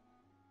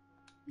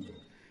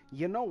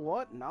 you know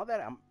what? Now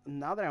that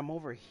I'm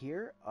over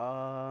here,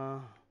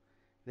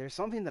 there's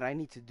something that I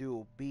need to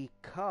do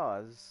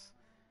because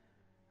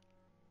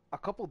a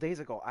couple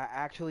days ago I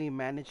actually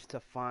managed to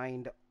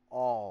find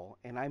all,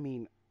 and I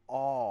mean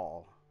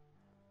all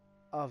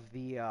of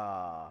the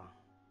all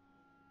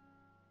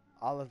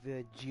of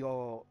the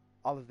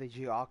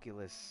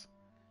Geoculus.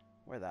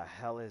 Where the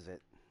hell is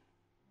it?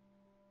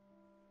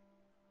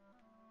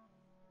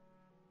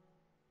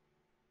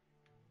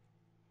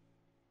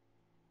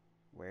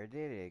 Where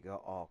did it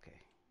go? Oh, okay.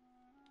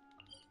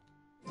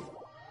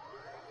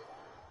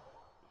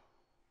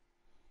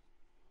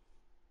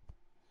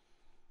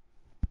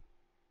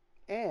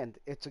 And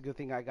it's a good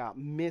thing I got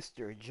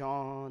Mr.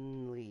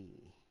 John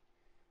Lee.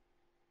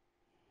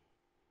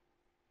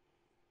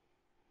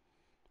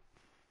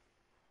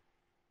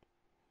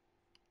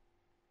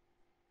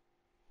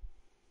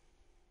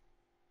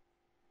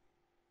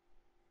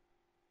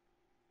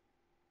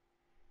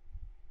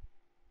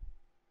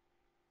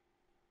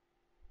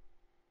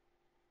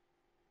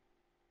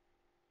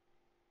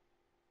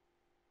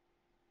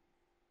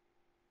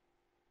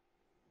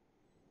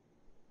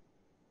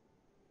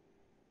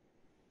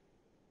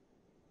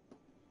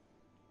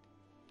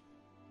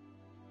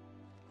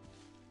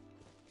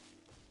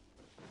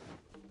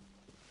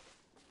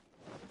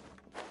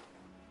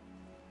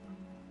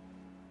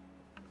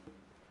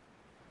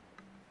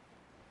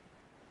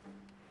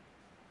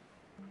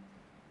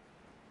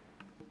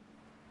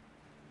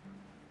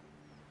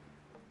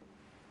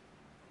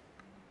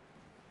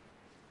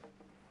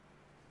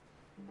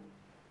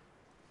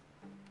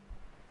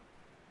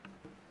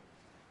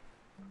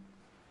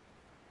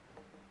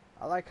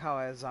 I like how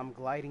as I'm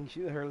gliding,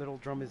 her little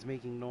drum is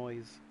making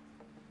noise.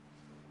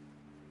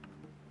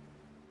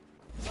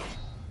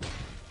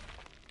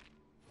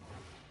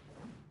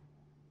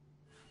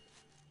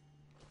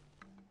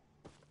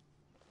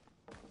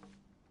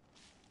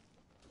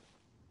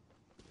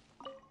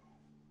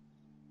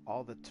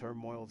 All the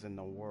turmoils in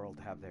the world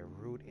have their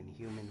root in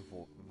human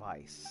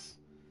vice.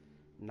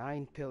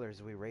 9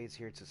 pillars we raise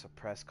here to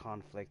suppress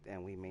conflict,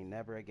 and we may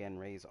never again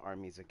raise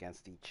armies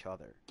against each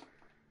other.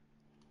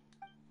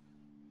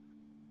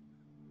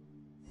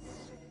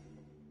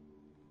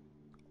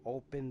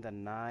 Open the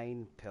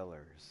 9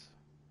 pillars.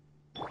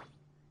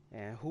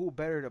 And who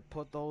better to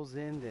put those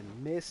in than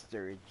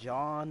Mr.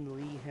 John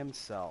Lee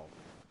himself?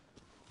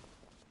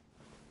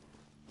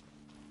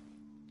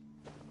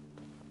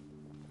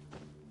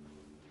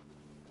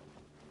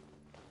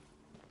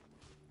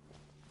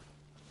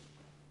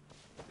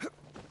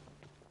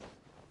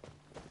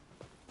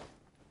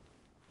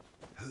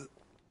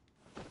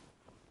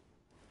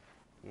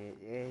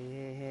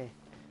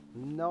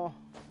 No.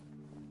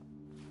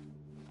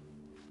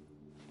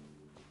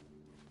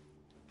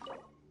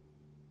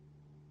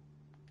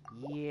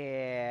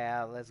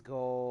 Yeah, let's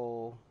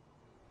go.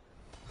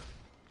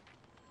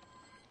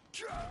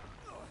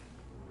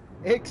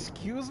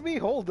 Excuse me?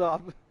 Hold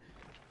up.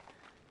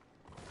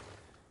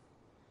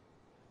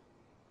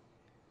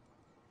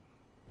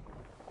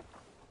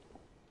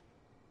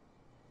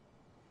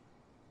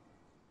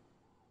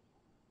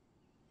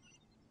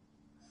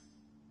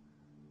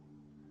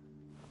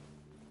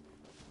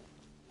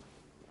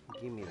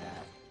 Give me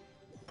that.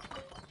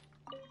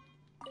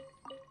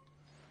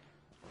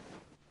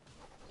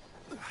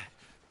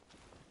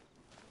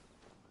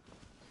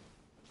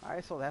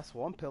 Alright, so that's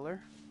one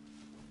pillar.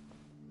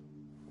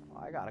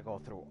 I gotta go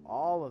through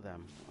all of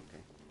them.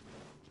 Okay.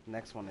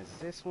 Next one is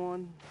this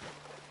one.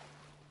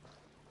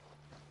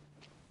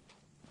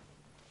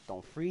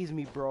 Don't freeze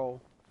me, bro.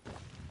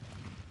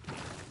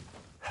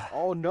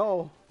 Oh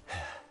no.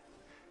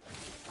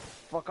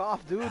 Fuck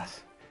off,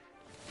 dudes.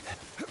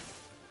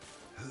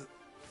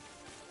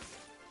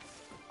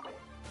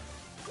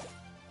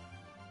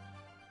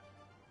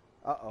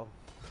 Uh-oh.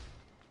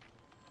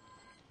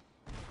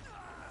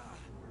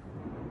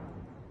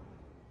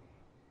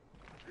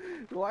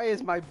 Why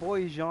is my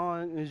boy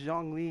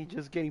Zhongli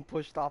just getting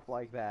pushed off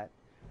like that?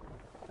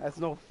 That's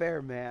no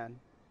fair, man.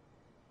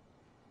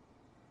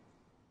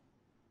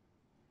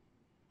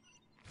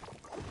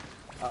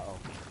 Uh-oh.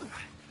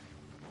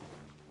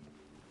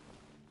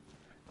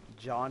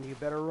 John, you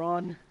better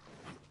run.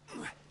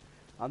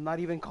 I'm not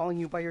even calling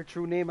you by your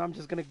true name. I'm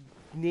just gonna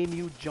name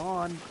you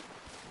John.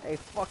 Hey,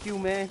 fuck you,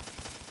 man.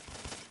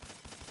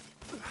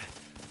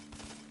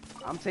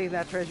 I'm taking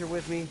that treasure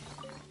with me.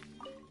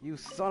 You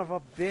son of a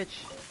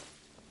bitch.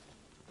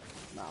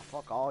 Nah,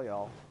 fuck all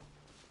y'all.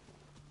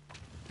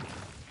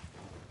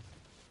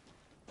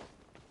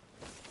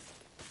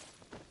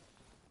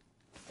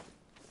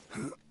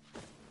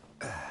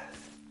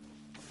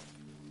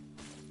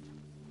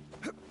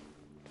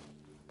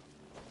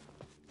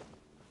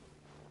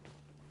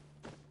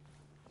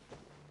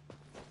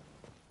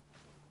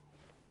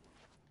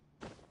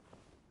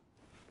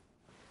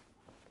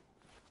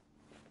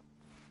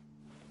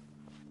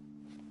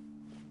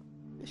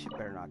 This shit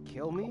better not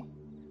kill me.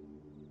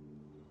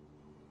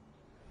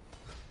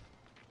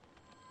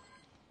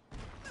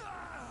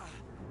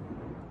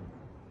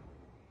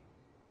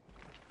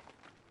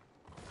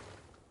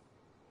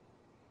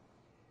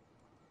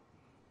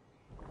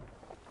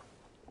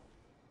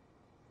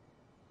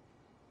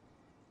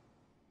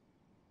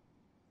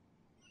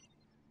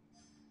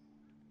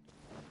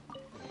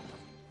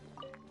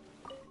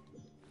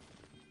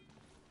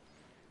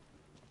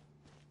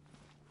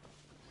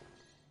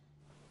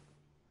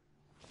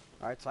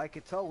 Alright, so I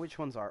could tell which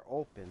ones are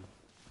open.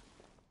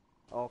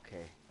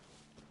 Okay.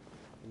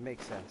 It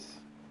makes sense.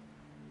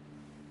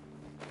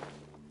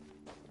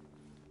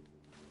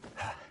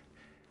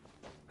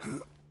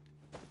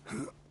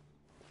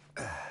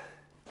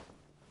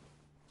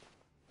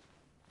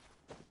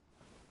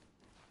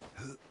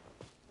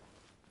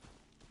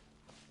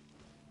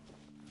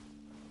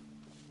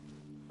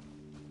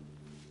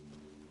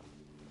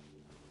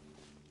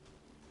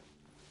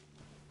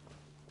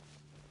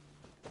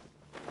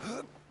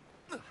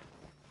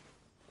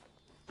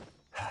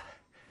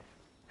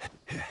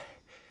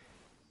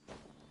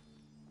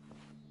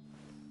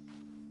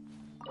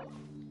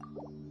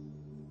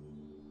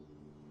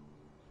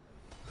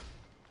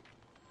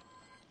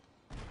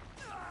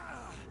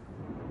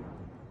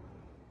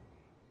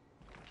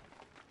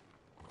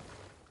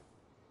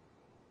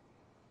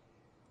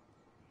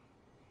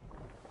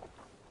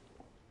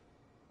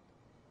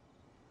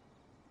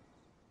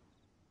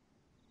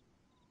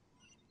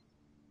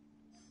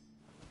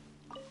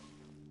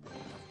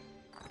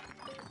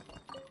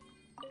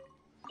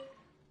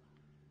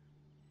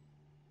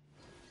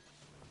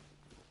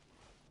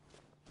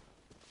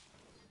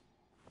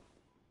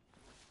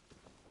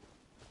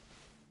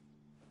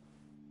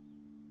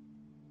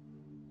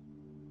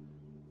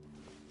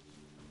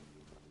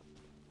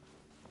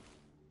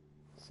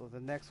 So the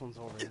next one's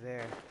over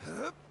there.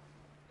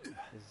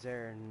 Is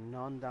there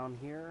none down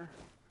here?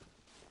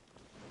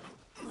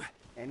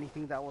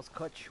 Anything that was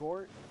cut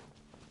short?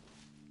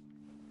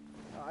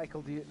 I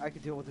could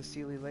deal with the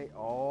Sealy late.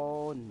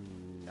 Oh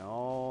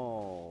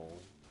no.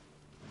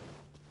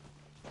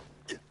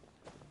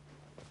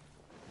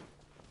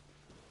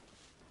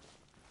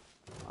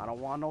 I don't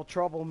want no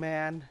trouble,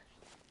 man.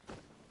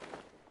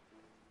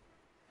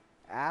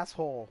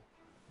 Asshole.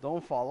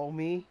 Don't follow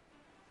me.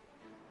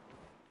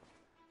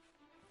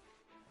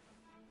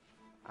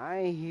 I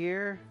ain't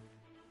here.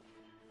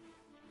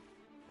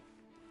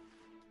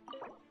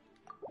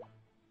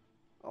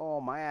 Oh,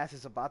 my ass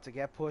is about to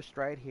get pushed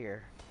right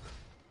here.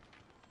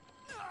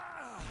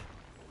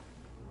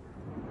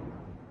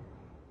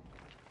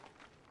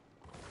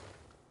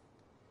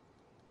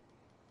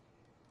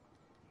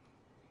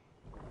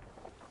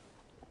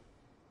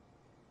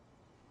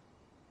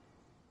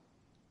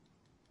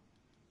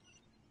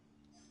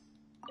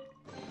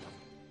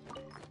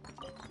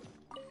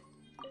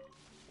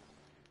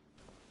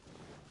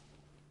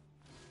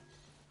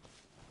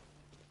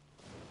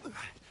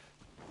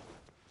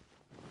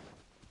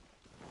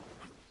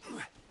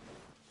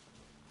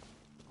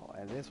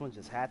 And this one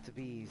just had to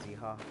be easy,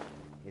 huh?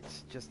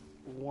 It's just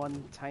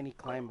one tiny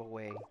climb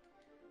away.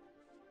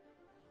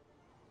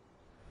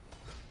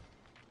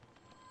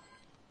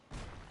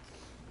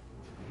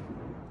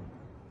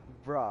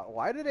 Bruh,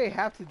 why do they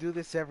have to do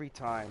this every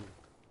time?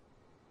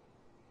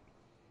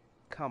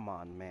 Come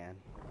on, man.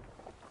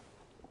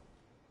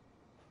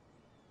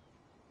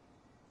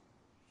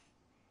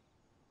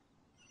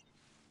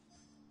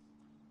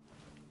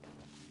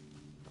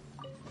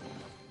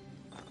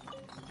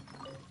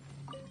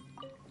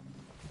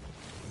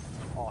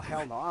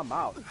 hell no, I'm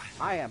out.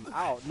 I am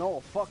out. No,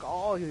 fuck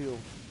all of you.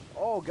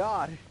 Oh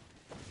god.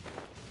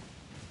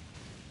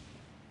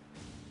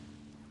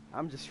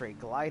 I'm just straight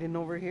gliding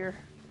over here.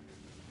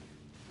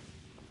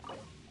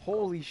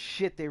 Holy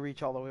shit, they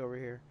reach all the way over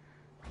here.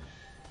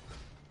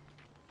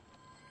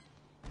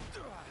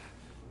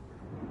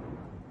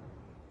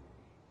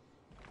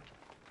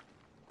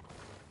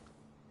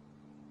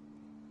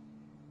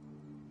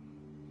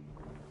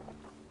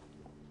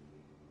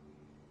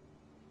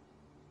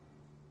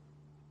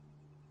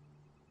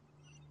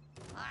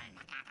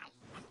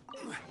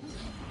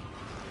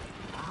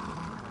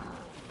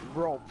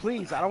 Bro,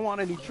 please, I don't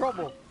want any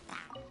trouble.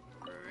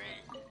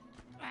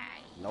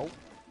 Nope.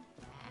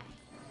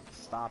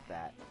 Stop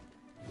that.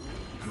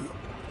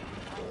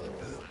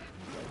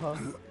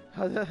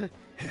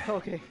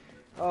 Okay.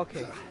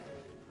 Okay.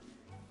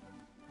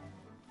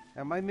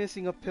 Am I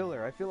missing a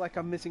pillar? I feel like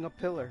I'm missing a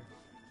pillar.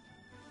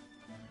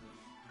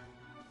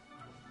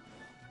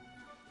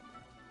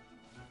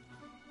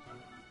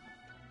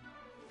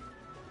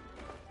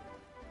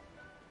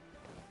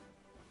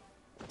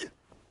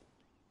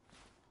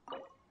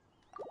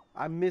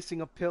 I'm missing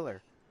a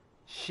pillar.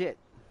 Shit.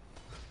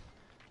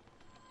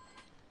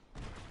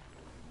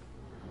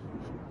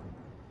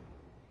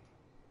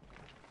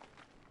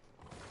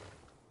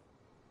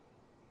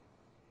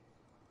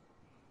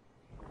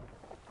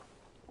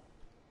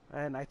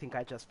 And I think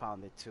I just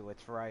found it too.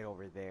 It's right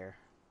over there.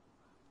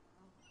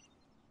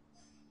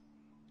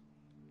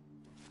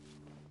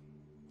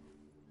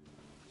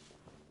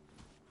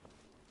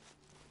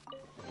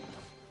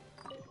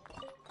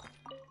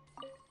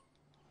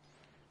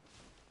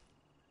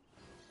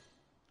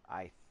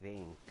 I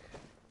think.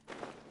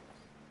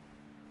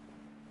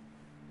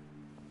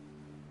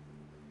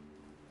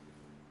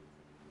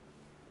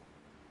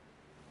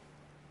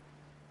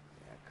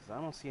 Yeah, because I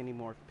don't see any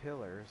more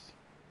pillars.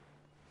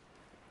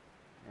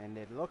 And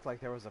it looked like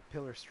there was a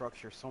pillar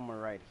structure somewhere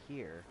right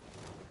here.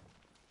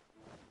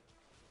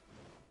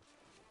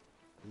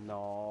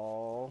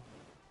 No.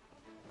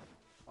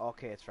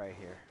 Okay, it's right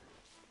here.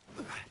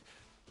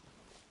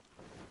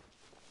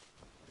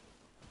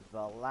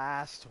 The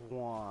last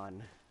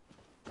one.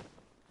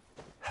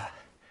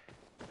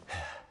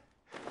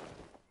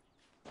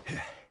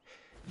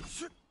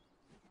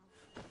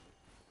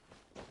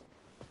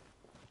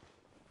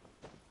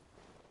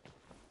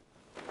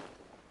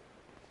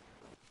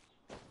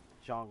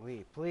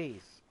 Zhongli,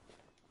 please.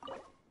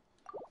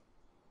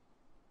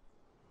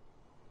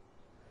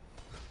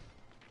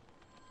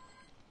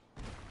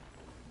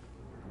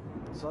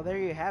 So there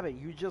you have it.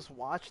 You just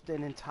watched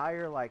an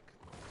entire like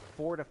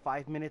 4 to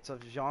 5 minutes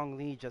of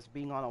Zhongli just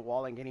being on a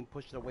wall and getting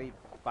pushed away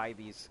by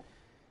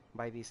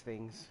these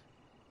things.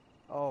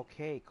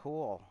 Okay,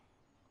 cool.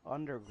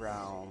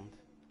 Underground.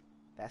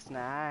 That's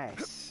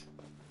nice.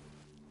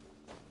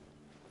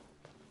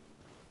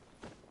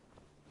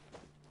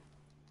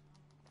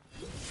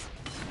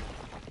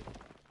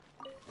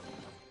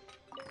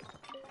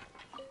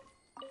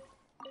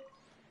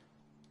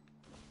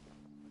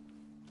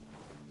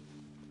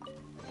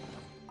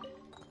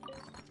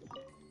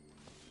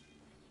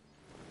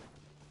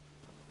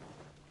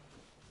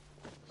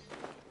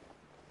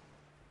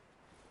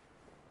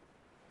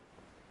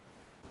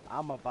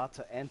 I'm about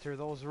to enter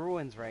those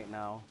ruins right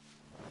now.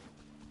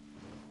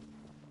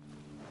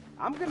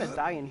 I'm gonna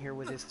die in here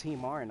with this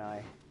team, aren't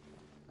I?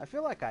 I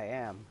feel like I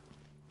am.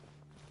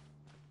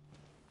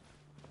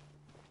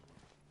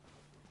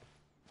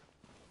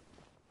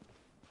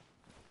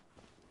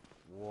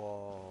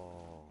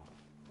 Whoa.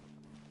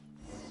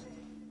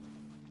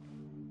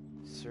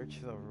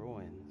 Search the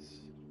ruins.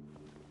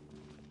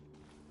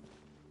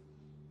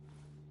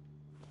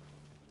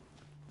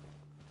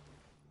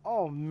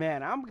 Oh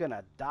man, I'm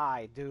gonna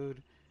die,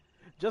 dude.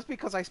 Just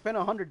because I spent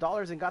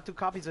 $100 and got 2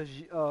 copies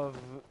of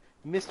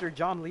Mr.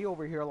 John Lee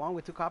over here, along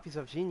with 2 copies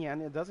of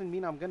Xinyan, it doesn't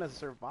mean I'm gonna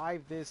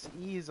survive this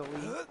easily.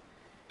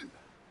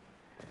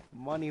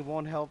 Money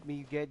won't help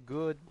me get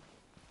good.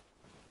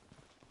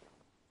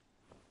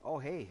 Oh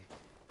hey,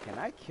 can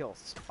I kill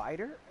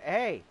Spider?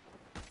 Hey!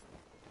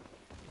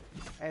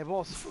 Hey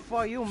boss,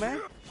 for you,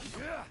 man.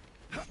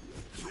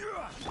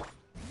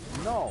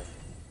 No.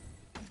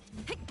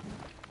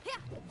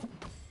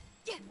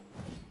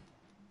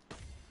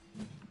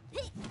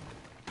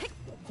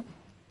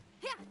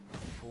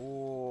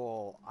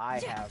 Fool, I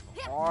have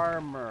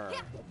armor.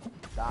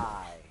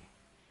 Die.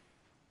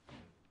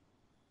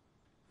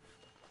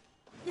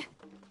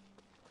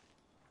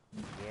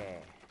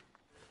 Yeah.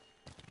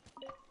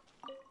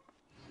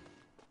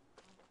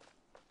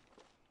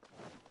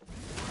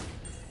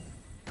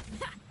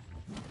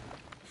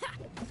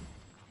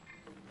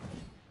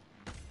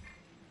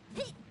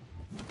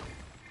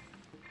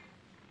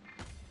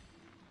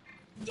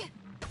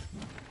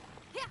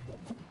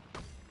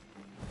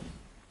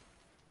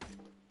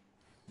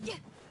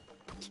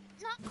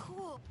 Not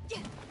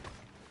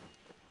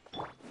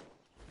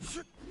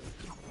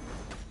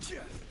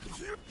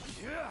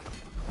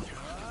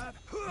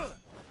cool.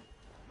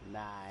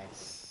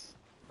 Nice.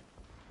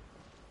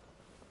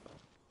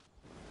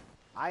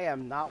 I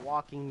am not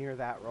walking near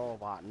that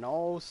robot.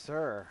 No,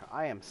 sir.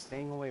 I am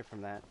staying away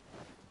from that.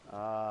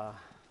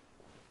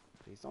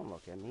 Please don't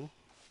look at me.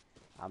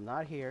 I'm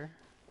not here.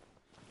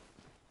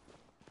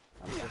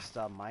 I'm just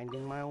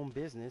minding my own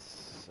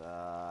business.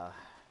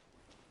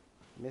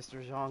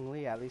 Mr.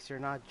 Zhongli, at least you're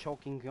not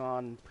choking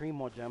on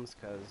Primo Gems,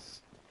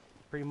 because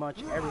pretty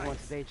much everyone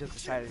today just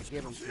decided to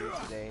give them to you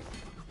today.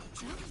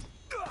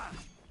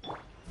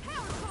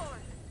 Power core!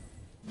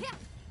 Yeah.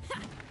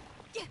 Ha.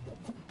 Yeah.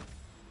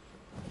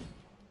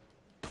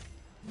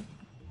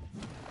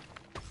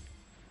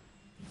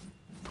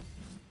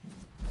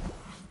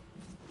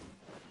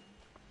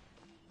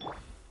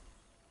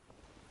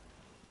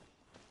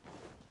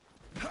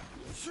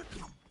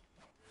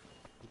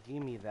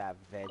 Give me that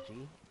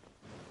veggie.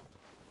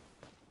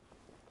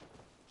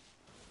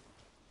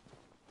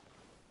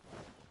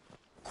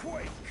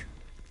 Quake!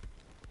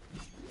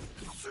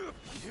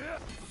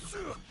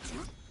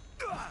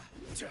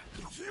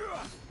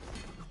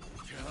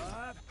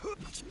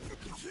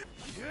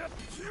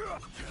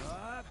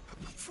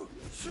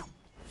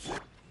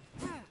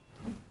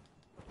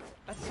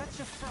 A touch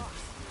of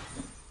frost.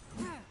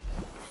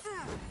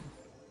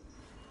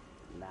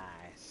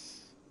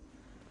 Nice.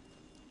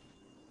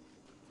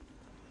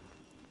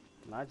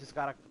 Now I just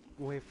gotta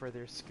wait for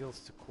their skills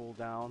to cool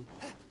down.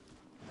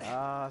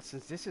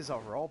 Since this is a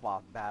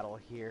robot battle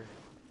here,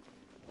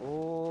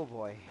 oh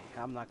boy,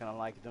 I'm not gonna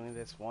like doing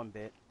this one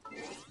bit.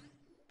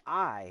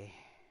 I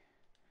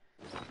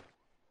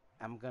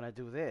am gonna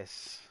do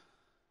this.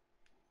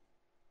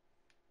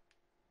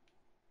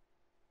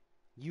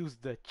 Use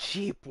the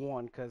cheap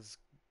one, cause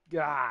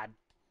God.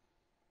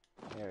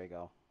 There we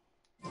go.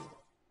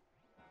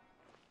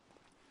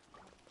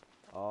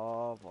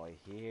 Oh boy,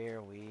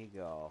 here we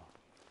go.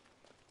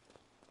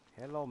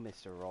 Hello,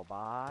 Mr.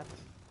 Robot.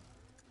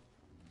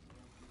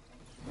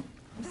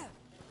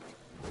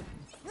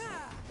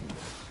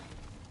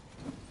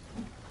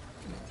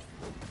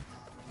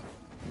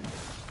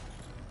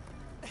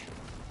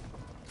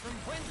 From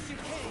whence you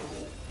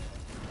came.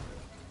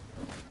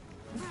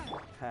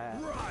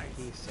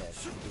 He said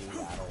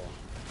Seattle.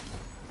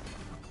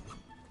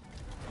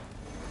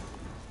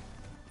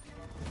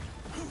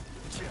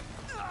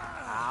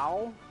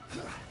 Ow.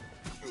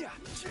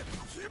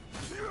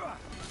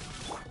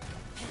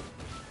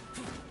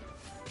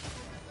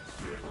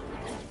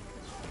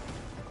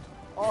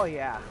 Oh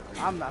yeah,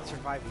 I'm not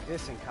surviving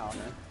this encounter.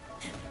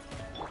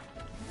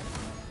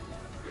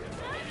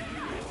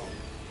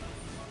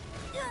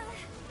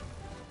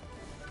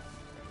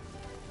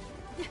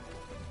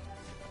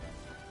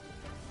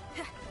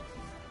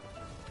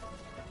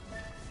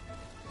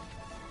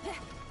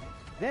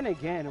 Then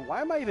again,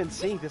 why am I even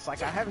seeing this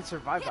like I haven't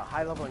survived a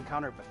high level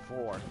encounter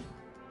before?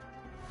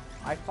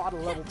 I fought a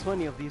level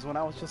 20 of these when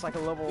I was just like a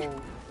level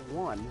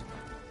 1.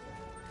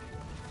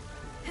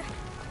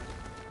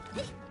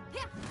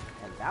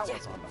 And that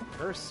was on the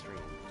first stream.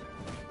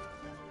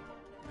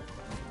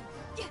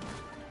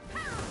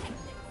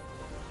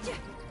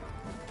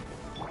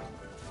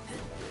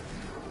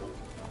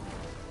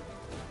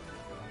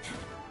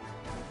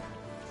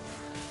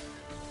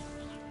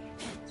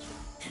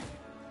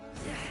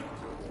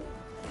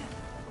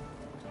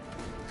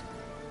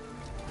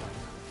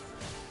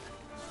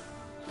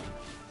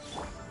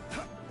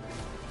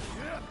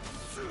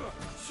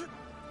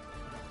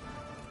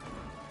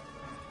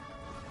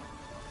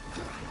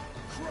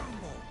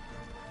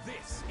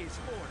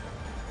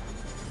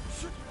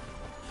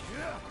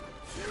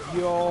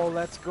 Yo,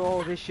 let's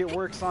go. This shit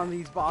works on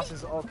these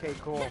bosses. Okay,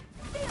 cool.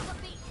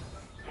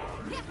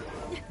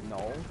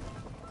 No.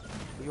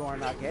 You are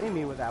not getting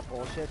me with that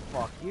bullshit.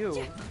 Fuck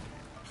you.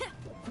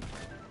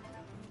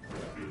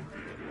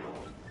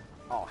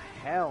 Oh,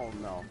 hell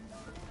no.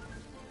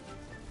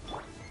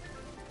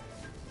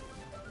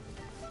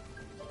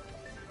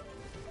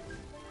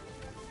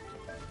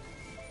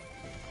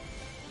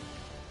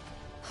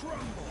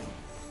 Crumble!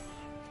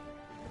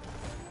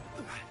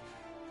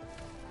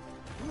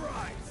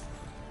 Rise!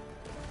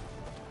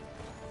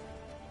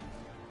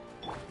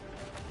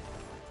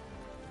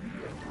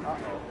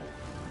 Uh-oh.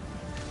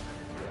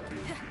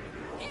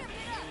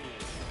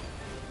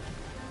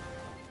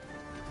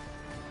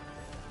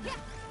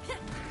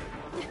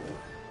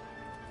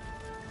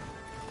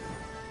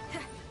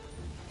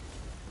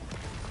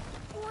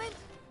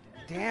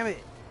 Damn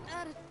it.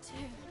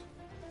 Attitude.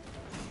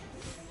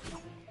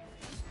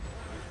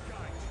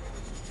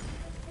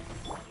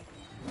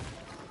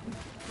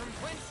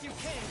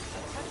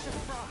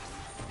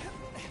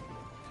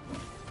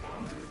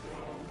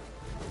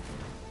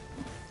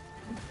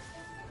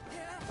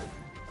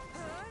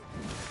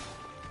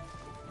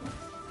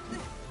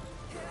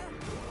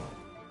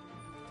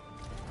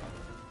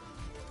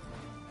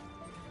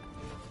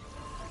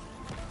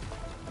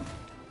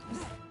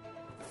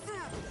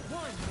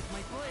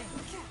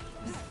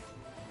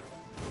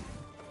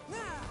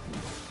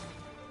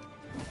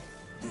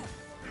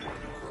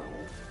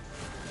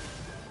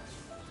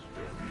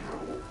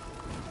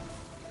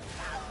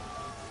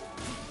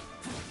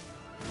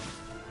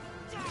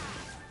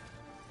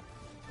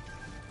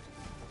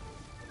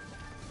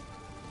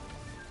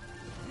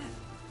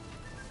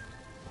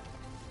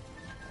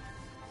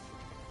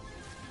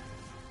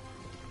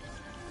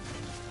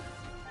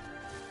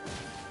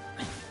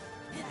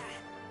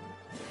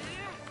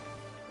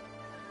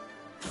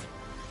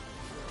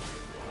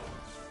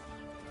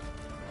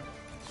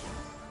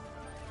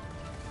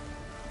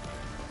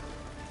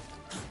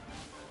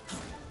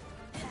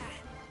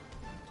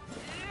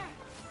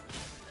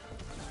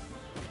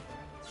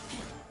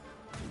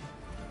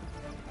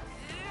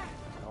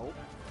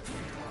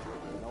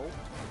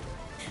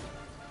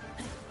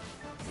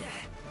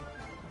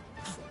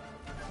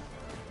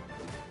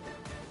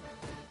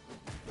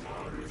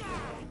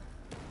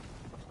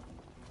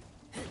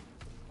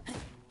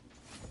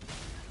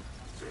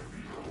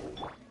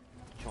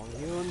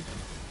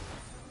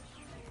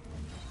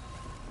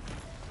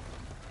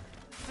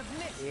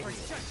 for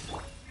Idiot.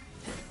 judgment.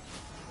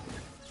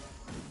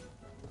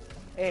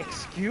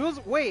 Excuse?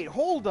 Wait,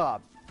 hold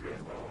up.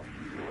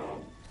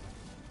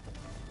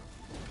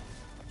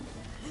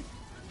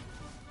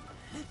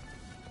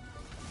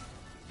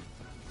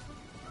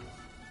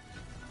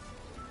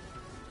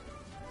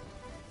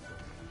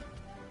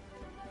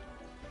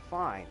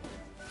 Fine.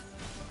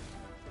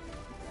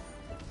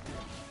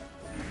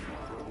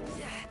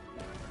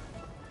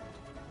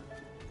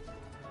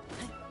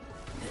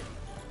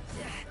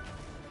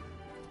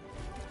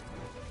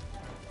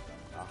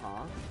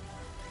 Uh-huh.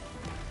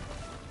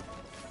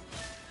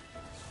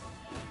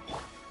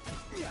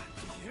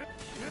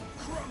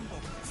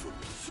 Crumble.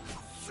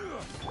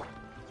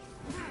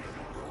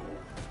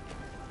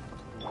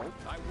 Nope.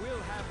 I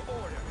will have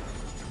order.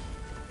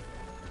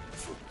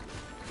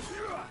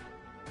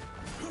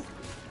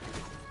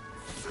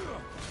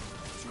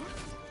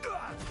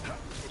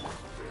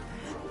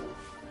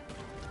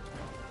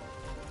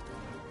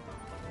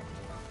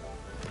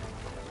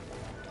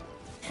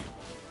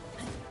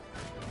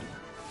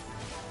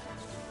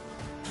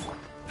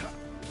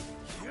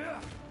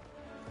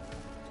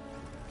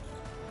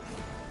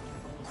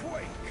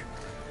 Quake.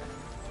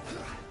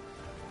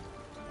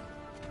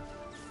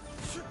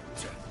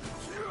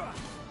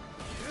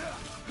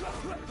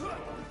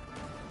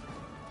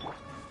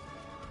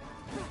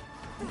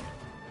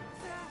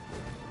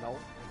 Nope.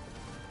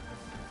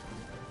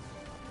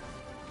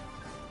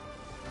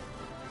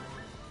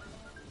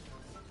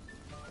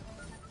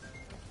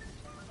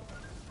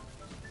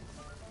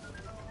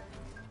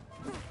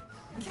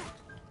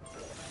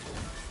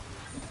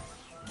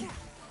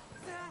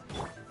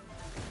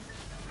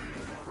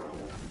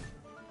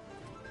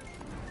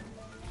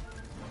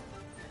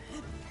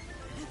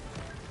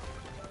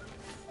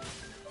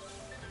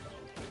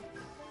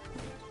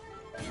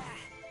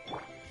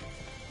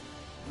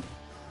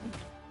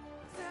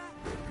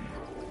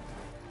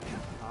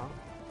 Huh?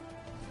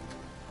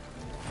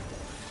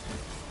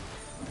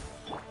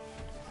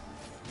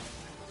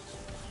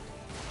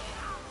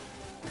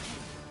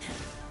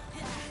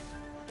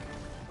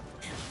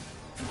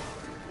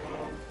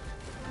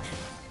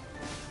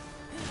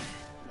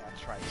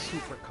 That's right,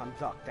 super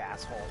conduct,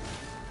 asshole.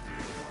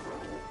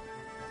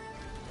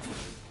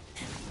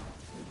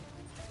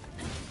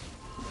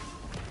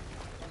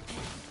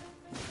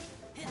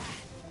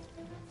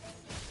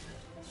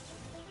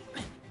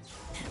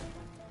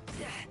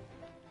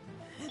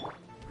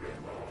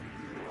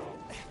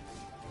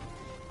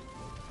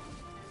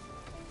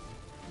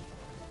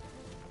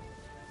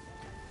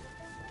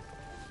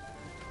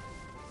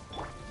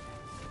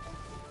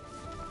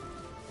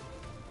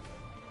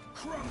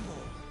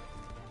 Crumble.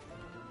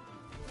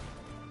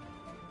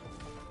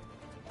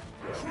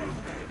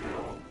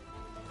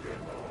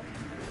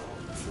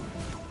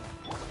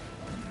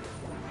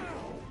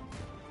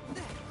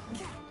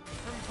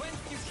 From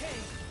whence you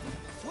came,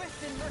 swift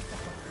and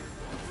merciful.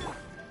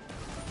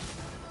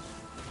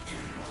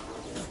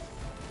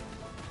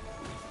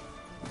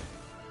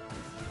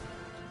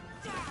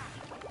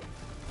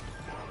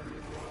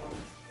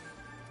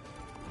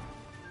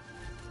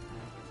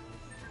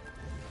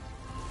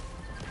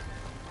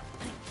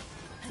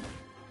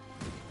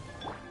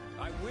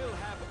 I will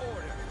have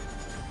order.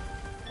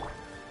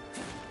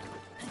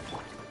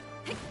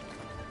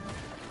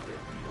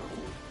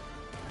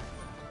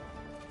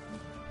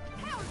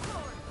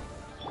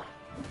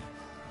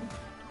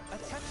 A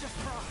touch of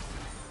frost.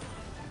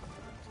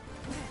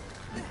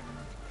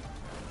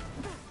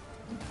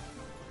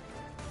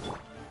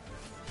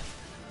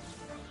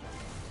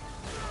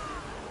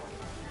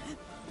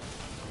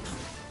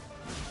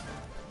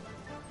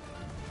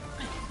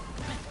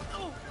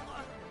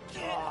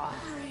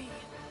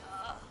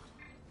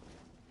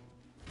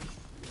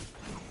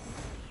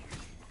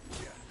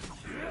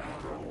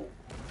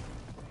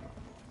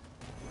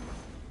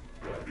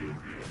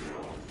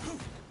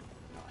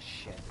 Oh,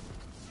 shit.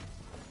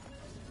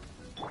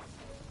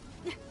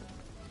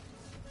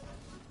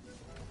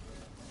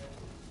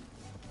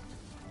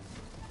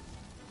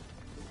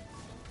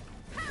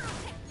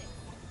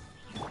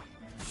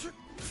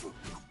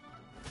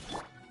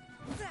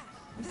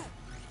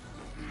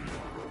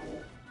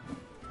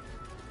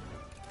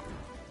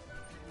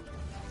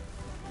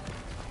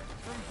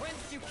 From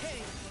whence you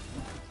came,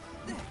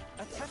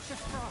 a touch of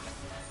frost.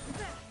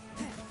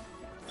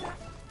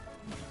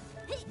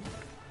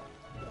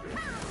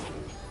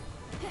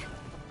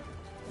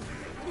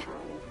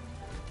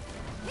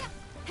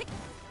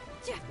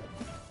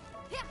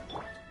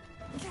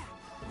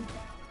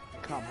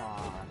 Come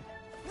on.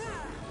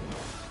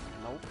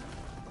 Nope.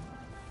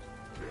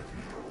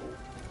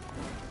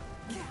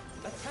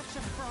 A touch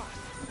of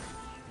frost.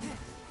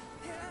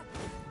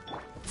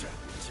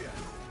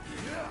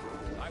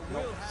 I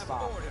will Nope, have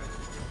stop. order.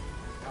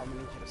 I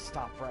need you to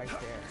stop right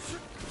there.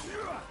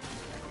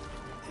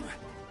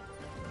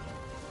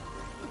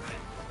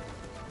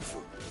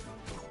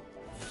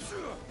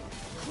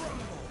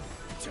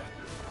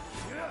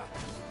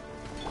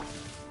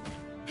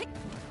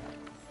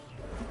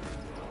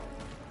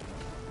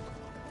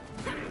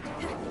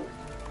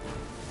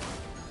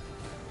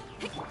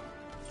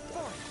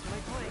 Force.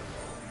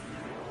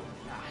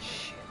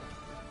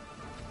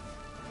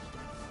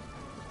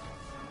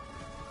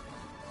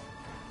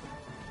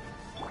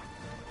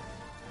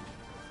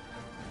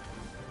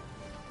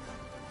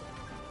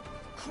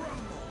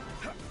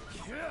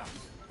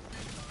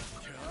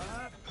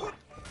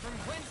 From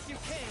whence you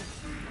came.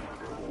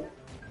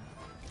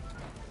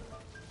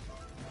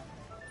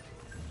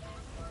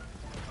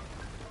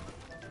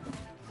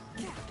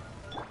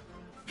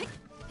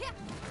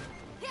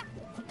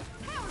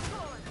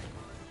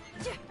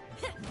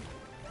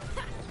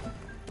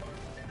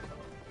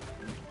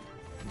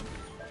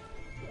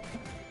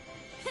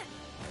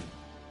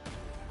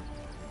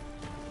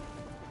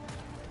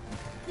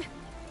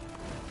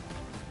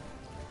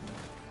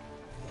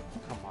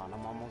 Come on,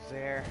 I'm almost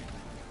there.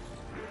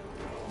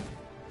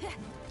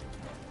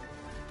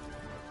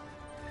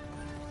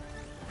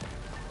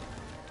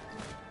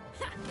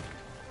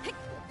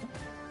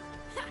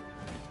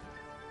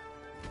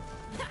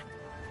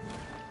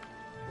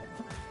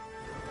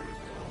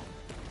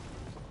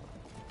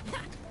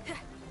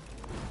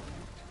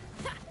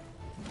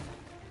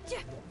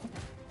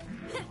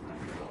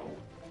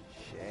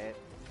 Shit.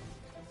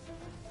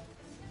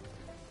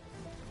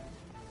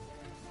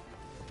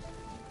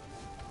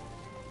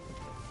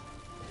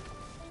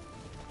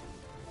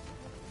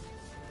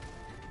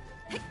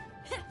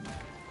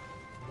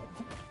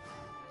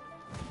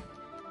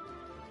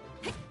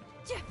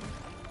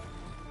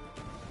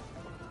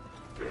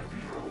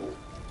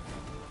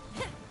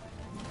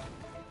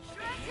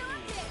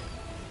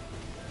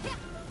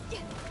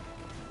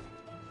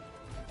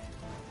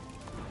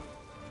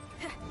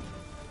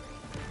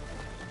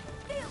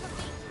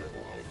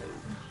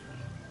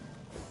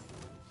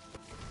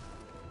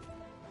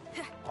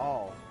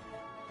 Oh.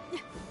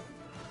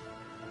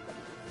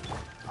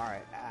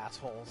 Alright,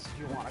 assholes.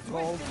 You wanna go?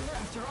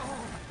 After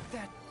all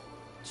that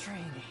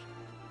training.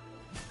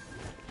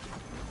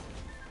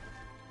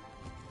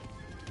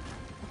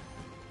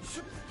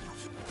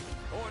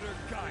 Order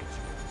guide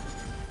you.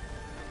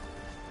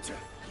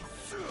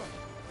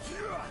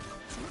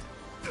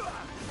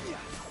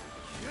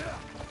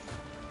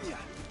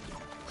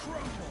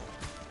 Crumble.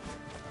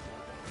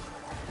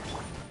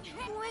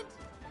 Went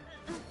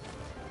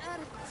out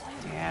of time.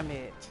 Damn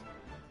it.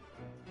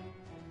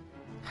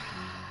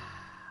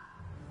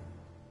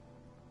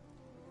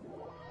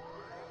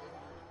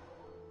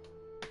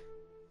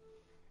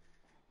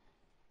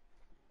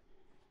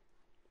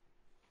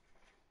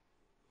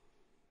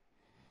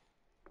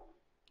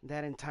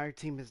 That entire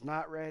team is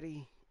not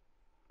ready.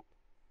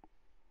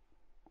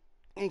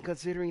 And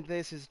considering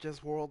this is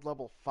just world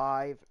level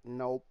 5,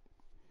 nope.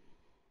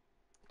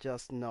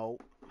 Just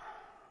nope.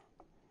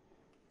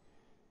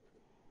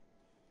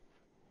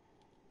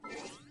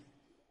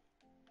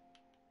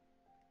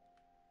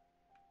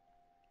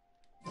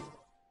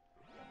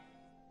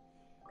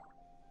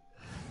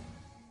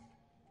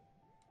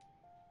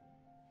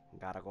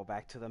 Gotta go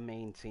back to the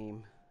main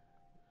team.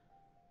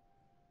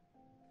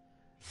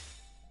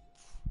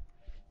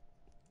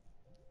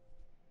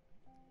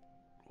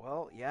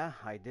 Well, yeah,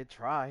 I did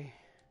try.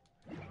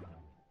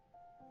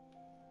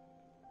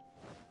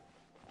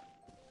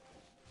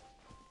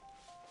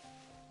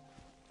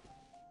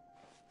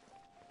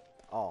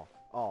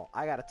 Oh,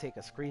 I gotta take a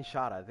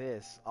screenshot of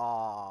this.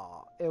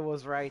 Oh, it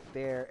was right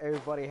there.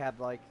 Everybody had,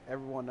 like,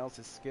 everyone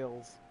else's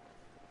skills.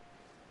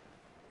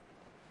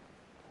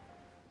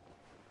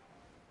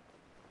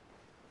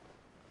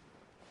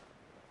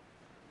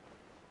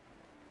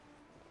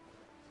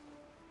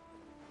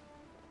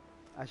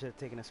 I should have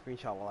taken a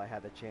screenshot while I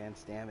had the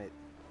chance, damn it.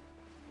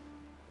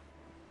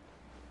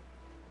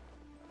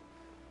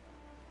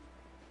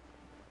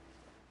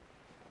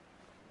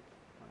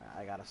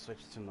 I gotta switch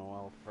to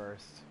Noelle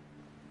first.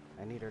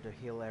 I need her to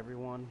heal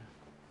everyone.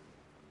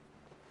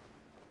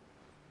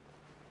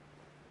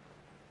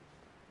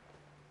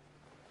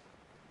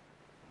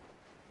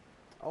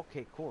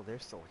 Okay, cool, they're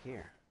still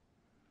here.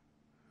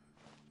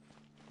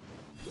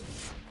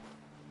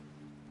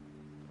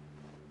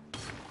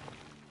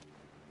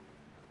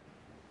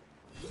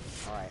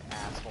 Alright,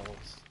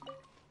 assholes.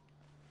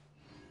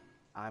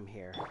 I'm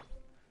here.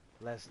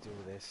 Let's do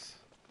this.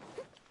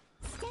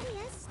 Steady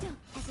as stone,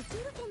 as a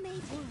dutiful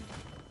maid would.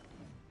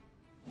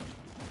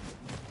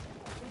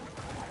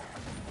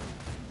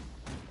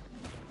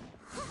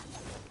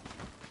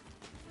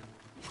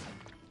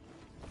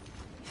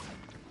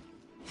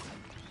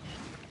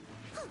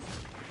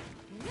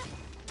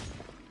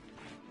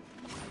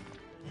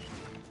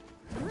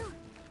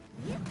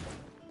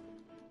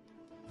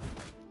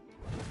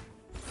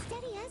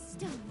 Steady as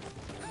stone.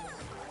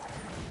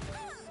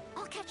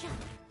 I'll catch up.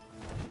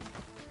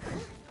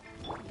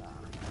 I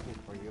think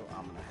for you,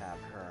 I'm gonna have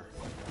her.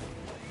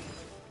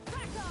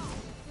 Back off!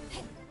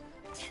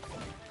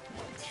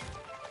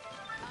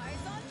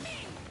 Eyes on me!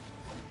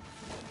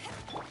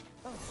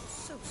 Oh,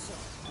 so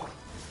sorry.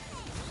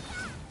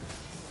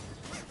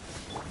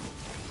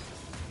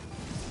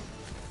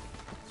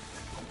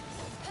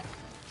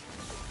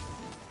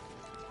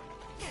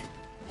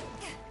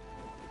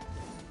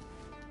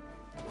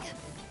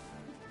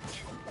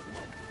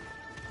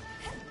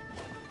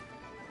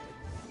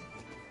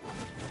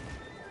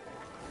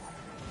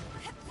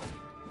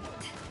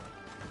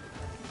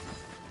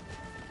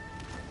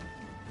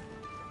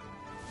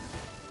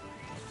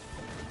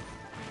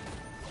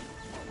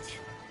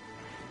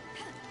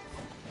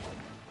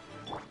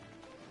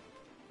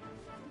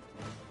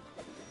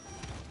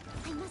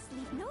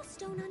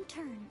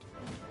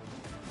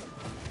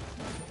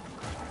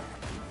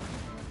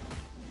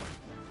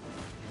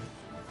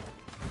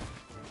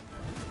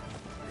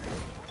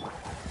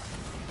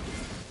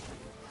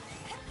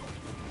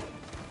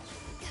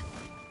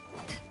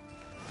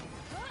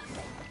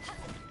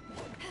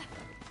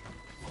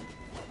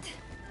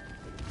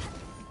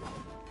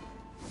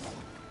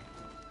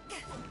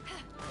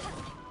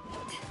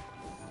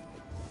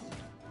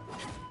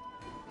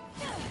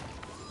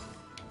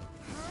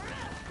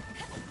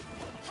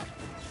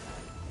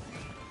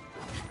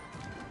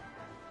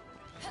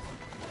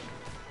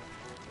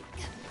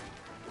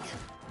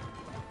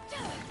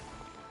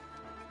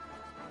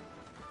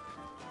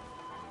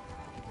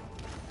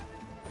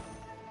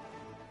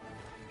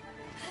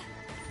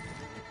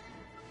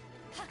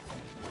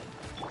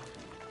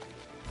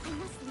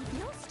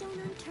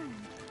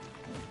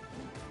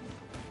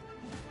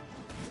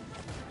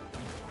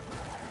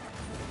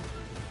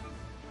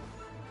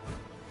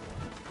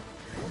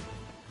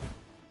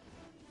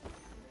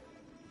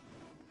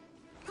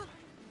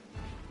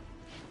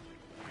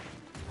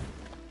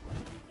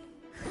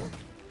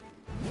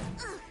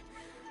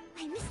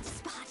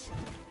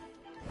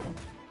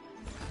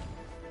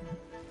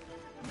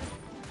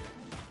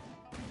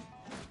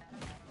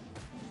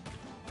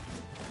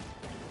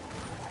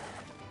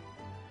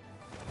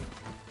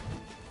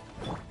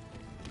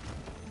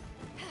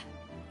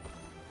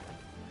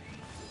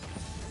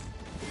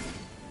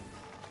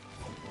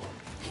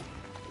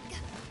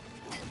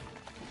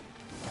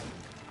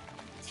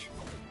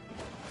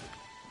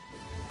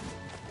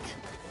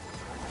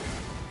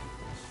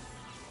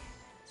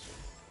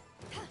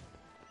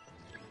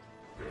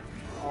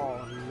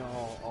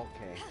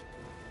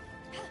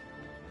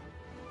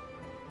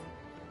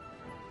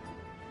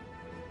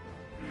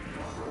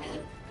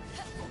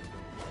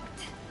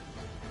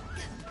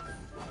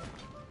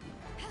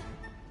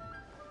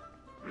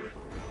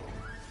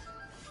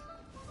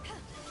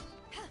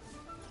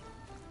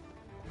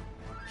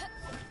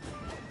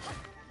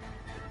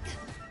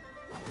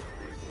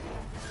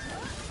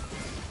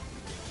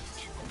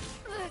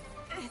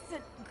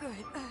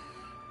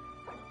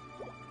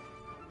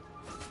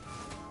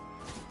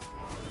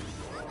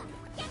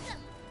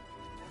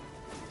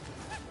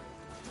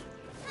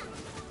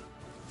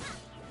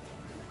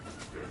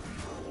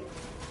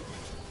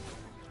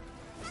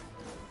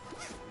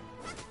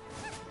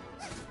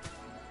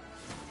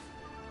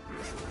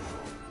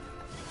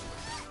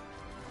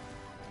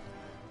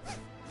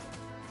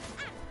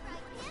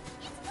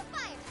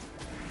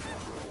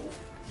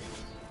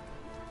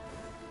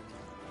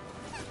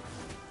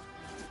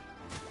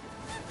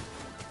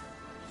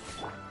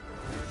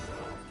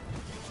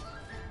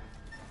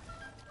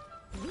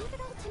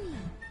 to me.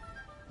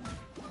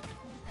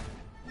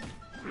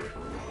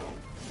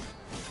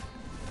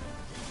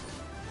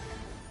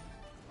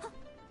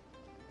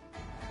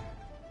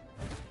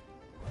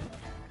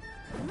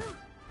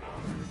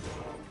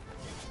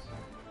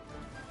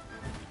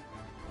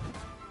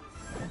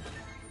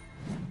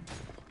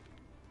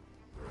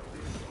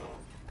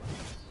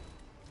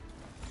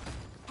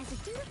 As a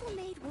dutiful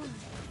maid would.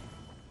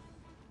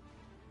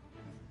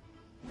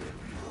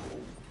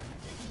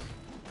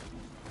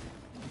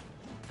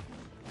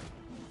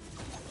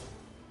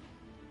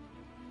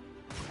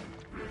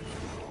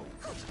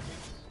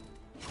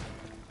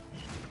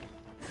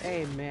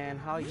 Hey man,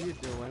 how you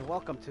doing?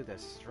 Welcome to the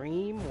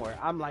stream where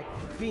I'm like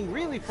being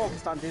really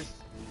focused on this.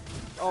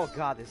 Oh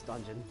god, this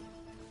dungeon.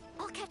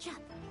 I'll catch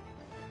up.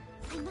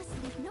 I must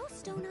leave no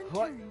stone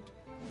What? unturned.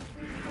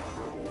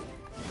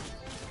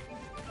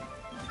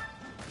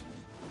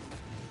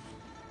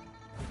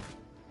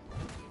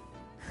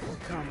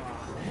 Come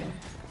on.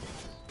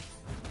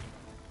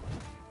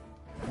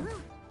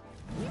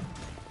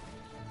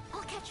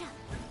 I'll catch up.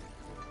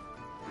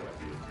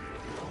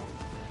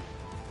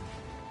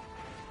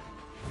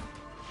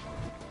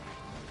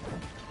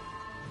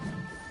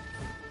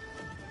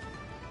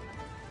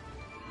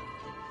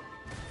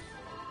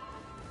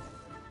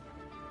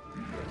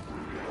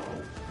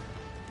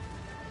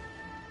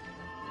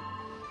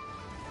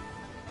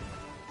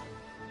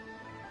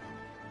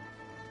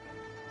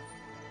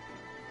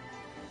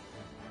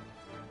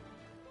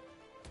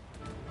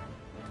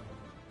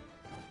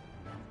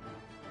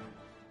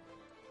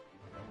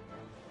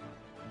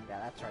 Yeah,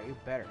 that's right. You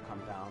better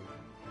come down.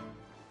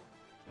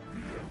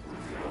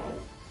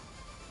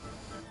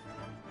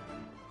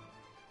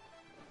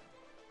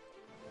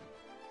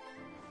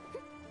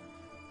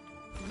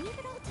 Leave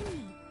it all to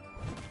me.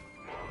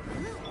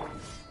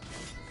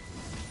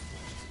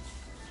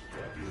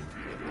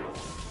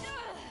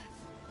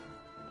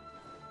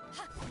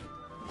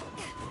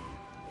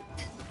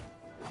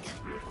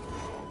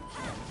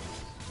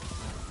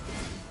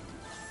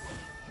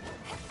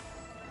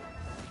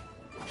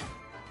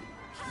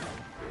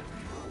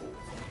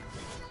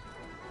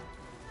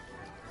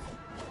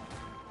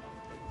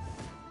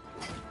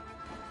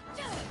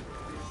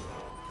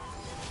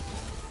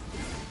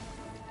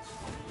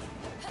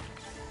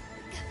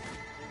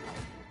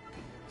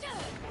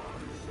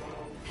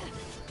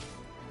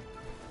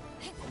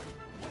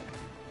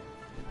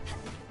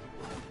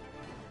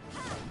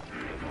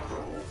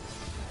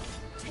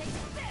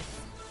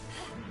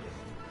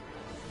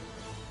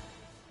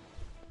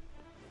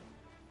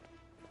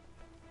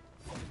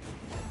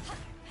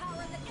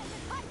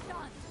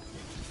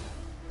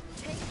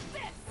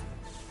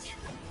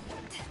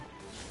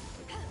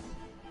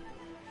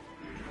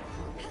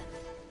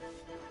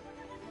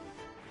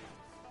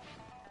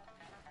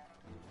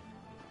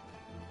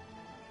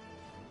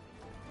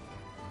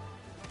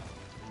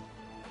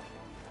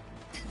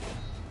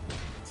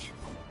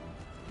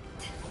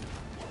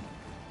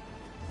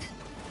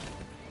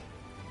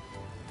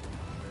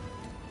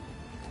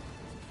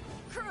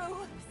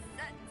 Crew,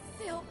 set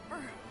sail for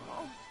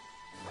home.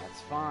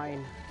 That's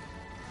fine.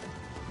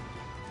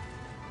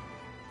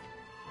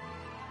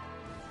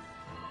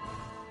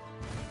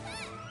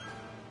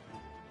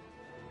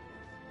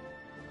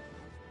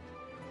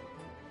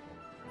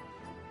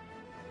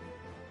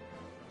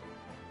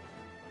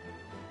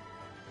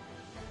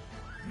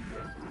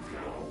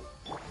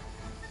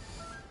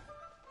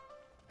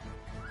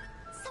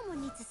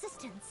 Someone needs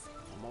assistance.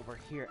 I'm over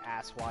here,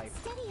 asswipe.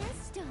 Steady as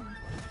stone.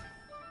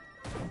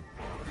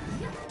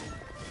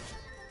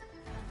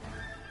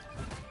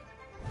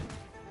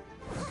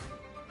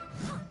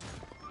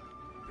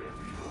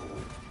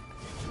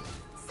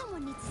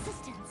 Someone needs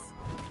assistance.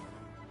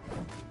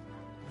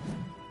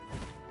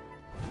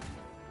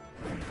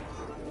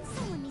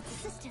 Someone needs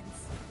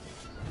assistance.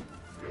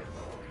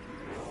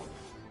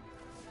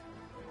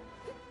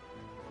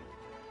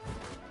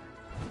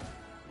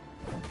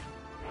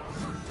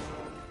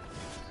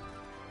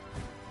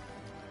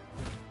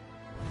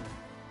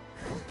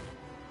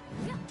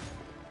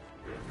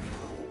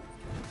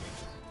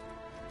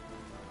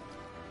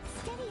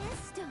 Steady as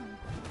stone.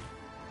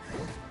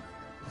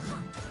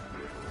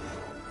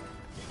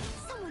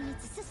 Someone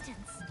needs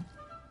assistance.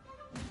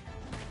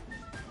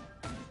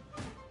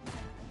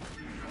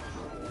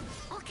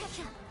 I'll catch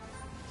up.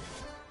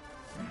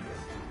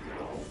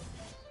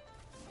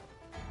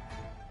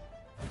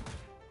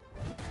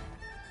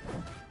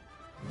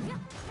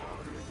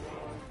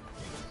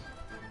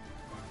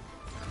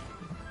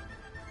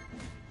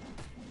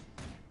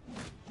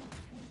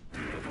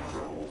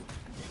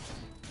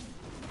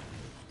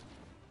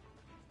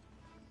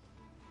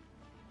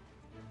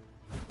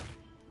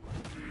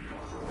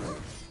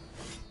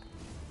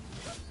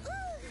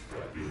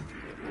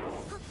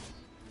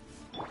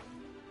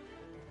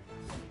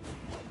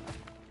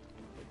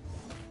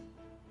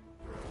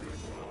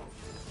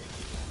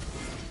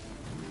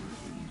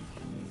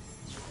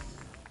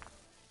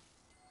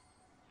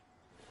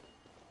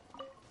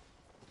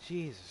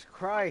 Jesus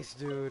Christ,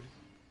 dude.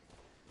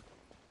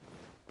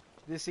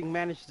 This thing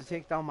managed to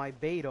take down my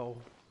Beto.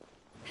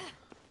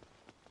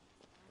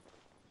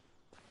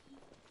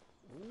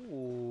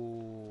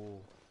 Ooh.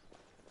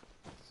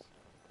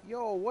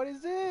 Yo, what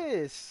is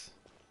this?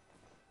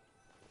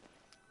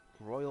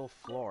 Royal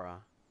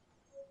Flora.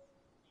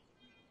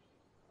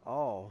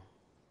 Oh.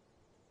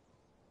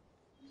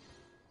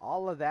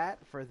 All of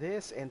that for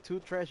this and 2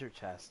 treasure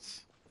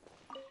chests.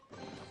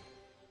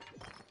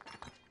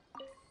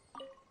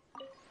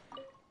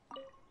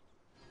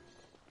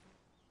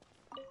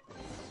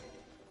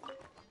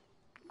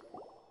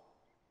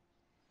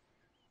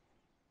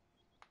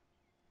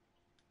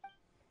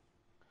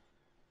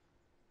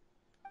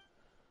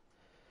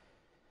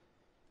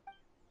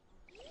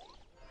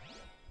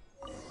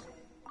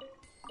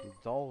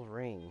 Dull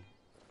ring.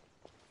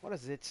 What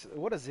does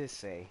this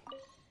say?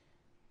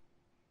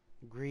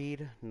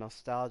 Greed,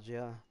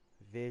 nostalgia,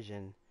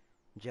 vision,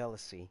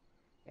 jealousy,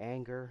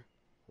 anger,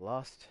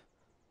 lust,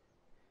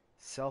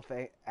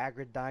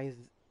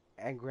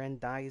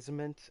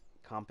 self-aggrandizement,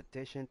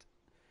 competition,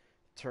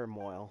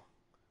 turmoil.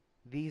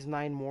 These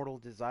 9 mortal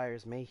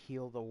desires may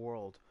heal the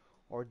world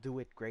or do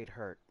it great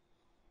hurt.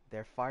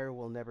 Their fire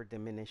will never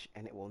diminish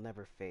and it will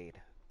never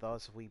fade.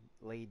 Thus we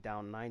laid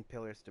down 9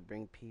 pillars to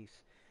bring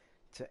peace,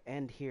 to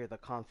end here the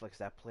conflicts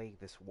that plague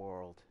this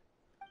world.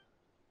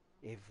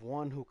 If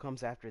one who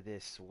comes after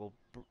this will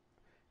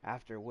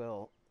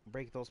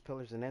break those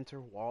pillars and enter,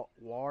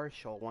 war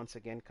shall once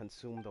again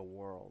consume the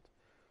world.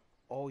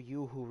 O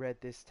you who read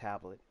this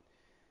tablet,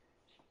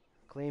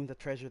 claim the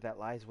treasure that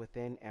lies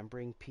within and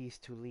bring peace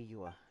to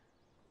Liyue.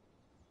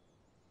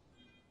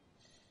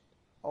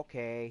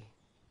 Okay.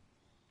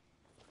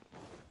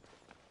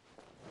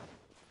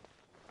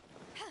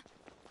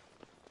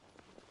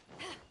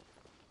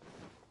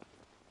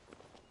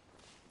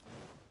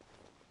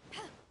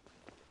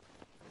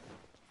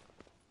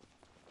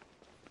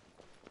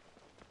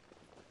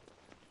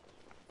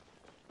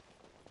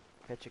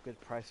 Fetch a good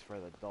price for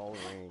the dull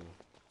ring.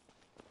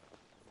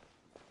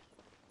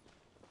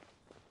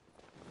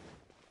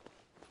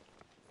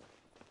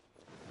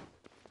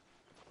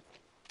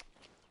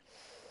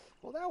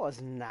 Well, that was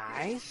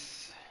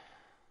nice.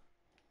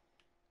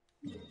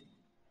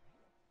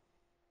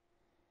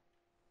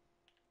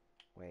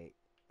 Wait,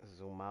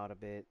 zoom out a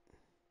bit.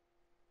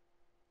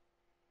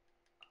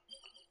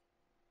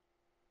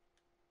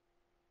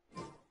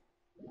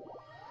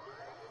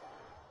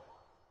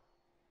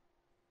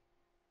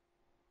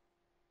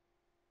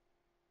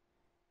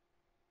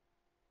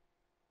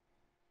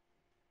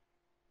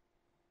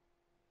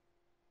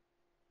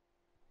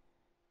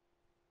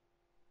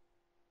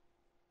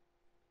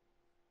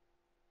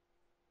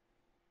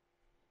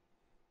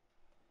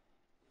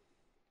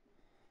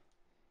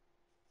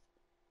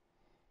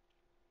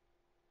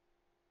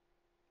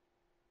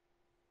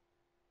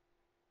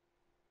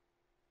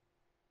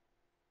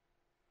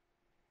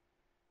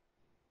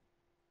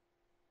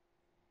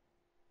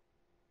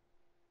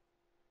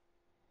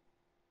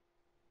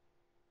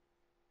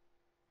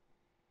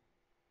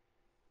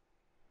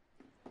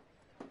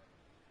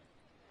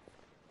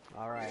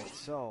 Alright,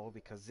 so,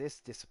 because this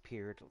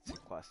disappeared, let's see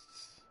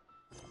quests.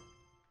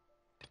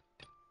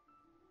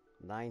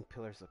 9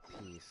 pillars of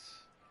peace.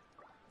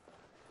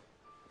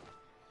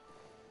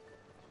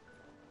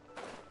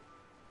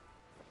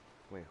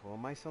 Wait, who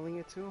am I selling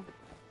it to?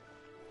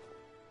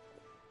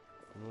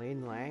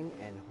 Lin Lang,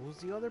 and who's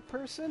the other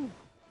person?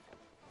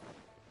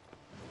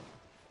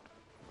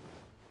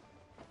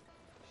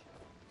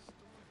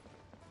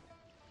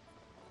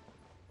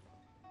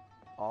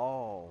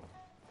 Oh.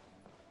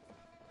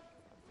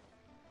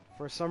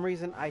 For some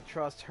reason, I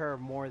trust her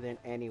more than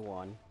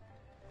anyone.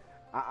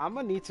 I'm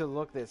gonna need to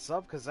look this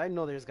up because I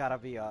know there's gotta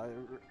be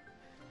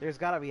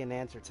an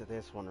answer to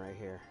this one right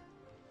here.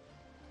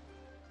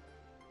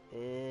 How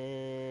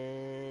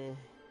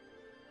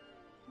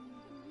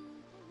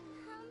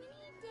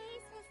many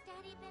days has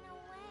Daddy been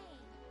away?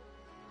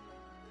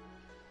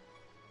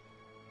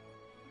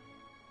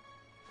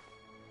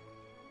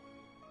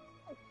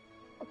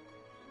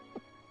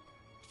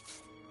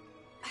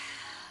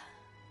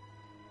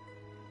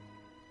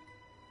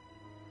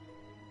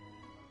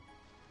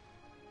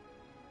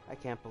 I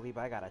can't believe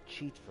I gotta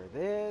cheat for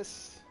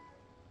this.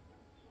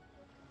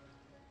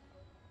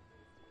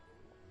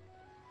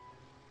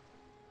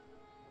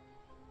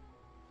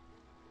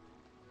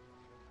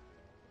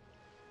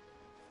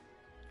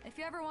 If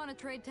you ever want to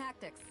trade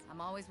tactics,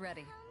 I'm always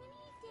ready. How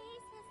many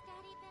days has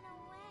Daddy been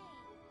away?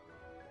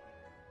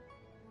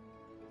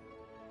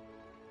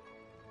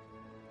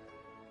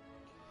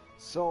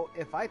 So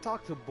if I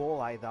talk to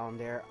Bolai down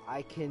there,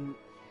 I can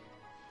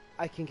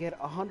get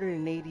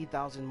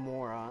 180,000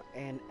 Mora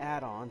and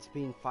add-ons,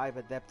 being 5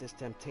 Adeptus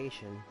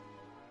Temptation,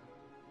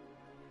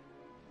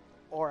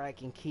 or I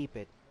can keep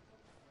it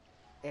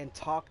and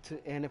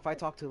if I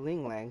talk to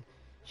Ling Lang,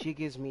 she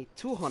gives me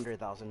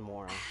 200,000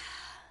 Mora,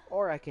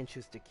 or I can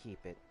choose to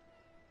keep it.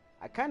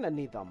 I kind of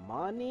need the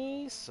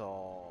money,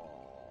 so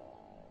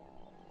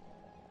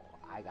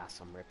I got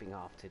some ripping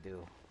off to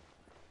do.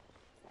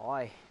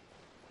 Oi.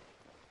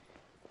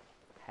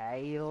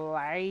 Hey,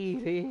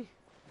 lady.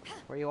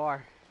 Where you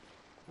are?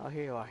 Oh,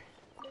 here you are.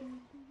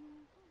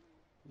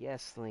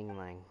 Yes, Ling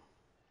Lang.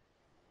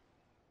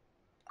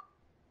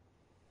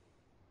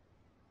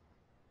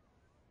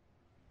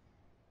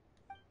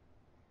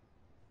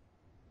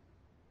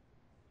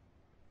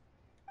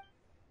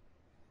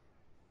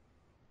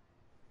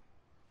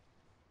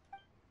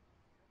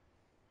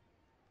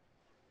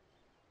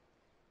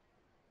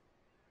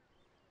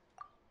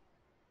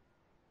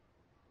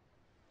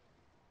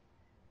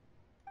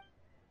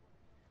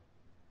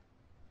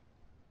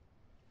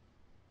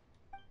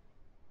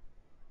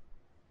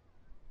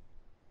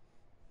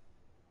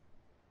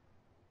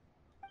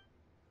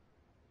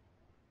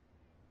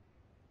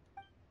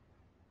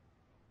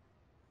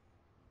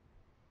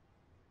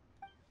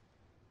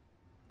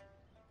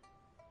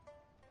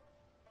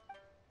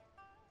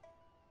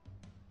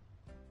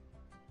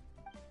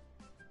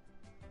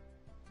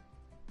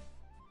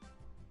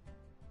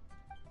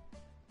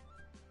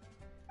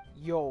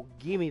 Yo,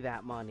 give me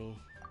that money.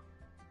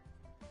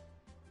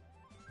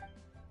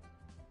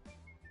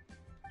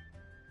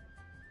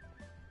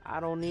 I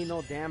don't need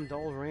no damn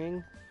dull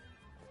ring.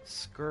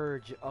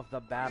 Scourge of the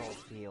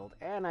battlefield.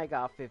 And I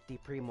got 50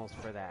 primos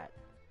for that.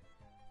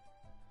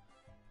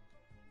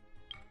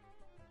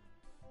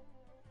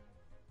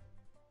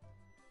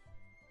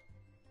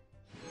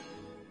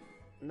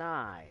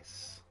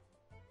 Nice.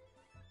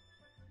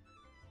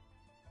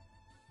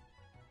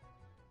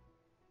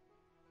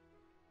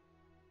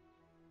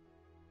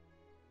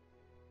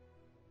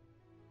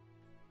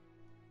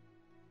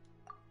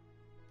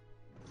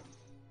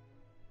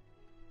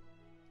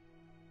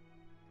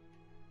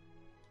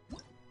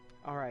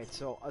 Alright,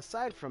 so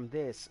aside from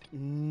this,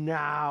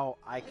 now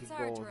I could It's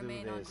hard go to do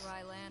remain on this.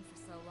 dry land for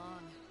so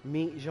long.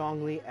 Meet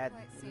Zhongli at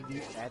Quite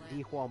seems at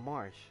planned. Dihua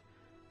Marsh.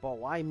 But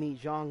why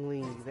meet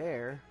Zhongli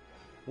there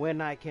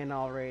when I can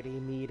already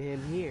meet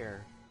him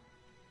here?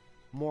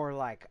 More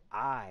like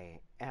I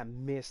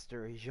am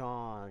Mr.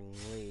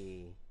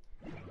 Zhongli.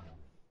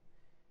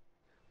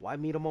 Why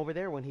meet him over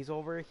there when he's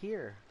over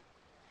here?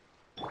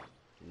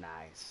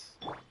 Nice.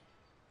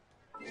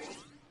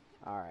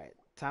 Alright,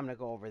 time to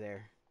go over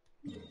there.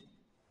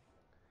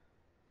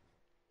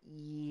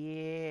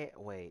 Yeah,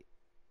 wait.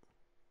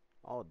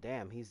 Oh,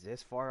 damn, he's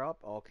this far up?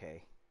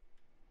 Okay.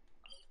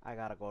 I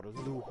gotta go to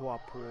Luhua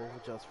Pool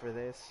just for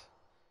this.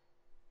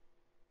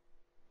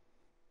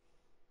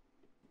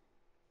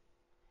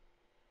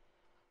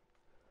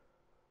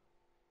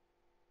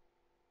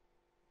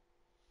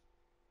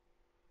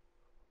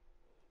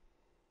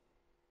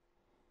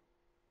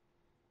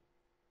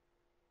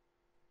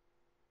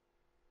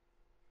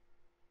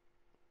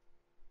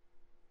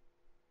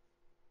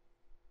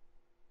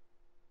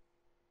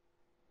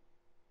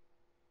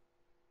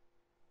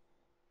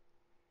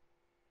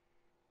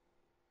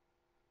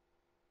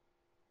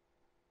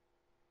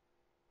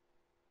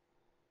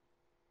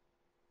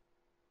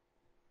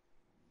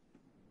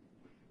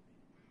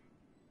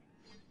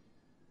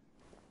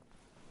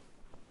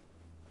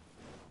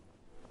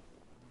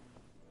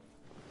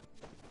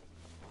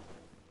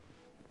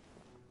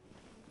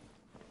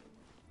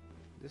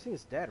 This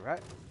thing's dead,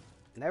 right?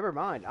 Never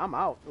mind, I'm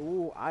out.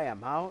 Ooh, I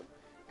am out.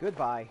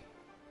 Goodbye.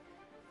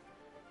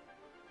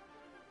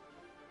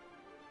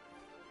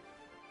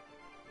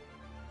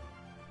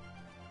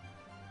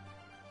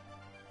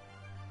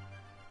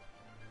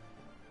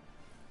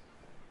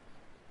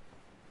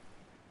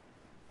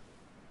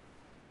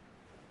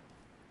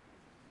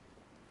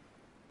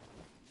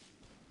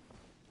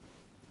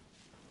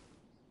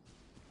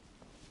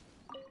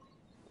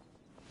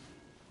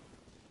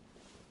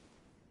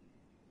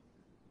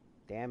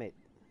 Damn it.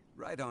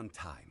 Right on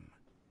time.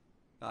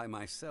 I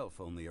myself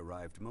only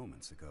arrived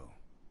moments ago.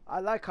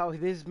 I like how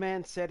this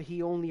man said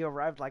he only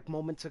arrived like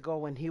moments ago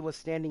when he was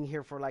standing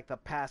here for like the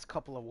past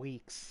couple of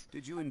weeks.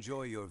 Did you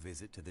enjoy your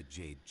visit to the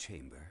Jade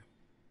Chamber?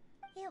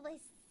 It was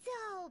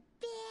so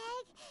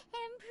big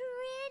and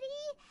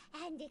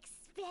pretty and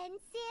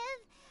expensive.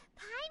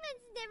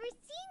 Paimon's never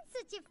seen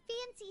such a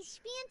fancy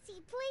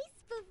schmancy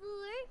place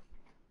before.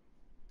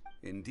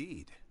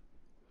 Indeed.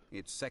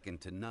 It's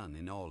second to none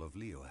in all of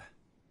Liyue.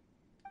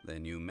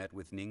 Then you met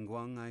with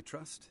Ningguang, I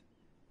trust?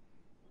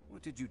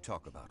 What did you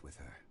talk about with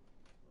her?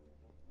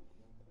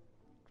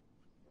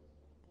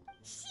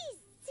 She's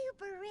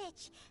super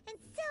rich and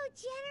so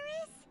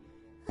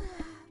generous.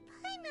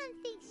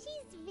 Paimon thinks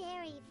she's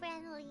very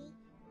friendly.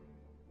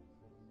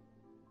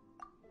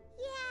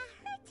 Yeah,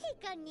 her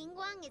take on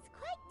Ningguang is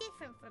quite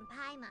different from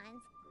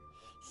Paimon's.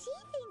 She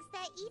thinks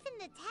that even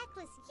the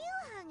tactless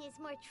Yuheng is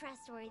more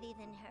trustworthy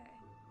than her.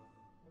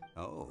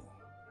 Oh,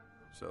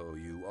 so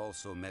you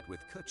also met with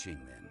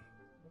Keqing then?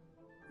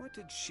 What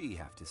did she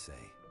have to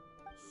say?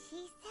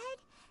 She said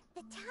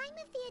the time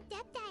of the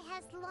Adepti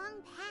has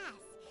long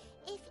passed.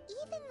 If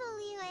even the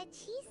Liyue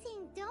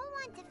Qixing don't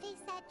want to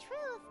face that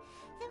truth,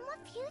 then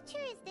what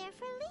future is there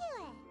for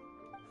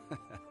Liyue?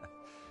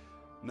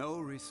 No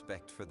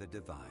respect for the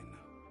divine.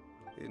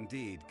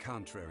 Indeed,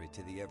 contrary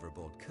to the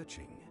ever-bold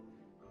Keqing,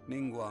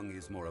 Ningguang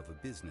is more of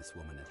a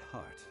businesswoman at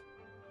heart,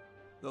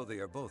 though they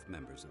are both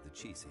members of the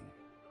Qixing.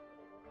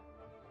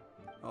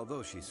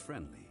 Although she's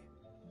friendly,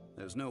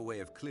 there's no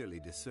way of clearly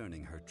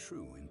discerning her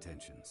true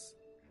intentions.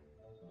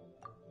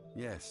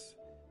 Yes,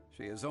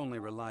 she has only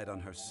relied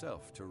on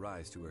herself to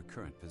rise to her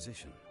current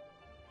position.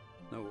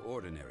 No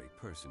ordinary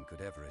person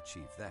could ever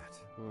achieve that.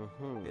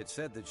 It's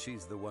said that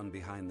she's the one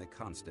behind the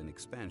constant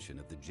expansion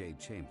of the Jade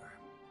Chamber.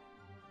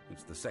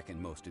 It's the second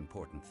most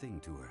important thing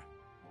to her.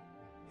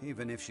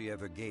 Even if she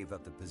ever gave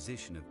up the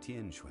position of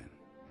Tianquan,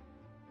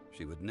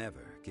 she would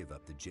never give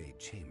up the Jade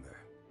Chamber.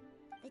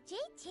 The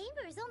Jade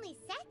Chamber is only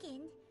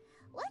second.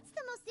 What's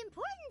the most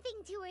important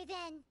thing to her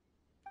then?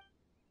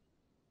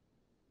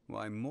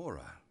 Why,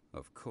 Mora,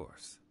 of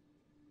course.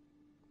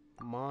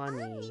 All Money.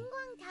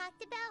 Ningguang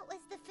talked about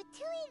was the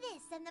Fatui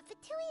this and the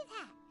Fatui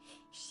that.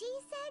 She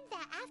said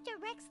that after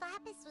Rex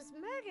Lapis was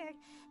murdered,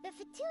 the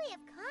Fatui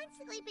have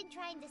constantly been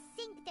trying to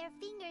sink their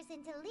fingers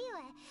into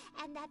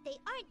Liyue, and that they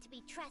aren't to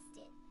be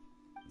trusted.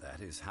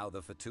 That is how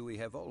the Fatui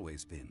have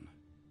always been.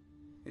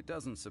 It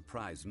doesn't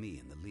surprise me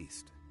in the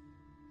least.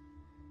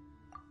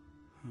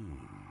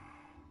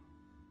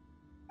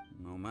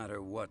 No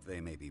matter what they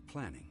may be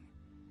planning,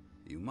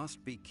 you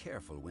must be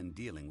careful when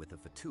dealing with the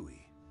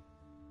Fatui.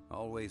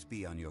 Always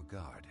be on your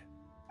guard.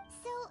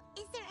 So,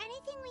 is there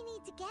anything we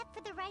need to get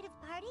for the rite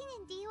of parting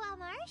in Diwa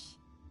Marsh?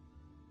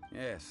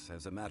 Yes,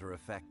 as a matter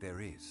of fact,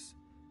 there is.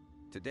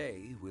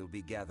 Today, we'll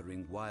be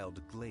gathering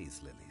wild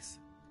glaze lilies.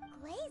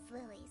 Glaze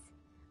lilies?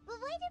 But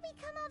why did we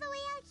come all the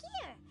way out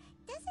here?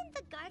 Doesn't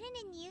the garden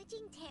in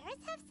Yujing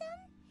Terrace have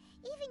some?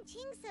 Even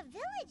Chingsa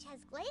Village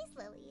has glaze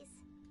lilies.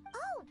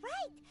 Oh,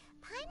 right!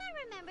 Paimon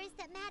remembers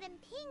that Madame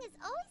Ping is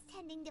always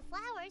tending to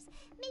flowers.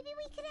 Maybe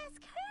we could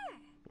ask her.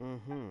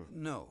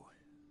 No.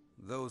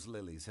 Those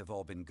lilies have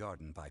all been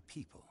gardened by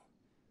people.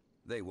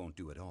 They won't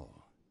do it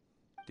all.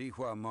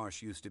 Dihua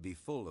Marsh used to be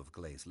full of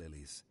glaze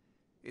lilies.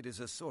 It is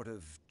a sort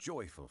of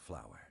joyful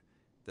flower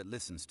that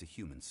listens to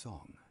human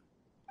song.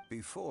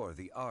 Before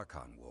the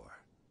Archon War,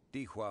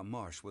 Dihua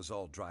Marsh was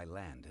all dry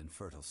land and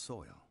fertile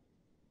soil.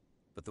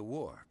 But the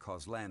war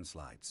caused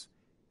landslides,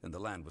 and the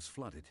land was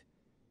flooded,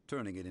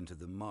 turning it into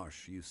the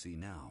marsh you see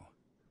now.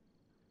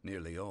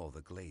 Nearly all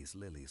the glaze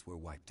lilies were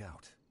wiped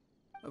out.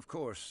 Of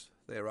course,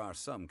 there are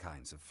some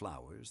kinds of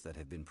flowers that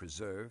have been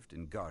preserved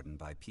and gardened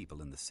by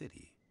people in the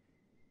city.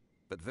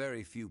 But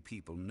very few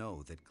people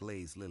know that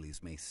glaze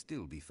lilies may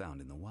still be found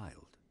in the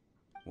wild.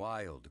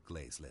 Wild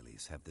glaze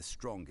lilies have the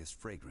strongest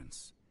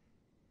fragrance.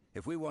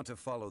 If we want to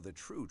follow the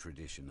true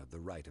tradition of the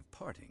rite of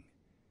parting,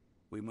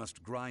 we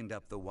must grind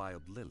up the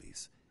wild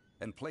lilies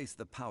and place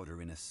the powder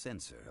in a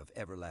censer of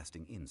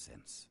everlasting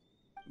incense.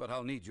 But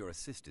I'll need your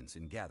assistance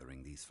in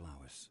gathering these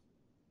flowers.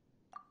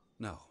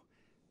 No,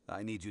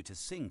 I need you to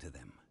sing to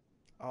them.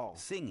 Oh.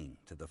 Singing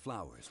to the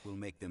flowers will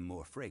make them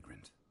more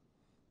fragrant.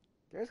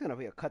 There's gonna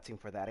be a cutscene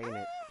for that, ain't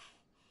it?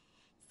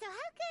 So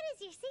how good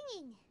is your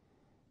singing?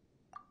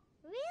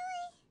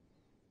 Really?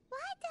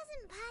 Why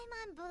doesn't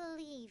Paimon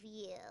believe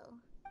you?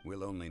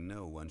 We'll only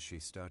know once she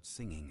starts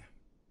singing.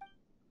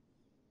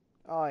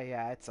 Oh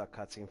yeah, it's a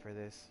cutscene for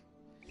this.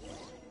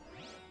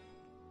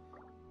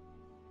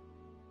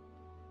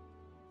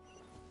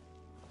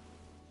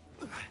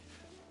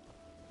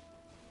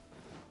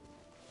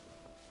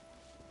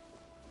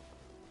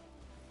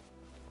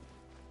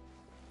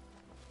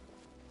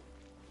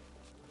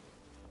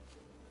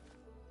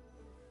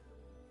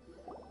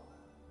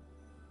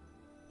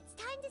 It's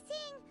time to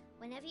sing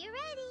whenever you're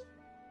ready.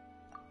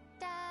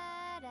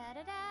 Da da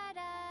da da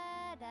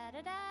da da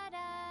da da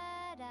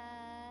da da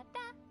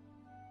da.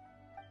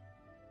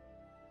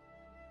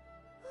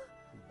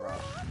 What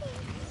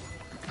happened?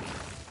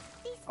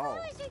 These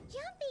flowers are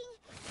jumping.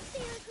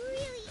 They look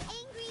really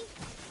angry.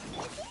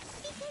 Is it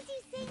because you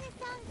sang a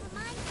song to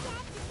my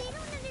dad that they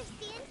don't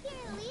understand here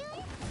in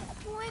Liyue?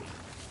 Point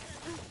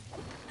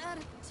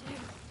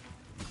attitude.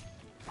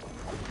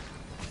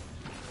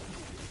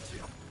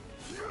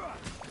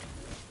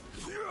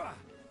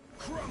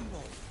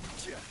 Crumble!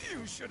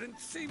 You shouldn't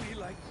see me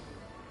like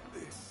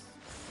this.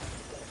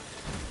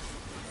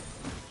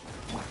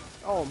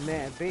 Oh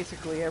man,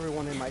 basically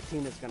everyone in my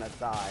team is gonna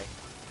die.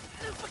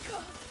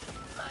 Lupica!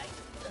 My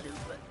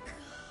Lupica.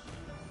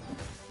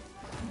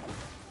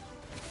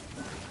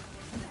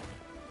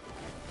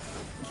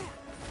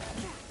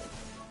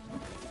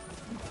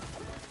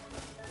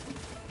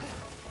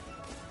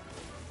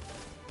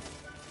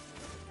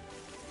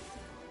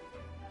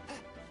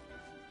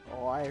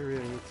 Oh, I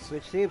really need to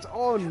switch teams.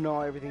 Oh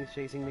no, everything's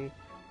chasing me.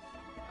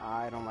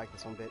 I don't like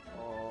this one bit.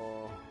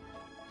 Oh.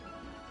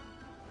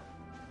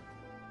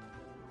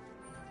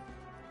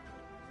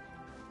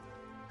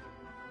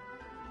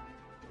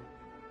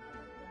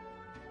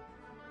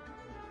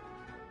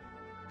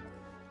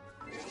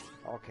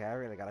 Okay, I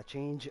really gotta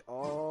change.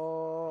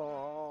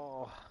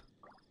 Oh.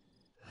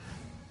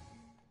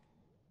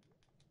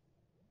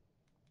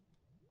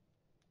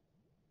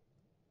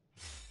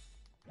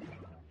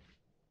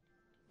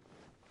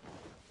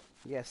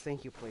 Yes,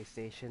 thank you,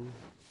 PlayStation.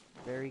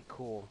 Very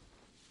cool.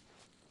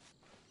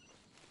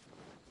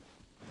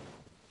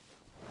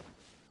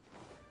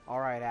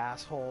 Alright,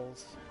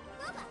 assholes.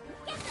 Loba,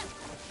 get them!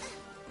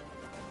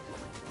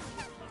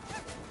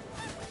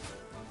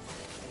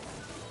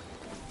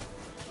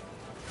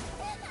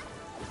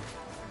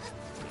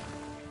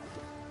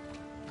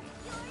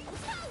 You're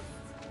toast!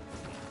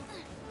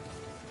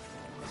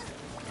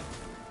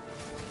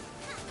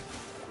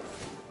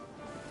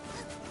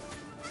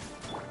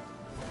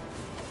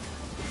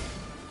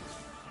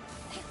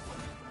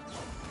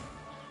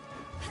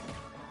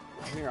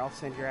 Here, I'll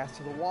send your ass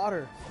to the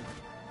water.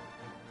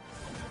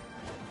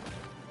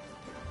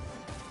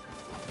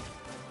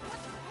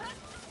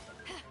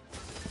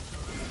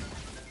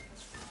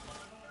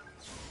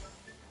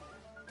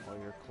 Oh,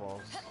 you're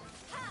close.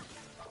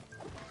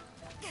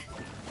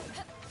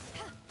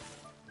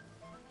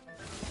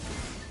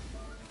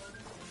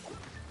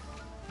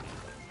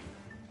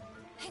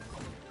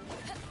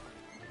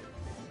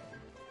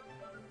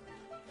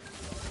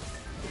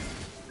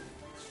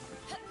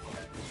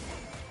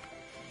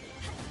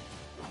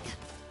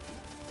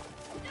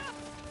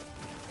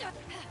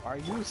 Are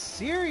you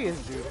serious,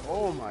 dude?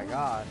 Oh my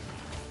god.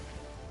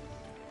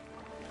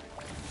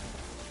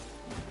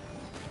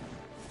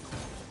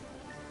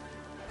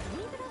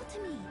 Leave it all to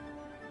me.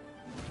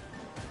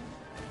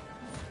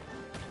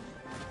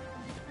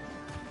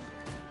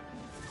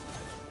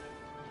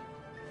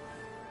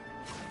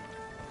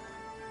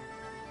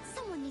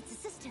 Someone needs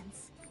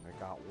assistance. I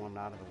got one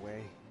out of the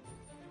way.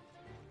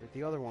 Where'd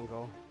the other one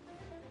go?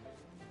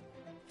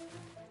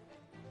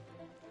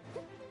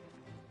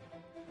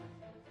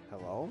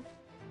 Hello?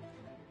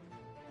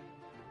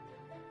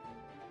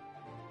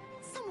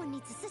 Someone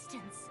needs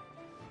assistance.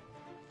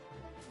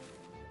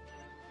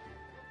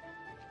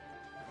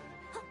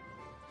 Huh.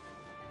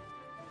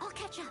 I'll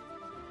catch up.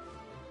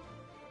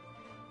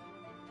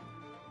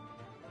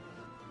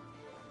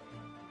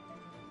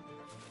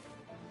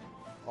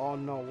 Oh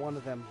no, one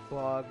of them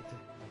bugged.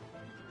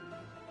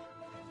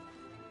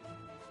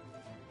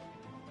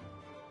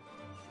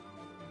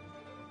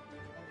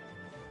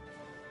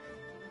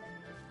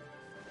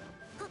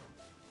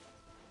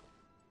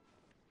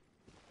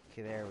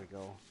 Okay, there we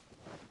go.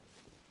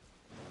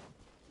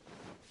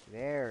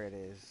 There it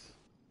is.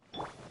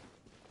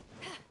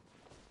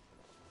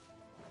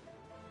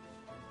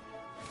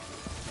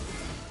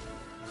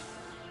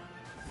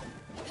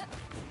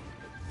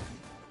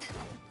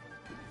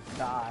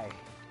 Die.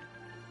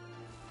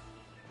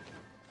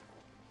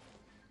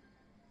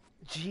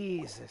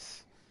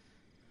 Jesus.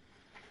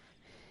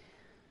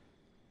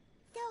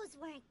 Those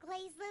weren't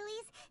glaze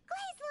lilies.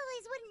 Glaze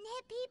lilies wouldn't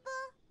hit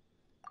people.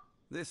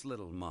 This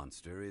little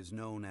monster is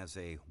known as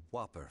a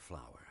whopper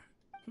flower.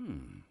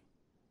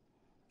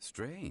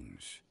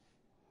 Strange.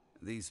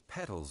 These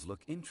petals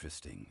look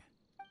interesting.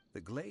 The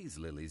glaze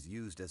lilies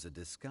used as a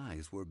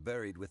disguise were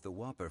buried with the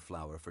whopper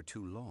flower for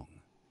too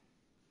long.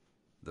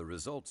 The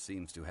result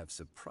seems to have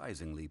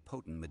surprisingly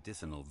potent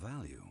medicinal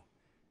value.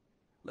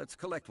 Let's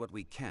collect what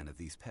we can of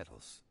these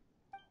petals.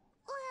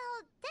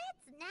 Well,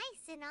 that's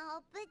nice and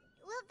all, but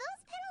will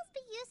those petals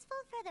be useful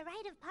for the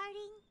rite of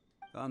parting?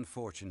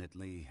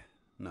 Unfortunately,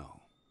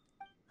 no.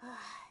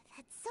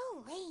 That's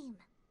so lame.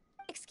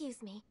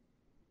 Excuse me.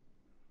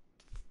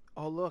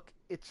 Oh look,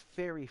 it's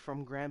Fairy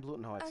from Grand Blue.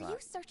 No, it's Are not. you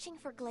searching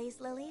for glaze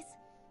lilies?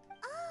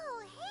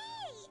 Oh,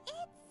 hey!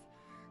 It's...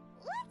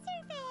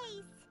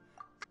 What's-her-face?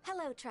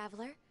 Hello,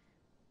 traveler.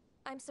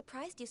 I'm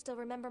surprised you still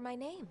remember my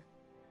name.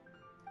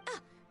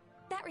 Ah,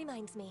 that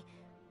reminds me.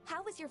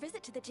 How was your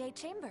visit to the Jade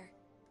Chamber?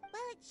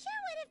 Well, it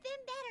sure would have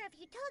been better if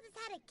you told us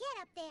how to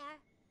get up there.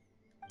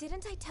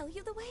 Didn't I tell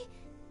you the way?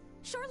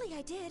 Surely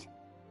I did.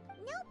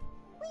 Nope,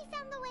 we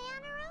found the way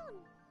on our own.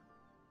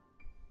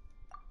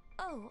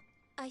 Oh,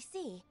 I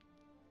see.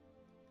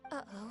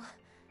 Uh-oh.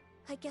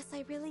 I guess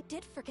I really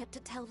did forget to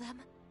tell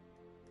them.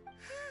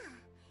 Huh.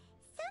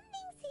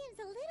 Something seems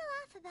a little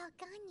off about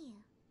Ganyu.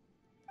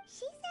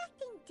 She's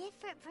acting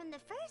different from the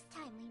first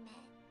time we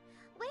met.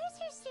 Where's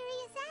her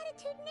serious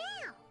attitude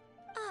now?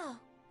 Ah,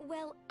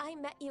 well, I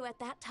met you at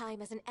that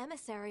time as an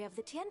emissary of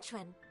the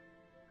Tianquan.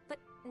 But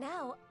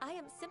now, I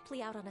am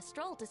simply out on a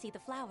stroll to see the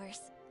flowers.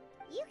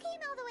 You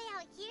came all the way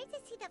out here to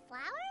see the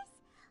flowers?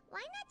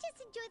 Why not just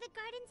enjoy the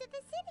gardens of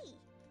the city?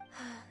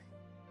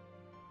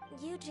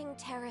 Yujing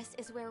Terrace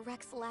is where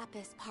Rex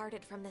Lapis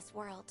parted from this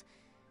world.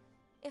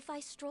 If I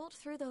strolled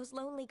through those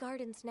lonely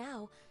gardens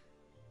now,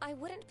 I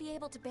wouldn't be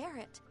able to bear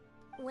it.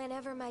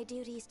 Whenever my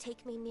duties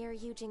take me near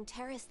Yujing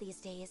Terrace these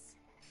days,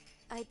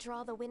 I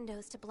draw the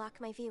windows to block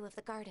my view of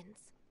the gardens.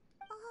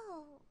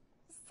 Oh,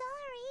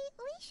 sorry.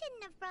 We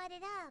shouldn't have brought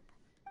it up.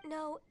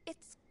 No,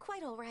 it's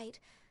quite all right.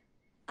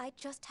 I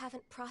just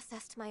haven't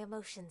processed my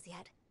emotions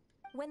yet.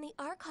 When the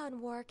Archon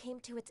War came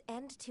to its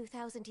end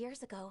 2,000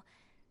 years ago,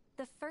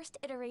 the first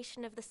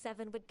iteration of the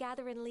Seven would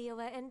gather in Liyue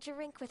and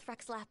drink with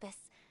Rex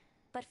Lapis.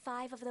 But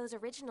 5 of those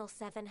original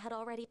 7 had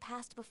already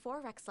passed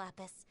before Rex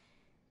Lapis.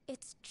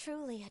 It's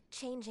truly a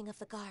changing of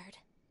the guard.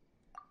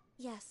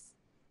 Yes,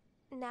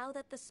 now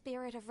that the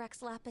spirit of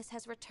Rex Lapis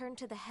has returned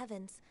to the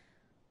heavens,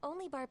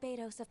 only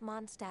Barbados of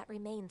Mondstadt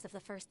remains of the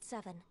first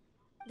 7.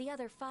 The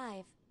other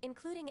 5,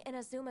 including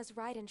Inazuma's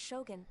Raiden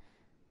Shogun,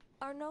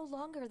 are no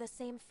longer the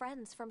same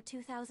friends from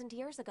 2,000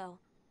 years ago.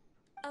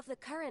 Of the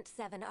current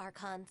 7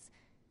 Archons,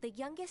 the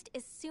youngest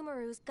is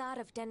Sumeru's god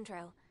of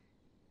Dendro.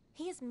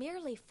 He is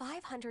merely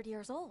 500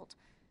 years old,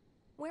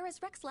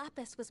 whereas Rex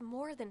Lapis was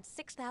more than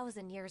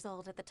 6,000 years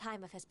old at the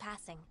time of his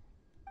passing.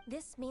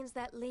 This means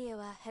that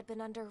Liyue had been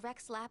under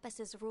Rex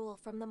Lapis's rule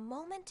from the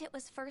moment it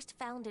was first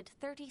founded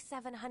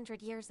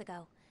 3,700 years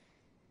ago.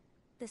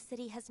 The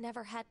city has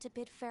never had to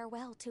bid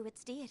farewell to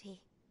its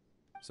deity.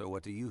 So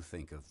what do you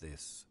think of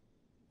this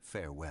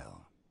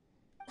farewell?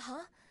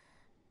 Huh?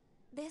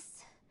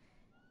 This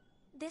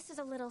is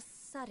a little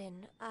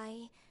sudden.